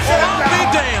 Who's the champ now? I'll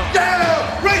be damned!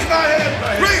 Yeah, raise my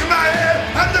head! Raise my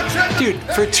head! I'm the champ! Dude,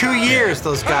 for 2 years,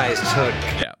 those guys took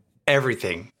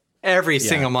everything. Every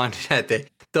single Monday.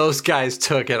 Those guys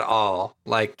took it all.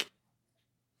 Like,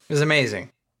 it was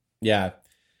amazing. Yeah.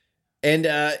 And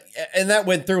that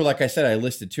went through, like I said, I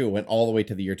listed too. It went all the way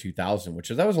to the year 2000,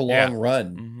 that was a long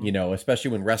run,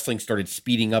 especially when wrestling started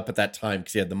speeding up at that time,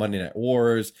 because you had the Monday Night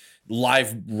Wars,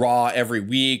 live Raw every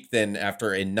week. Then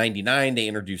after in 99, they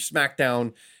introduced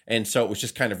SmackDown. And so it was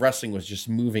just kind of, wrestling was just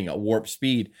moving at warp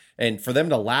speed. And for them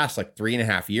to last like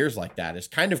 3.5 years like that is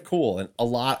kind of cool. And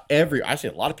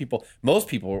most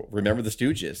people remember the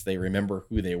Stooges. They remember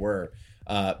who they were.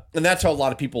 And that's how a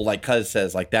lot of people, like Cuz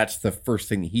says, like that's the first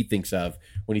thing that he thinks of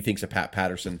when he thinks of Pat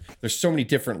Patterson. There's so many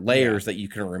different layers that you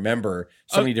can remember,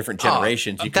 so many different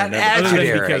generations you can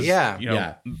remember. Because,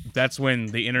 that's when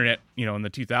the internet, in the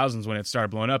 2000s when it started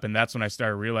blowing up, and that's when I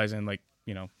started realizing, like,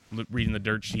 reading the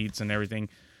dirt sheets and everything.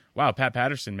 Wow, Pat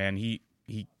Patterson, man, he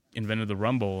invented the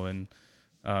Rumble and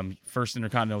first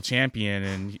Intercontinental Champion,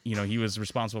 and he was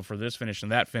responsible for this finish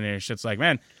and that finish. It's like,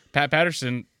 man, Pat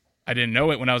Patterson, I didn't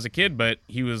know it when I was a kid, but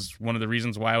he was one of the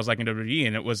reasons why I was liking WWE,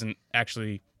 and it wasn't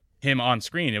actually him on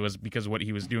screen. It was because of what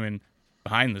he was doing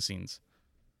behind the scenes,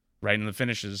 writing the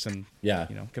finishes and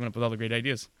coming up with all the great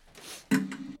ideas.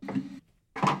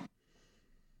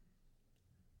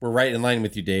 We're right in line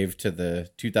with you, Dave, to the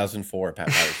 2004 Pat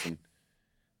Patterson.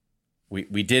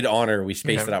 We did honor. We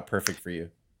spaced it out perfect for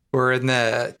you. We're in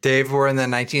the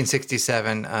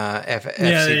 1967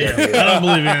 FCW. I don't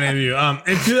believe in any of you.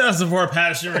 In 2004,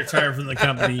 Patterson retired from the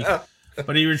company,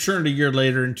 but he returned a year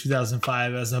later in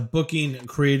 2005 as a booking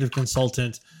creative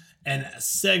consultant and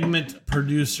segment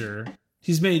producer.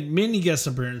 He's made many guest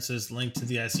appearances linked to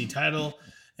the IC title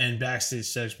and backstage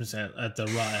segments at the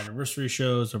Raw anniversary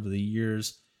shows over the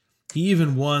years. He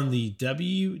even won the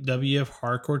WWF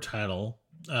Hardcore title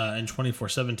and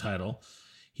 24/7 title.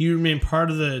 He remained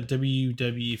part of the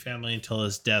WWE family until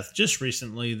his death just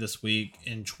recently this week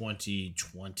in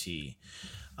 2020.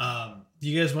 Do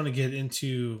you guys want to get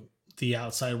into the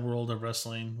outside world of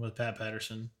wrestling with Pat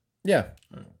Patterson? Yeah.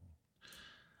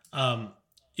 To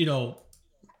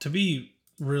be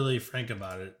really frank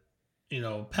about it,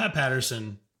 Pat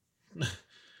Patterson,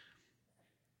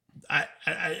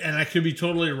 I could be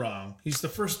totally wrong. He's the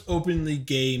first openly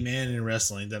gay man in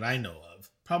wrestling that I know of,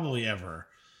 probably ever.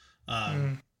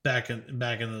 Back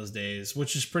in those days,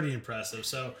 which is pretty impressive.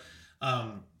 So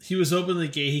he was openly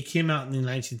gay. He came out in the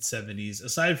 1970s.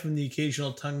 Aside from the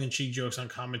occasional tongue-in-cheek jokes on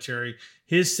commentary,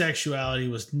 his sexuality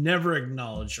was never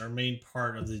acknowledged or made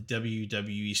part of the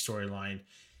WWE storyline.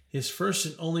 His first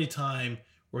and only time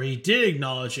where he did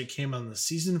acknowledge it came on the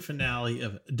season finale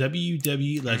of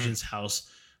WWE Legends House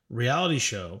reality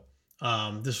show.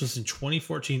 This was in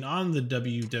 2014 on the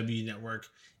WWE Network.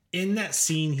 In that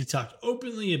scene, he talked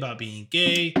openly about being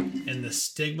gay and the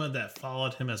stigma that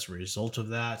followed him as a result of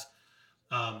that.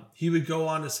 He would go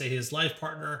on to say his life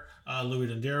partner, Louis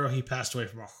Dondero, he passed away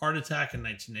from a heart attack in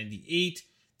 1998.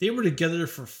 They were together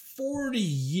for 40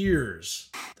 years.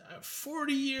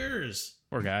 40 years.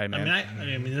 Poor guy, man.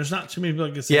 I mean, there's not too many people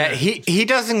that can say Yeah, that. he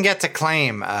doesn't get to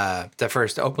claim the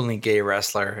first openly gay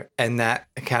wrestler, and that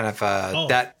kind of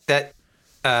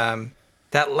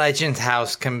that Legends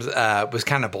House was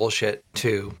kind of bullshit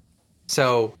too.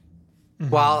 So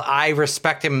while I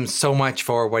respect him so much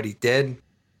for what he did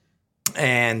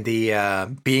and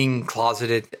the being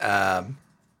closeted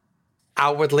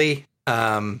outwardly,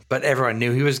 but everyone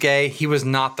knew he was gay, he was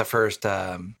not the first.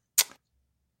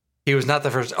 He was not the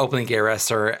first openly gay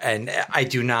wrestler, and I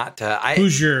do not.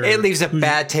 It leaves a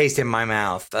bad taste in my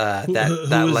mouth.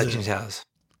 That Legends House.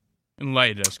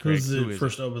 Enlighten us, Craig. Who's the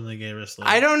first openly gay wrestler?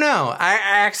 I don't know. I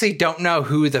actually don't know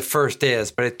who the first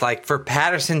is, but it's like for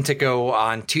Patterson to go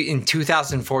on in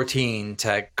 2014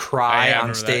 to cry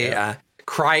on stage,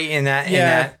 cry in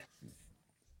that.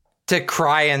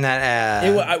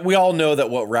 We all know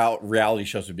that what reality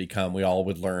shows would become. We all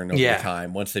would learn over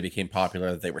time once they became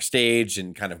popular that they were staged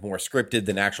and kind of more scripted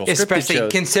than actual scripted especially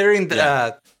shows. Considering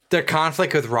their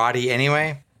conflict with Roddy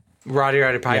anyway.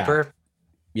 Roddy Piper.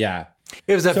 Yeah.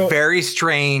 It was a very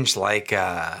strange,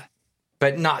 but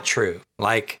not true.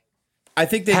 I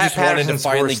think they just wanted to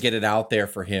finally get it out there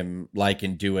for him,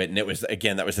 and do it. And it was,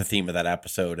 again, that was the theme of that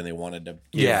episode. And they wanted to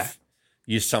give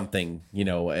you something,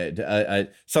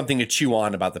 something to chew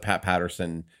on about the Pat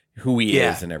Patterson, who he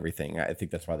is and everything. I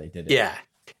think that's why they did it. Yeah.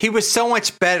 He was so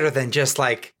much better than just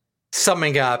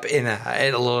summing up in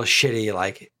a little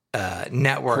shitty,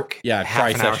 network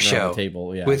half an hour show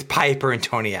with Piper and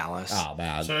Tony Ellis. Oh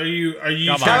man! So are you Are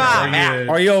you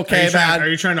okay, man? Are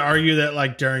you trying to argue that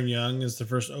Darren Young is the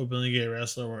first openly gay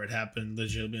wrestler where it happened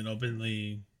legitimately and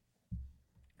openly?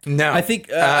 No, I think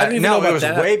I don't even know about it was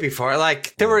that. way before.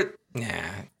 There were All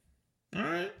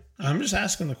right, I'm just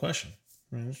asking the question.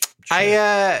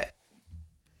 I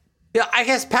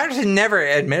guess Patterson never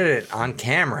admitted it on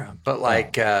camera, but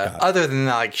other than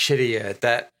shitty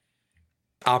that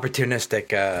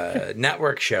opportunistic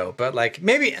network show, but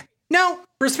maybe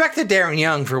respect to Darren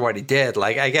Young for what he did.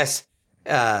 I guess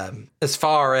as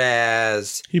far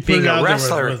as he being a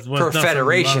wrestler for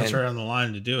Federation on the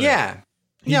line to do it. Yeah,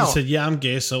 he just said, "Yeah, I'm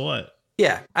gay, so what?"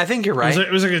 Yeah, I think you're right.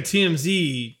 It was like a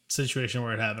TMZ situation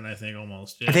where it happened. I think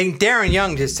almost. Yeah. I think Darren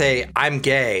Young just say, "I'm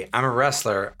gay. I'm a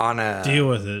wrestler on a deal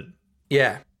with it."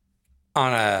 Yeah,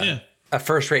 on a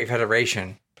first-rate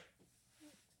Federation.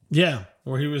 Yeah,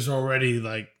 where he was already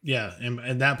and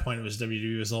at that point it was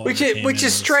WWE was all which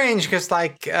is strange because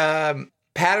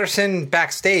Patterson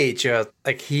backstage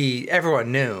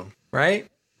everyone knew, right?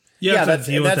 Yeah, that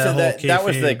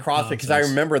was the CrossFit because I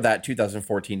remember that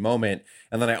 2014 moment,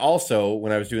 and then I also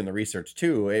when I was doing the research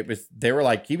too, they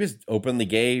were he was openly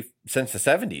gay since the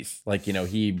 70s,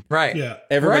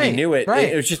 everybody knew it.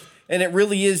 Right. It was just, and it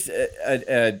really is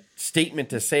a statement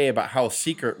to say about how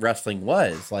secret wrestling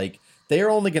was. They are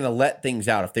only going to let things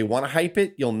out. If they want to hype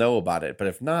it, you'll know about it. But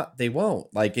if not, they won't.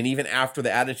 And even after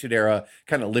the Attitude Era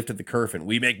kind of lifted the curve and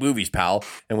we make movies, pal.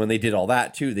 And when they did all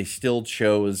that too, they still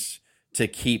chose to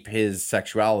keep his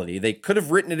sexuality. They could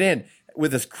have written it in.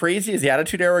 With as crazy as the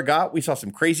Attitude Era got, we saw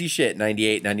some crazy shit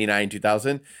 98, 99,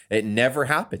 2000. It never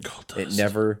happened. It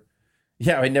never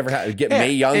happened.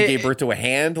 Mae Young gave birth to a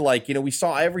hand. Like, you know, we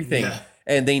saw everything. Yeah.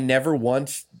 And they never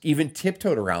once even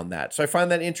tiptoed around that. So I find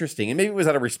that interesting. And maybe it was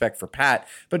out of respect for Pat,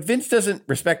 but Vince doesn't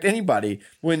respect anybody.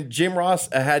 When Jim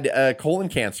Ross had colon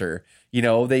cancer, you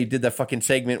know, they did that fucking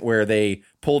segment where they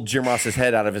pulled Jim Ross's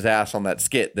head out of his ass on that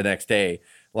skit the next day,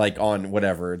 like on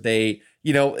whatever.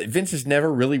 You know, Vince has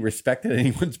never really respected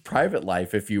anyone's private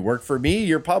life. If you work for me,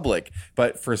 you're public.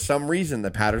 But for some reason,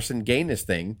 the Patterson gayness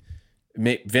thing,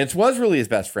 Vince was really his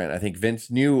best friend. I think Vince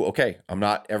knew, okay, I'm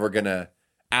not ever going to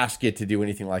ask it to do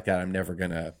anything like that. I'm never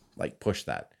going to like push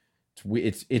that.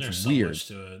 It's There's weird.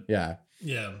 So much to it. Yeah.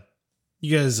 Yeah.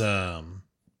 You guys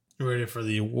ready for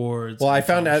the awards? Well, I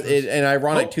found out, and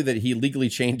ironic too, that he legally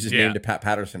changed his name to Pat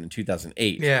Patterson in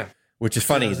 2008. Yeah. Which is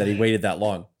funny that he waited that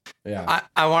long. Yeah.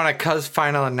 I want a Cuz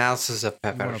final analysis of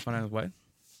Pat Patterson. What?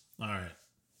 All right.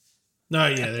 No,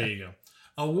 yeah, there you go.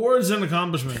 Awards and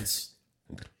accomplishments.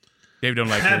 Dave don't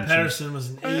like Pat Patterson was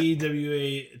an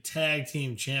AWA Tag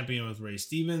Team Champion with Ray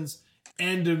Stevens,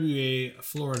 NWA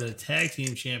Florida Tag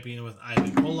Team Champion with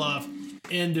Ivan Koloff,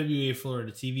 NWA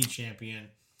Florida TV Champion.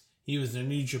 He was the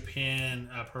New Japan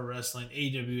Pro Wrestling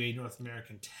AWA North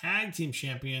American Tag Team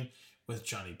Champion with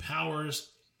Johnny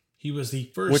Powers. He was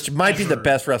the first, which might be the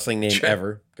best wrestling name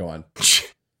ever. Go on,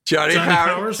 Johnny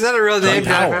Powers. Is that a real name?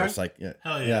 Johnny Powers, like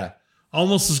hell yeah.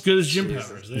 Almost as good as Jim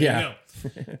Powers. There you go.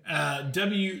 Yeah.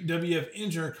 WWF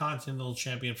Intercontinental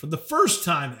Champion for the first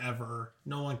time ever.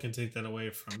 No one can take that away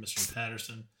from Mr.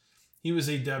 Patterson. He was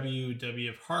a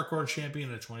WWF Hardcore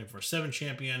Champion, a 24/7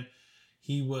 champion.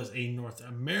 He was a North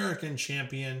American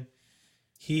champion.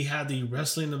 He had the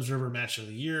Wrestling Observer Match of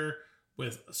the Year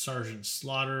with Sergeant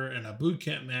Slaughter and a boot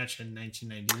camp match in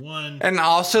 1991. And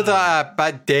also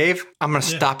but Dave, I'm going to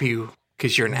stop you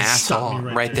because you're an asshole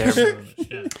right there.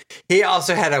 Yeah. He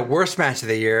also had a worst match of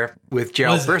the year with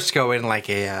Gerald Briscoe in like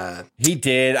a... He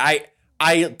did. I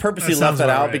purposely left that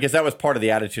out because that was part of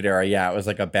the Attitude Era. Yeah, it was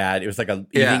like a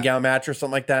evening gown match or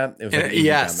something like that. It was like an evening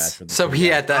gown match. For the so he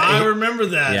had that. I remember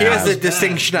that. He has the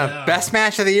distinction of best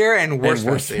match of the year and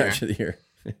worst match of the year.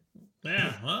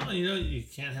 Yeah, well, you know, you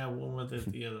can't have one without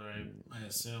the other, I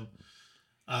assume.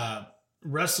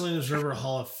 Wrestling Observer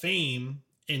Hall of Fame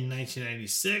in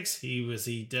 1996. He was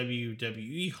the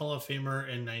WWE Hall of Famer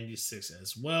in 96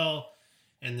 as well.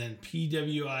 And then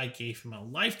PWI gave him a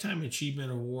Lifetime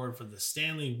Achievement Award for the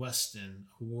Stanley Weston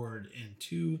Award in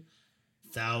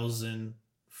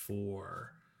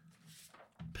 2004.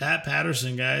 Pat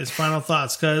Patterson, guys, final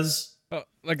thoughts, cuz.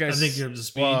 I think you're up to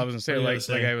speed. Well, I was gonna say, like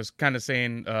I was kind of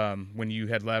saying when you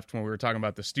had left when we were talking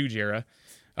about the Stooge era,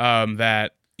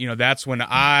 that that's when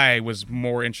I was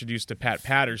more introduced to Pat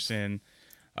Patterson,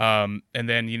 and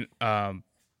then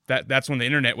that's when the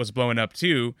internet was blowing up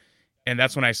too, and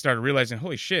that's when I started realizing,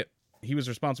 holy shit, he was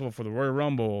responsible for the Royal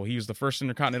Rumble. He was the first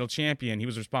Intercontinental Champion. He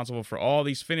was responsible for all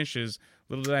these finishes.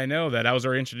 Little did I know that I was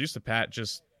already introduced to Pat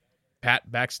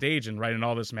backstage and writing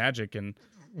all this magic and.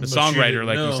 The songwriter,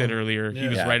 like you said earlier, he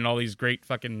was writing all these great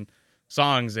fucking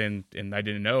songs, and I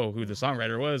didn't know who the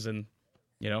songwriter was, and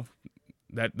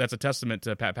that's a testament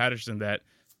to Pat Patterson that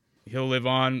he'll live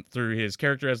on through his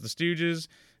character as the Stooges,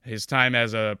 his time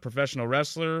as a professional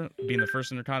wrestler, being the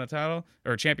first Intercontinental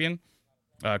or champion,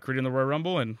 creating the Royal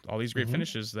Rumble, and all these great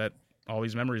finishes that all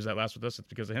these memories that last with us. It's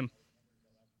because of him.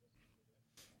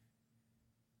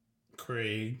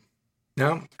 Craig,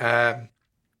 no,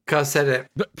 Cuz said it.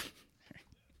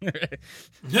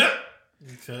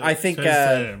 I think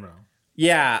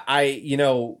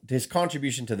his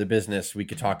contribution to the business we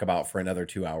could talk about for another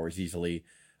 2 hours easily.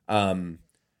 So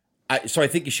I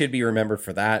think he should be remembered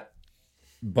for that,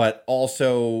 but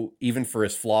also even for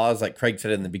his flaws, like Craig said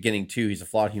in the beginning too, he's a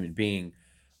flawed human being.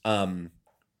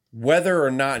 Whether or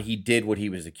not he did what he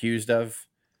was accused of,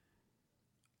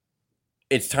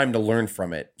 it's time to learn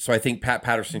from it. So I think Pat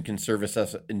Patterson can service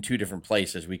us in two different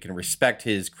places. We can respect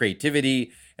his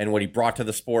creativity and what he brought to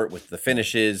the sport with the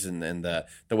finishes and the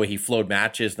way he flowed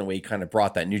matches and the way he kind of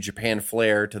brought that New Japan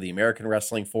flair to the American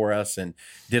wrestling for us and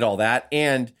did all that.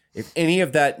 And if any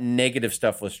of that negative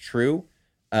stuff was true,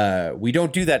 we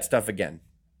don't do that stuff again.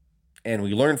 And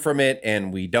we learn from it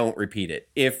and we don't repeat it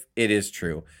if it is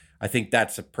true. I think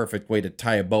that's a perfect way to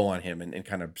tie a bow on him and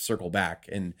kind of circle back.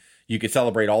 And you could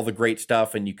celebrate all the great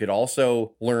stuff, and you could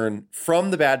also learn from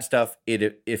the bad stuff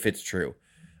if it's true.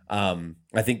 I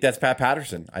think that's Pat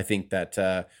Patterson. I think that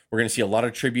we're going to see a lot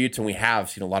of tributes, and we have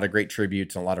seen a lot of great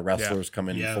tributes and a lot of wrestlers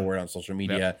coming forward on social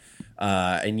media.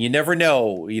 And you never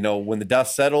know, when the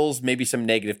dust settles, maybe some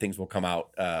negative things will come out.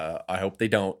 I hope they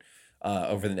don't.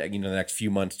 over the next few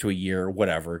months to a year,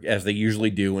 whatever, as they usually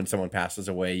do when someone passes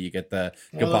away. You get the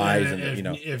goodbyes,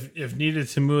 and if needed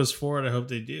to move us forward, I hope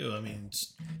they do. I mean,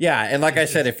 yeah, and like I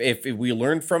said, if we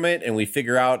learn from it and we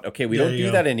figure out, okay, we don't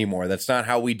do that anymore. That's not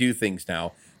how we do things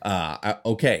now.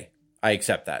 Okay, I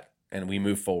accept that, and we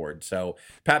move forward. So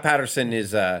Pat Patterson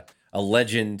is a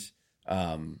legend,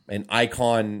 an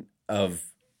icon of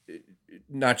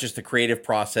not just the creative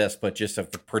process, but just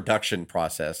of the production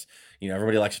process.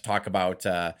 Everybody likes to talk about,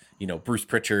 Bruce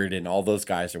Pritchard and all those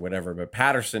guys or whatever, but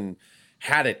Patterson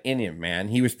had it in him, man.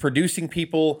 He was producing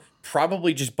people,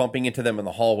 probably just bumping into them in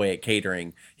the hallway at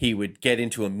catering. He would get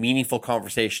into a meaningful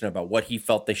conversation about what he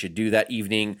felt they should do that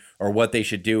evening or what they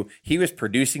should do. He was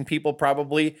producing people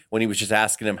probably when he was just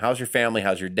asking them, how's your family?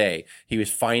 How's your day? He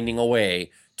was finding a way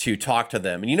to talk to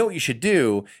them. And what you should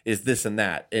do is this and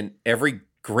that. And every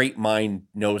great mind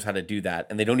knows how to do that.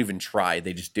 And they don't even try.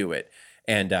 They just do it.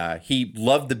 And he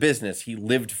loved the business. He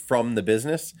lived from the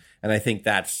business. And I think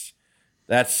that's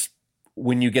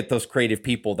when you get those creative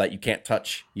people that you can't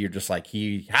touch. You're just like,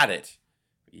 he had it.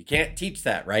 You can't teach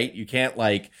that, right? You can't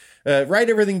write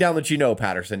everything down that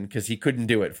Patterson, because he couldn't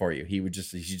do it for you. He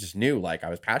just knew, I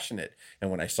was passionate. And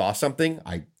when I saw something,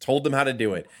 I told them how to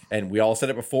do it. And we all said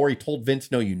it before. He told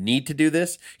Vince, no, you need to do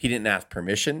this. He didn't ask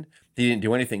permission. He didn't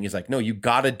do anything. He's like, no, you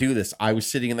got to do this. I was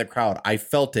sitting in the crowd. I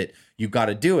felt it. You got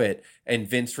to do it. And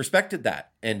Vince respected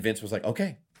that. And Vince was like,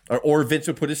 okay. Or Vince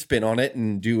would put his spin on it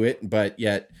and do it, but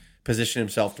yet position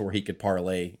himself to where he could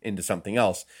parlay into something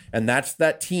else. And that's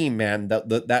that team, man.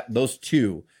 Those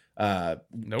two can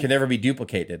never be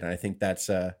duplicated. And I think that's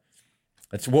what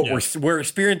we're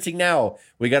experiencing now.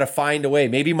 We got to find a way.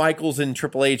 Maybe Michaels and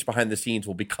Triple H behind the scenes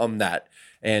will become that.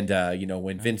 And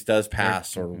when Vince does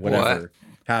pass or whatever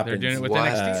happens, they're doing it with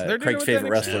NXT. Craig's favorite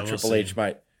wrestler, Triple H,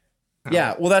 might.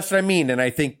 Yeah, well, that's what I mean, and I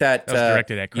think that was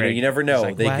directed at Craig. You never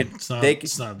know. They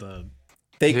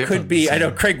could be. I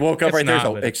know Craig woke up right there.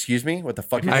 So, excuse me, what the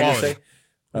fuck did you say?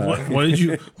 What did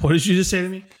you just say to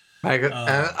me?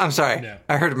 I'm sorry. Yeah.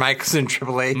 I heard Mike's and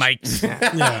Triple H. Mike's.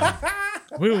 Yeah.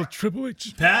 Will Triple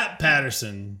H. Pat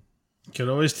Patterson could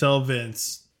always tell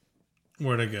Vince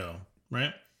where to go,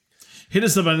 right? Hit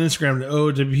us up on Instagram at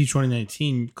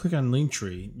OWP2019. Click on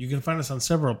Linktree. You can find us on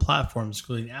several platforms,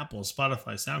 including Apple,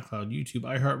 Spotify, SoundCloud, YouTube,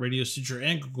 iHeartRadio, Stitcher,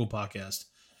 and Google Podcast.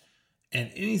 And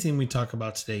anything we talk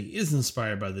about today is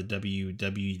inspired by the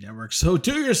WWE Network. So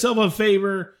do yourself a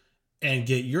favor and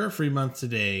get your free month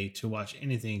today to watch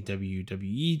anything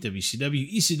WWE,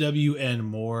 WCW, ECW, and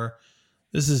more.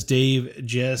 This is Dave,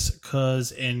 Jess,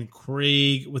 Cuz, and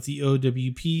Craig with the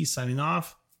OWP signing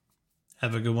off.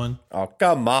 Have a good one. Oh,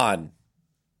 come on.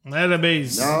 At a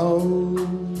base. Now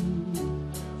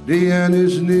the end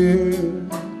is near,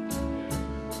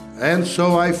 and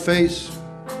so I face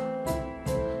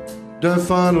the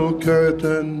final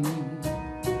curtain.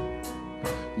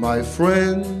 My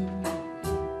friend,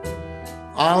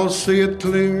 I'll see it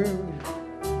clear.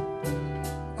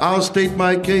 I'll state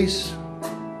my case,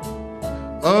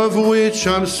 of which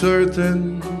I'm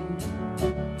certain.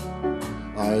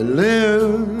 I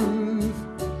live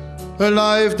a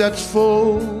life that's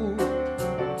full.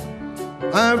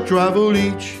 I've traveled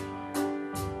each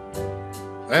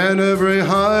and every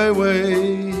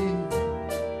highway,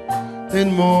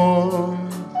 and more,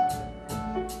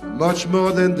 much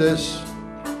more than this.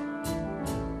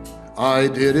 I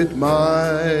did it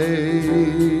my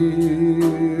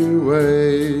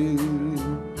way.